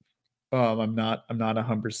 I'm not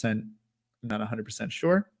 100%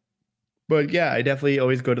 sure, but yeah, I definitely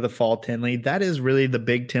always go to the fall Tinley. That is really the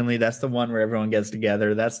big Tinley. That's the one where everyone gets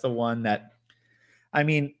together. That's the one that, I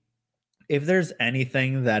mean, if there's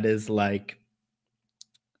anything that is like,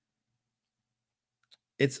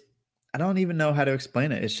 I don't even know how to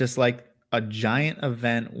explain it. It's just like a giant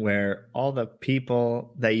event where all the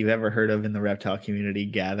people that you've ever heard of in the reptile community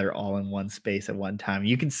gather all in one space at one time.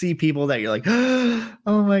 You can see people that you're like,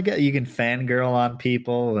 oh my god, you can fangirl on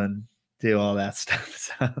people and do all that stuff.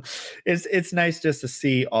 So it's nice just to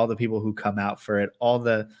see all the people who come out for it, all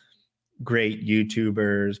the great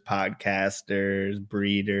YouTubers, podcasters,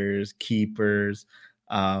 breeders, keepers.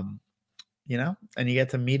 Um, and you get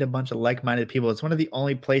to meet a bunch of like-minded people. It's one of the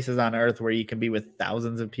only places on earth where you can be with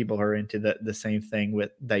thousands of people who are into the same thing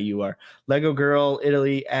with that you are. Lego Girl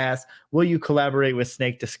Italy asks, will you collaborate with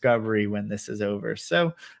Snake Discovery when this is over?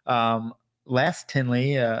 So last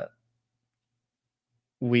Tinley, I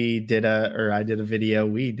did a video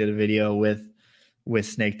with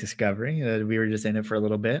Snake Discovery. We were just in it for a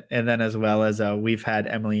little bit, and then as well as we've had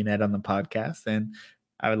Emily and Ed on the podcast, and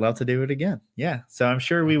I would love to do it again. Yeah, so I'm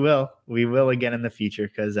sure we will. We will again in the future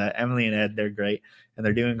because Emily and Ed, they're great and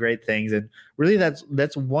they're doing great things, and really that's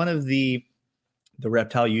one of the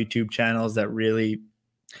reptile YouTube channels that really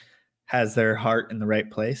has their heart in the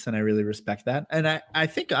right place, and I really respect that. And I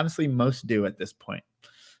think honestly most do at this point.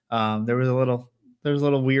 There was a little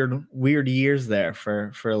weird years there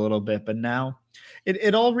for a little bit, but now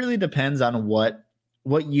it all really depends on what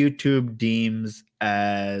YouTube deems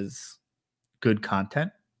as good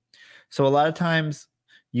content. So a lot of times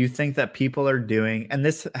you think that people are doing, and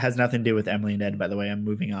this has nothing to do with Emily and Ed, by the way, I'm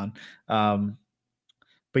moving on.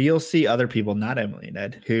 But you'll see other people, not Emily and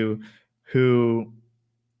Ed, who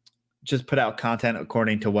just put out content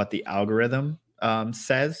according to what the algorithm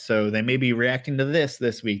says. So they may be reacting to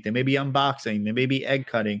this week. They may be unboxing. They may be egg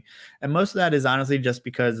cutting. And most of that is honestly just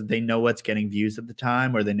because they know what's getting views at the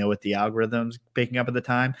time, or they know what the algorithm's picking up at the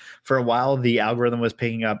time. For a while, the algorithm was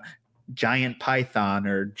picking up Giant Python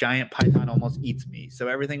or Giant Python Almost Eats Me. So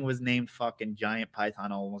everything was named fucking Giant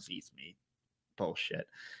Python Almost Eats Me. Bullshit.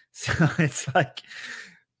 So it's like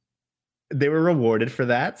they were rewarded for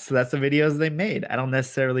that. So that's the videos they made. I don't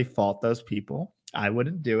necessarily fault those people. I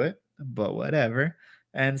wouldn't do it, but whatever.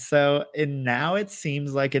 And so now it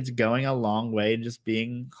seems like it's going a long way, just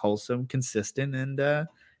being wholesome, consistent, and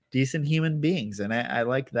decent human beings. And I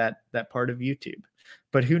like that part of YouTube.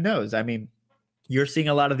 But who knows? I mean, you're seeing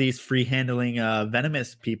a lot of these free handling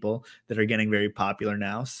venomous people that are getting very popular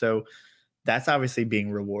now. So that's obviously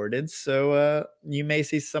being rewarded. So you may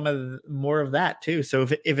see more of that too. So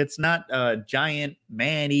if it's not giant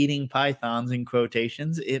man-eating pythons in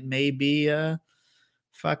quotations, it may be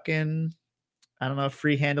fucking, I don't know,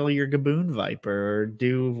 free handle your Gaboon Viper or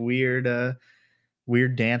do weird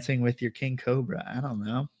dancing with your King Cobra. I don't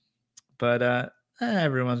know. But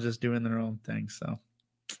everyone's just doing their own thing. So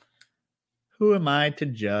who am I to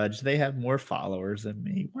judge? They have more followers than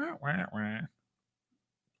me. Wah, wah, wah.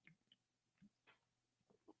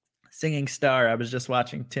 Singing Star, I was just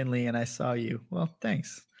watching Tinley and I saw you. Well,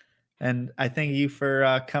 thanks. And I thank you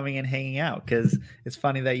for coming and hanging out, because it's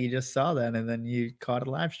funny that you just saw that and then you caught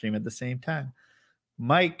a live stream at the same time.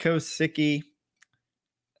 Mike Kosicki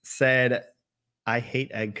said, I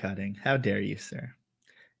hate egg cutting. How dare you, sir?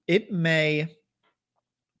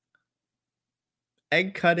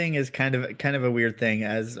 Egg cutting is kind of a weird thing,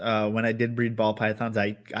 as when I did breed ball pythons,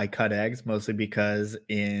 I cut eggs mostly because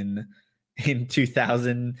in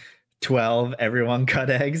 2012 everyone cut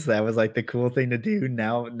eggs. That was like the cool thing to do.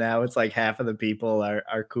 Now it's like half of the people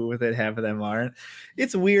are cool with it, half of them aren't.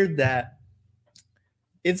 It's weird that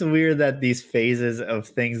these phases of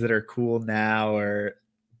things that are cool now or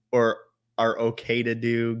are okay to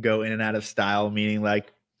do go in and out of style, meaning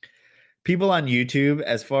like people on YouTube,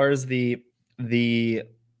 as far as the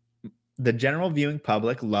general viewing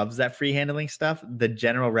public loves that free handling stuff. The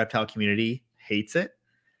general reptile community hates it.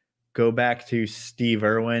 Go back to Steve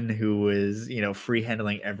Irwin, who was, free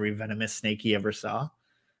handling every venomous snake he ever saw.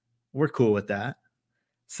 We're cool with that.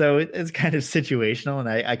 So it's kind of situational, and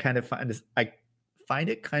I kind of find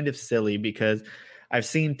it kind of silly because I've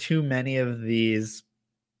seen too many of these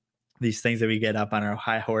things that we get up on our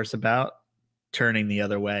high horse about turning the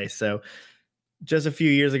other way. So just a few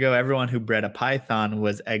years ago, everyone who bred a python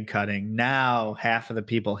was egg cutting. Now, half of the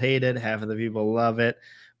people hate it, half of the people love it.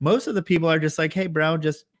 Most of the people are just like, hey, bro,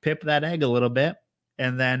 just pip that egg a little bit.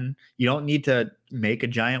 And then you don't need to make a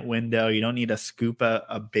giant window. You don't need to scoop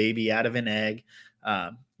a baby out of an egg.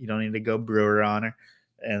 You don't need to go brewer on her.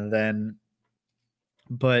 And then,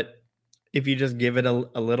 but if you just give it a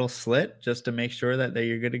little slit just to make sure that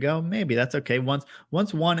you're good to go, maybe that's okay. Once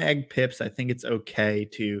one egg pips, I think it's okay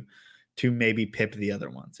to maybe pip the other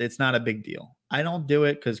ones. It's not a big deal. I don't do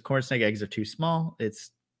it because corn snake eggs are too small. It's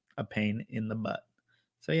a pain in the butt.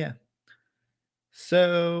 So yeah.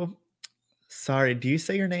 So sorry, do you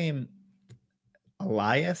say your name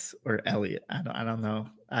Elias or Elliot? I don't know.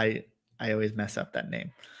 I I always mess up that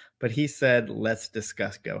name. But he said, "Let's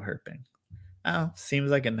discuss Go Herping." Oh,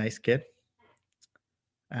 seems like a nice kid.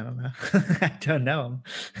 I don't know. I don't know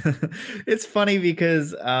him. It's funny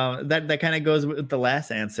because that kind of goes with the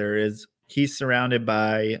last answer. Is he's surrounded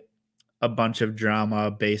by a bunch of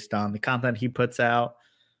drama based on the content he puts out,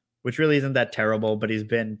 which really isn't that terrible, but he's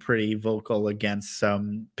been pretty vocal against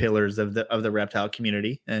some pillars of the reptile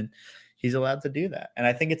community, and he's allowed to do that. And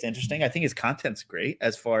I think it's interesting. I think his content's great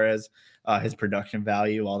as far as his production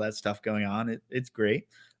value, all that stuff going on. It's great.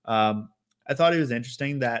 I thought it was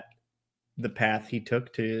interesting that the path he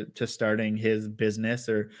took to starting his business,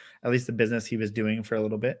 or at least the business he was doing for a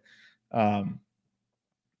little bit. Um,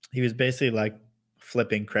 he was basically like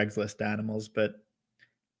flipping Craigslist animals, but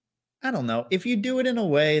I don't know if you do it in a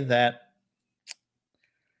way that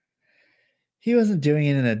he wasn't doing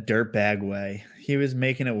it in a dirtbag way. He was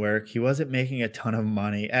making it work. He wasn't making a ton of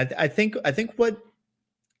money. I think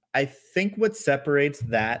what separates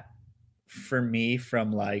that for me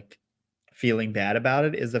from like feeling bad about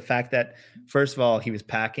it is the fact that first of all, he was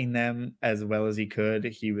packing them as well as he could.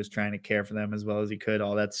 He was trying to care for them as well as he could,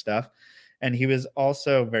 all that stuff. And he was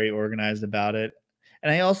also very organized about it.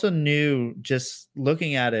 And I also knew just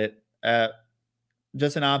looking at it,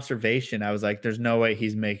 just an observation, I was like, there's no way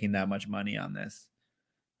he's making that much money on this.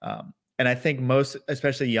 And I think most,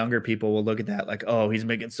 especially younger people, will look at that like, oh, he's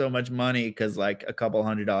making so much money because like a couple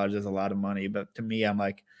 $100 is a lot of money. But to me, I'm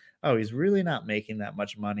like, oh, he's really not making that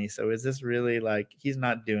much money. So is this really like he's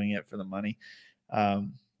not doing it for the money?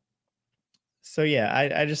 Um, so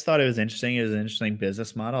yeah, I just thought it was interesting. It was an interesting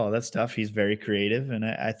business model, all that stuff. He's very creative, and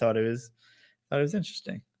I thought it was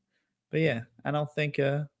interesting. But yeah, I don't think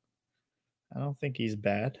he's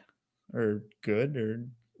bad or good or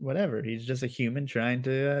whatever. He's just a human trying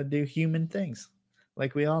to do human things,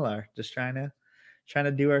 like we all are, just trying to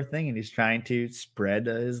do our thing, and he's trying to spread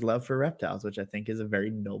his love for reptiles, which I think is a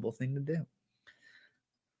very noble thing to do.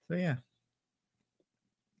 So yeah,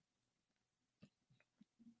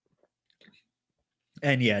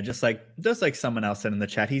 and yeah, just like someone else said in the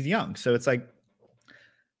chat, he's young, so it's like,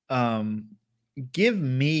 um, give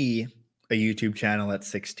me a YouTube channel at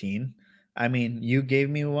 16. I mean, you gave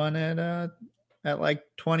me one at like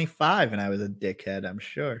 25 and I was a dickhead, I'm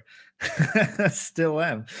sure. Still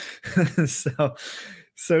am. so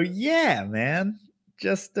so yeah, man.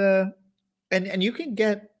 Just and you can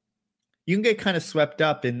get kind of swept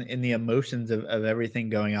up in the emotions of everything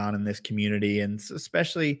going on in this community, and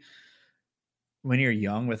especially when you're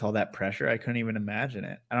young with all that pressure. I couldn't even imagine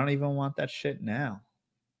it. I don't even want that shit now.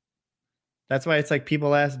 That's why it's like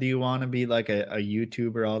people ask, "Do you wanna be like a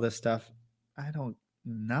YouTuber?" All this stuff. I don't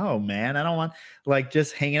know, man. I don't want like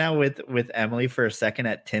just hanging out with Emily for a second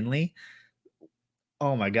at Tinley.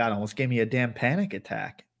 Oh my god, almost gave me a damn panic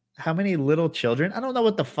attack. How many little children? I don't know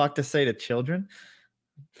what the fuck to say to children.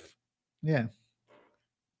 Yeah.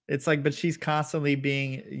 It's like, but she's constantly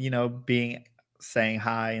being saying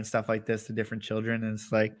hi and stuff like this to different children. And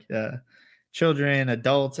it's like children,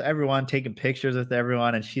 adults, everyone taking pictures with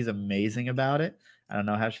everyone, and she's amazing about it. I don't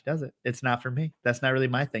know how she does it. It's not for me. That's not really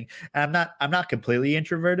my thing. And I'm not completely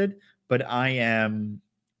introverted, but I am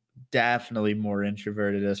definitely more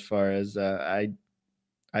introverted as far as I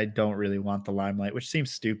don't really want the limelight, which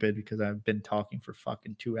seems stupid because I've been talking for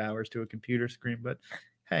fucking 2 hours to a computer screen. But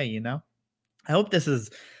hey, I hope this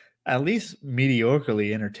is at least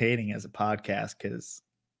mediocrely entertaining as a podcast, because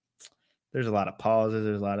there's a lot of pauses,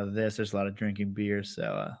 there's a lot of this, there's a lot of drinking beer.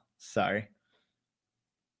 So sorry.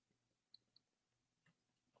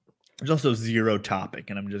 There's also zero topic,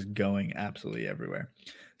 and I'm just going absolutely everywhere.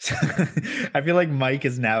 So I feel like Mike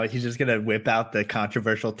is now he's just gonna whip out the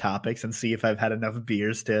controversial topics and see if I've had enough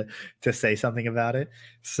beers to say something about it.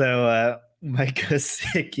 So Mike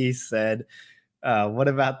Kosicki said, what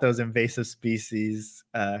about those invasive species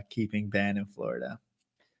keeping ban in Florida?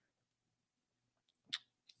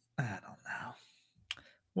 I don't know.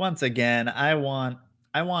 Once again, I want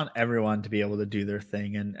everyone to be able to do their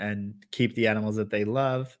thing and keep the animals that they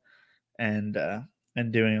love, and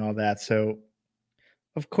doing all that. So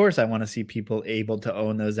of course I want to see people able to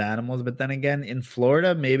own those animals, but then again, in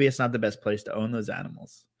Florida, maybe it's not the best place to own those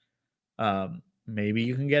animals. Maybe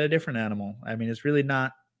you can get a different animal. I mean, it's really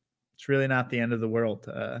not the end of the world.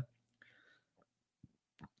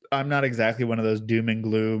 I'm not exactly one of those doom and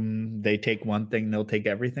gloom, they take one thing, they'll take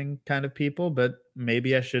everything kind of people, but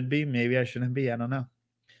maybe I should be, maybe I shouldn't be. I don't know.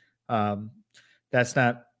 Um, that's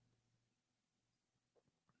not,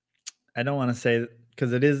 I don't want to say,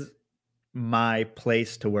 because it is my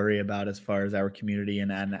place to worry about as far as our community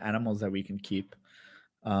and animals that we can keep.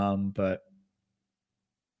 But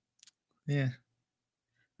yeah,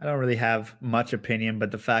 I don't really have much opinion, but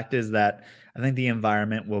the fact is that I think the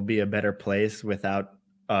environment will be a better place without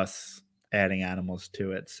us adding animals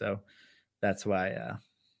to it. So that's why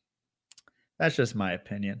that's just my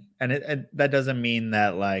opinion. And that doesn't mean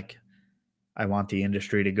that like I want the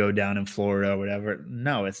industry to go down in Florida or whatever.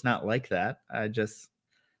 No, it's not like that.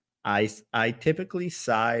 I typically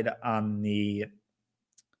side on the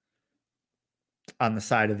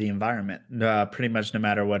side of the environment, pretty much no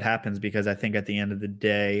matter what happens, because I think at the end of the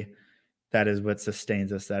day, that is what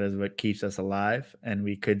sustains us. That is what keeps us alive. And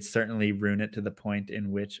we could certainly ruin it to the point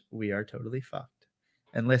in which we are totally fucked.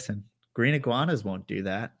 And listen, green iguanas won't do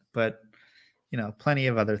that, but plenty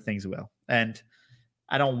of other things will. And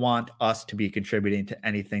I don't want us to be contributing to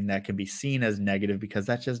anything that can be seen as negative, because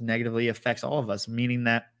that just negatively affects all of us, meaning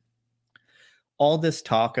that all this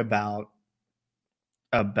talk about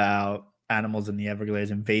animals in the Everglades,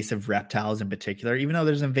 invasive reptiles in particular, even though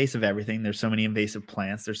there's invasive everything, there's so many invasive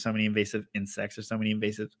plants, there's so many invasive insects, there's so many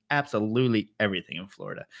invasive, absolutely everything in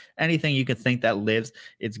Florida. Anything you could think that lives,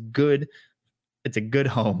 it's good. It's a good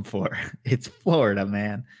home for. It's Florida,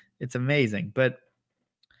 man. It's amazing. But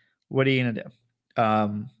what are you going to do?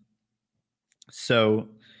 So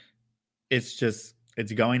it's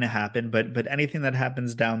going to happen, but anything that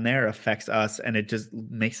happens down there affects us, and it just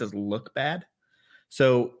makes us look bad.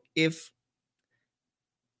 So if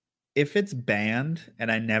it's banned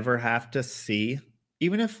and I never have to see,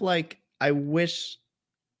 even if like I wish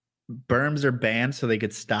berms are banned so they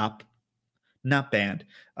could stop, not banned.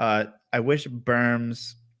 I wish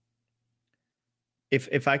berms,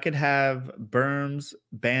 if I could have berms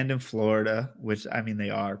banned in Florida, which I mean they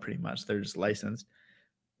are pretty much, they're just licensed,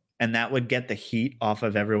 and that would get the heat off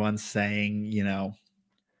of everyone saying,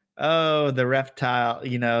 oh, the reptile,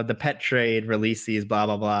 the pet trade release these, blah,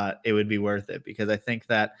 blah, blah. It would be worth it, because I think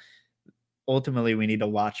that ultimately we need to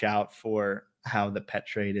watch out for how the pet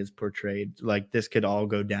trade is portrayed. Like this could all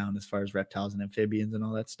go down as far as reptiles and amphibians and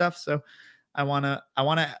all that stuff. So I want to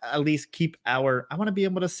at least I want to be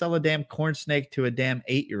able to sell a damn corn snake to a damn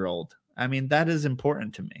 8-year-old. I mean, that is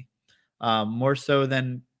important to me. More so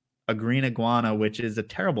than a green iguana, which is a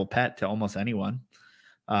terrible pet to almost anyone.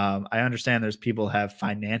 I understand there's people who have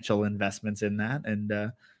financial investments in that,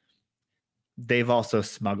 and they've also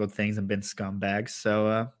smuggled things and been scumbags,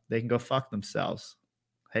 so they can go fuck themselves.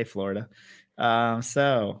 Hey, Florida.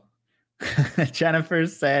 So Jennifer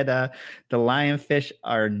said the lionfish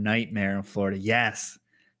are a nightmare in Florida. Yes.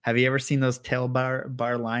 Have you ever seen those tail bar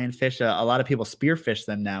lionfish? A lot of people spearfish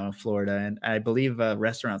them now in Florida, and I believe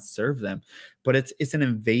restaurants serve them. But it's an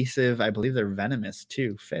invasive, I believe they're venomous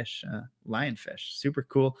too, fish, lionfish.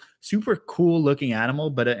 Super cool looking animal,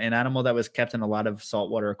 but an animal that was kept in a lot of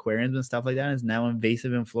saltwater aquariums and stuff like that is now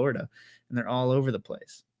invasive in Florida, and they're all over the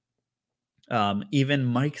place. Even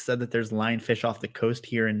Mike said that there's lionfish off the coast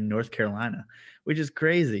here in North Carolina, which is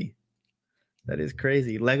crazy. That is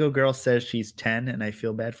crazy. Lego Girl says she's 10 and I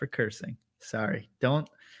feel bad for cursing. Sorry. Don't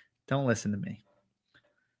listen to me.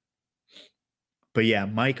 But yeah,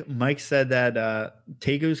 Mike said that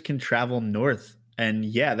tegus can travel north. And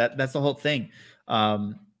yeah, that's the whole thing.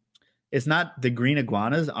 It's not the green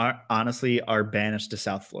iguanas are banished to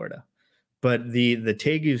South Florida. But the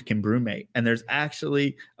tegus can brumate, and there's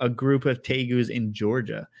actually a group of tegus in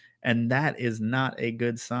Georgia, and that is not a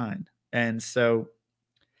good sign. And so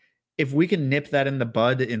if we can nip that in the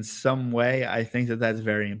bud in some way, I think that that's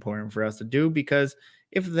very important for us to do, because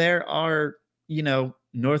if there are,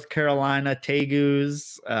 North Carolina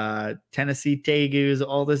tegus, Tennessee tegus,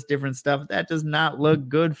 all this different stuff, that does not look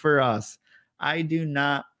good for us. I do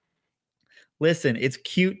not. Listen, it's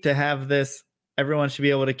cute to have this. Everyone should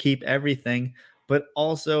be able to keep everything, but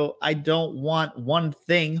also I don't want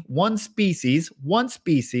one species.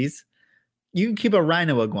 You can keep a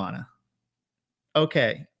rhino iguana.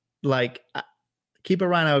 Okay. Like, keep a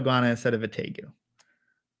rhino iguana instead of a tegu.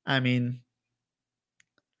 I mean,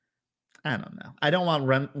 I don't know. I don't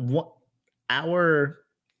want our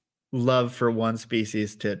love for one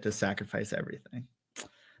species to sacrifice everything.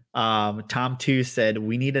 Tom 2 said,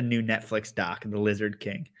 we need a new Netflix doc, The Lizard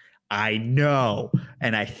King. I know.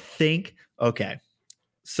 And I think, okay.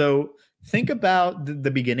 So think about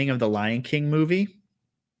the beginning of the Lion King movie.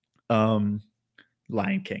 Lion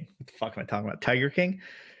King. What the fuck am I talking about? Tiger King.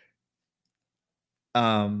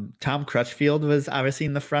 Tom Crutchfield was obviously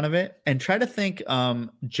in the front of it, and try to think,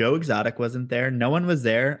 Joe Exotic wasn't there. No one was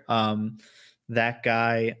there. That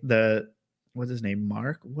guy, what's his name?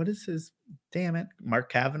 Mark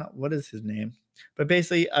Cavanaugh. What is his name? But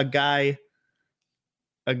basically a guy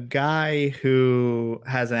who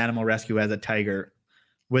has an animal rescue as a tiger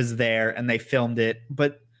was there, and they filmed it.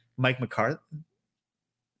 But Mike McCarthy,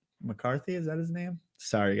 McCarthy, is that his name?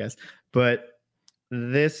 Sorry, guys. But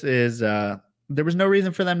this is there was no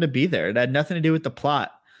reason for them to be there. It had nothing to do with the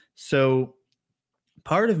plot. So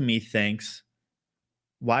part of me thinks,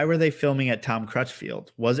 why were they filming at Tom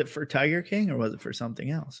Crutchfield? Was it for Tiger King or was it for something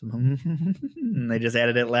else? They just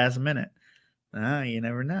added it last minute. You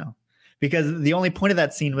never know. Because the only point of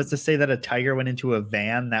that scene was to say that a tiger went into a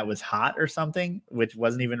van that was hot or something, which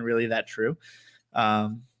wasn't even really that true.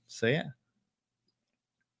 So yeah.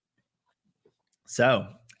 So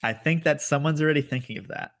I think that someone's already thinking of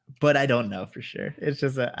that, but I don't know for sure. It's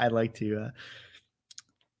just I like to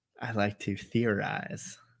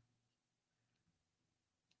theorize.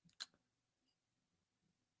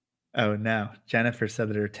 Oh no, Jennifer said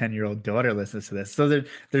that her 10-year-old daughter listens to this. So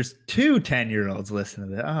there's two 10-year-olds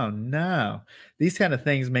listening to this. Oh no, these kind of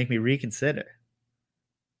things make me reconsider.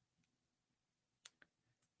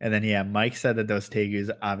 And then yeah, Mike said that those tegus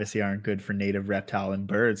obviously aren't good for native reptile and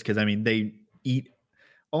birds because I mean they eat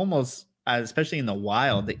almost, especially in the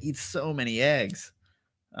wild, they eat so many eggs,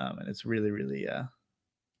 and it's really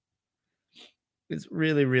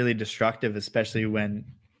really destructive, especially when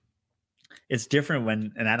it's different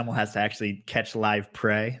when an animal has to actually catch live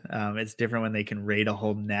prey. It's different when they can raid a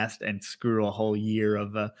whole nest and screw a whole year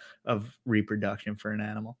of reproduction for an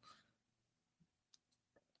animal.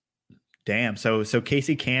 Damn. So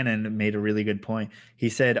Casey Cannon made a really good point. He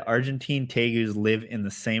said Argentine tegus live in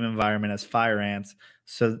the same environment as fire ants,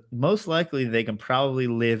 so most likely they can probably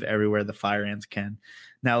live everywhere the fire ants can.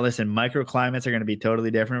 Now, listen, microclimates are going to be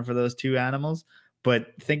totally different for those two animals,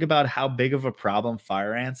 but think about how big of a problem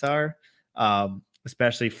fire ants are,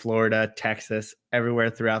 especially Florida, Texas,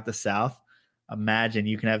 everywhere throughout the South. Imagine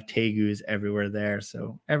you can have tegus everywhere there.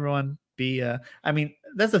 So everyone be I mean,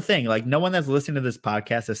 that's the thing. Like, no one that's listening to this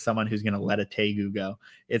podcast is someone who's going to let a tegu go.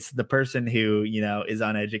 It's the person who, you know, is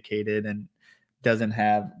uneducated and doesn't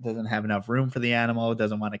have enough room for the animal,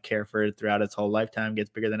 doesn't want to care for it throughout its whole lifetime, gets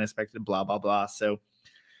bigger than expected, blah blah blah. So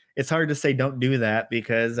it's hard to say don't do that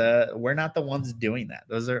because we're not the ones doing that.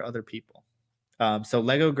 Those are other people. So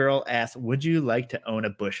Lego Girl asks, would you like to own a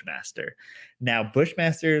Bushmaster? Now,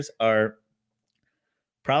 Bushmasters are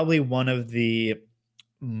probably one of the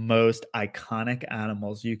most iconic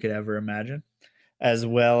animals you could ever imagine, as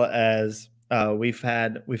well as we've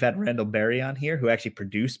had Randall Berry on here who actually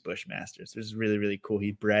produced Bushmasters. This is really cool.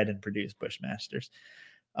 He bred and produced Bushmasters.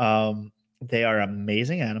 They are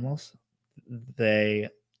amazing animals. They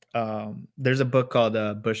there's a book called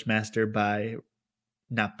Bushmaster but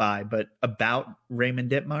about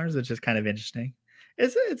Raymond Ditmars, which is kind of interesting.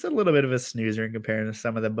 It's a little bit of a snoozer in comparison to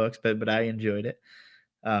some of the books, but I enjoyed it.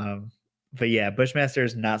 But yeah, Bushmaster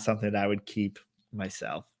is not something that I would keep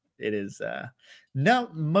myself. It is no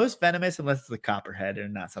most venomous unless it's the copperhead,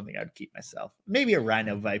 and not something I'd keep myself. Maybe a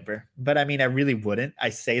rhino viper, but I mean, I really wouldn't. I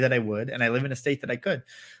say that I would, and I live in a state that I could,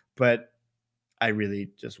 but I really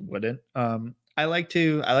just wouldn't. I like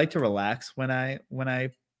to relax when I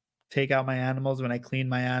take out my animals, when I clean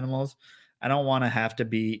my animals. I don't want to have to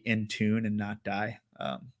be in tune and not die.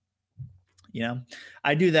 You know,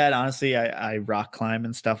 I do that honestly. I rock climb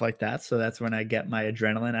and stuff like that. So that's when I get my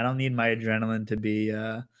adrenaline. I don't need my adrenaline to be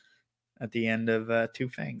at the end of Two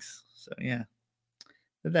Fangs. So yeah,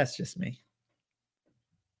 but that's just me.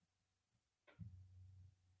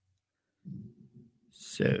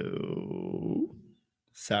 So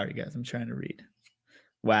sorry guys, I'm trying to read.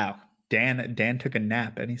 Wow, Dan took a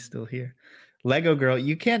nap and he's still here. Lego Girl,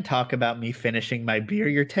 you can't talk about me finishing my beer.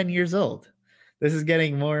 You're 10 years old. This is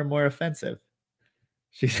getting more and more offensive.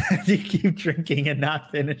 She said you keep drinking and not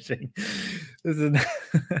finishing. This is not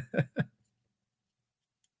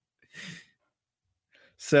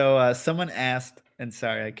So someone asked, and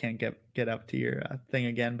sorry, I can't get up to your thing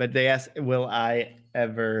again, but they asked, will I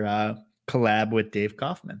ever collab with Dave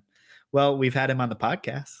Kaufman? Well, we've had him on the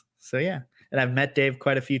podcast. So yeah, and I've met Dave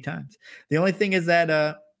quite a few times. The only thing is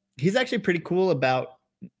that he's actually pretty cool about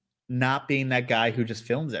not being that guy who just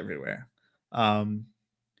films everywhere.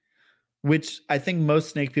 Which I think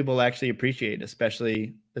most snake people actually appreciate,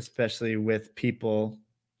 especially with people,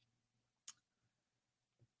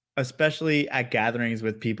 especially at gatherings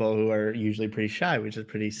with people who are usually pretty shy, which is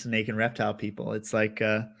pretty snake and reptile people. It's like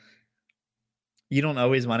you don't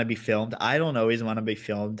always want to be filmed. I don't always want to be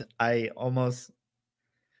filmed.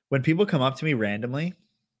 When people come up to me randomly,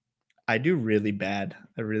 I do really bad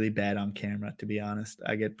on camera, to be honest.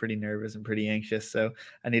 I get pretty nervous and pretty anxious. So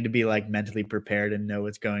I need to be like mentally prepared and know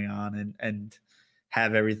what's going on and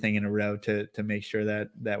have everything in a row to make sure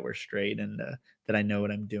that we're straight and that I know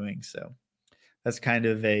what I'm doing. So that's kind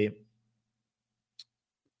of but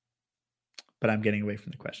I'm getting away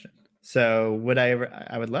from the question. So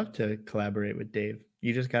I would love to collaborate with Dave.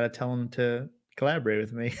 You just got to tell him to collaborate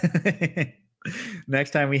with me.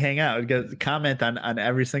 Next time we hang out, comment on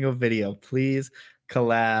every single video. Please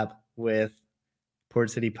collab with Port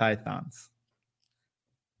City Pythons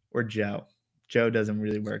or Joe. Joe doesn't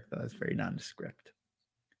really work though. It's very nondescript.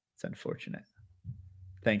 It's unfortunate.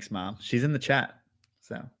 Thanks, Mom. She's in the chat.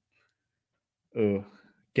 So, ooh,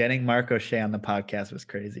 getting Mark O'Shea on the podcast was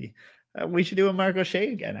crazy. We should do a Mark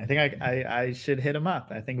O'Shea again. I think I should hit him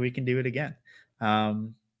up. I think we can do it again.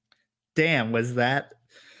 Damn, was that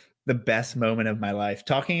the best moment of my life?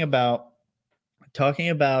 Talking about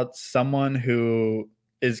someone who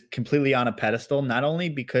is completely on a pedestal, not only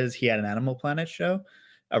because he had an Animal Planet show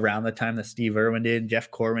around the time that Steve Irwin did,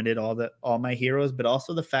 Jeff Corwin did, all my heroes, but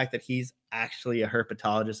also the fact that he's actually a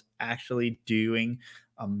herpetologist, actually doing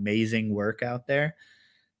amazing work out there.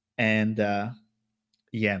 And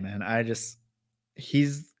yeah, man, he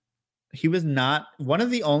was not one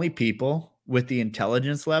of the only people with the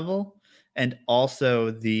intelligence level and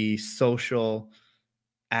also the social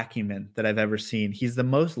acumen that I've ever seen. He's the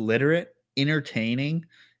most literate, entertaining,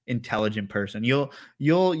 intelligent person.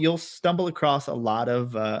 You'll stumble across a lot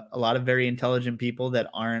of very intelligent people that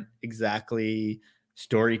aren't exactly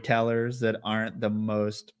storytellers, that aren't the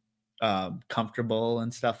most comfortable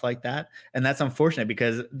and stuff like that. And that's unfortunate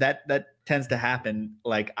because that tends to happen.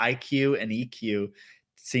 Like IQ and EQ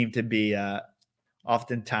seem to be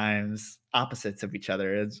oftentimes opposites of each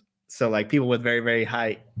other. So like people with very, very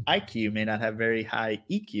high IQ may not have very high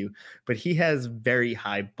EQ, but he has very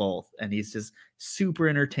high both. And he's just super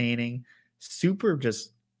entertaining, super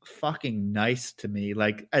just fucking nice to me.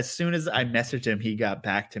 Like as soon as I messaged him, he got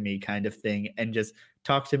back to me kind of thing and just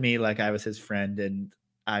talked to me like I was his friend. And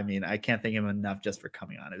I mean, I can't thank him enough just for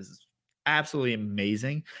coming on. It was absolutely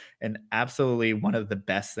amazing and absolutely one of the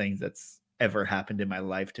best things that's ever happened in my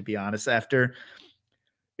life, to be honest.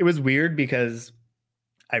 It was weird because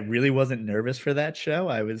I really wasn't nervous for that show.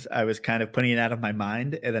 I was kind of putting it out of my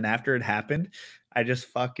mind. And then after it happened, I just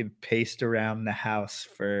fucking paced around the house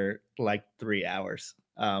for like 3 hours.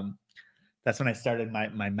 That's when I started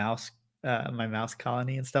my mouse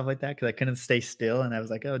colony and stuff like that, because I couldn't stay still. And I was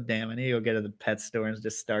like, oh damn, I need to go get to the pet store and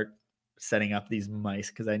just start setting up these mice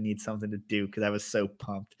because I need something to do, because I was so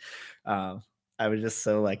pumped. I was just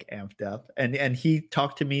so like amped up. And he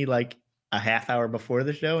talked to me like a half hour before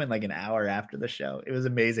the show and like an hour after the show. It was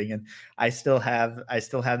amazing. And I still have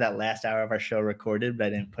that last hour of our show recorded, but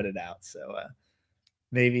I didn't put it out. So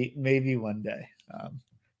maybe one day.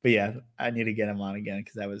 But yeah, I need to get him on again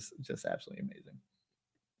because that was just absolutely amazing.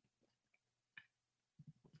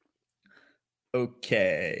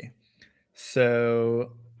 Okay.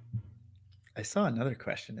 So I saw another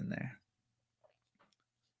question in there.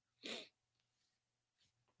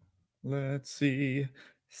 Let's see.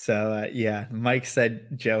 So yeah, Mike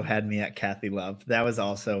said Joe had me at Kathy Love. That was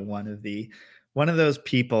also one of those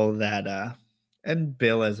people that and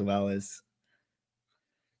Bill as well, as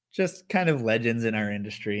just kind of legends in our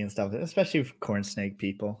industry and stuff, especially for corn snake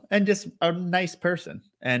people, and just a nice person.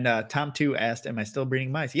 And Tom too asked, am I still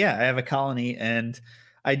breeding mice? Yeah, I have a colony, and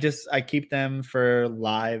I keep them for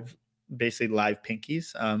basically live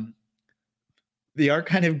pinkies. They are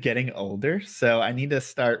kind of getting older, so I need to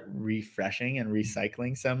start refreshing and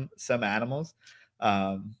recycling some animals,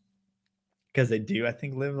 because they do, I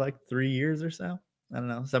think, live like 3 years or so. I don't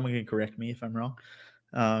know. Someone can correct me if I'm wrong.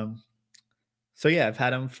 So yeah, I've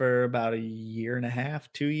had them for about 1.5 years,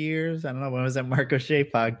 2 years. I don't know, when was that Mark O'Shea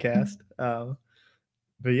podcast?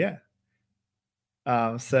 But yeah.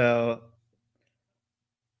 So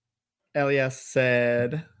Elias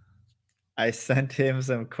said I sent him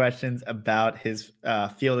some questions about his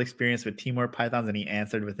field experience with Timor pythons, and he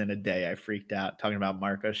answered within a day. I freaked out talking about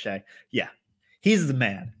Mark O'Shea. Yeah, he's the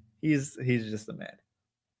man. He's just the man.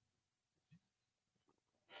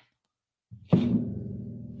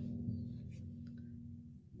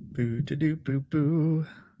 Boo to do boo boo.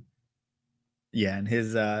 Yeah, and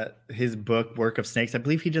his book Work of Snakes, I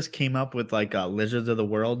believe he just came up with like Lizards of the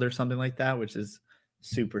World or something like that, which is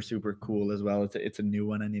super super cool as well. It's a new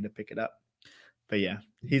one. I need to pick it up. But yeah,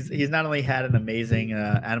 he's not only had an amazing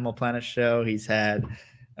Animal Planet show, he's had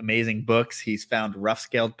amazing books. He's found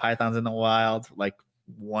rough-scaled pythons in the wild, like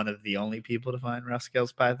one of the only people to find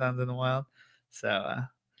rough-scaled pythons in the wild. So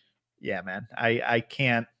yeah, man, I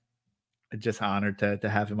can't. Just honored to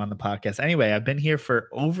have him on the podcast. Anyway, I've been here for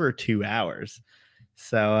over 2 hours.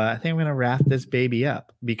 So I think I'm going to wrap this baby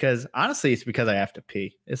up, because honestly, it's because I have to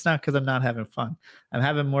pee. It's not because I'm not having fun. I'm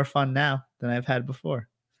having more fun now than I've had before.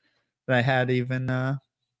 Than I had even,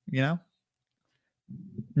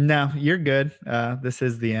 No, you're good. This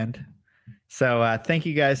is the end. So thank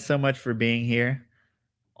you guys so much for being here.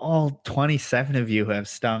 All 27 of you who have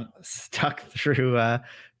stuck through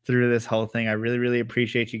this whole thing. I really, really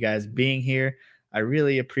appreciate you guys being here. I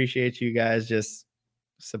really appreciate you guys just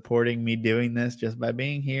supporting me doing this just by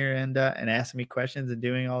being here and asking me questions and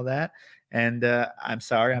doing all that. And I'm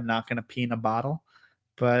sorry, I'm not going to pee in a bottle,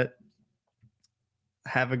 but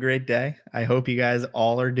have a great day. I hope you guys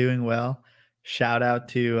all are doing well. Shout out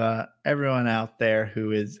to everyone out there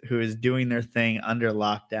who is doing their thing under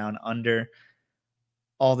lockdown, under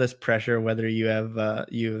all this pressure. Whether you have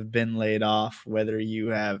been laid off, whether you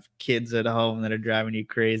have kids at home that are driving you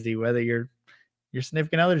crazy, whether your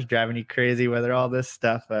significant other's driving you crazy, whether all this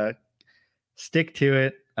stuff. Stick to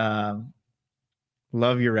it.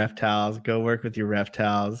 Love your reptiles. Go work with your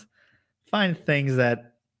reptiles. Find things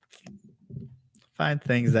that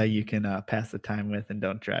you can pass the time with and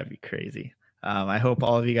don't drive you crazy. I hope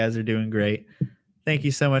all of you guys are doing great. Thank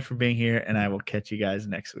you so much for being here, and I will catch you guys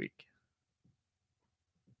next week.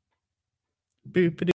 Boop.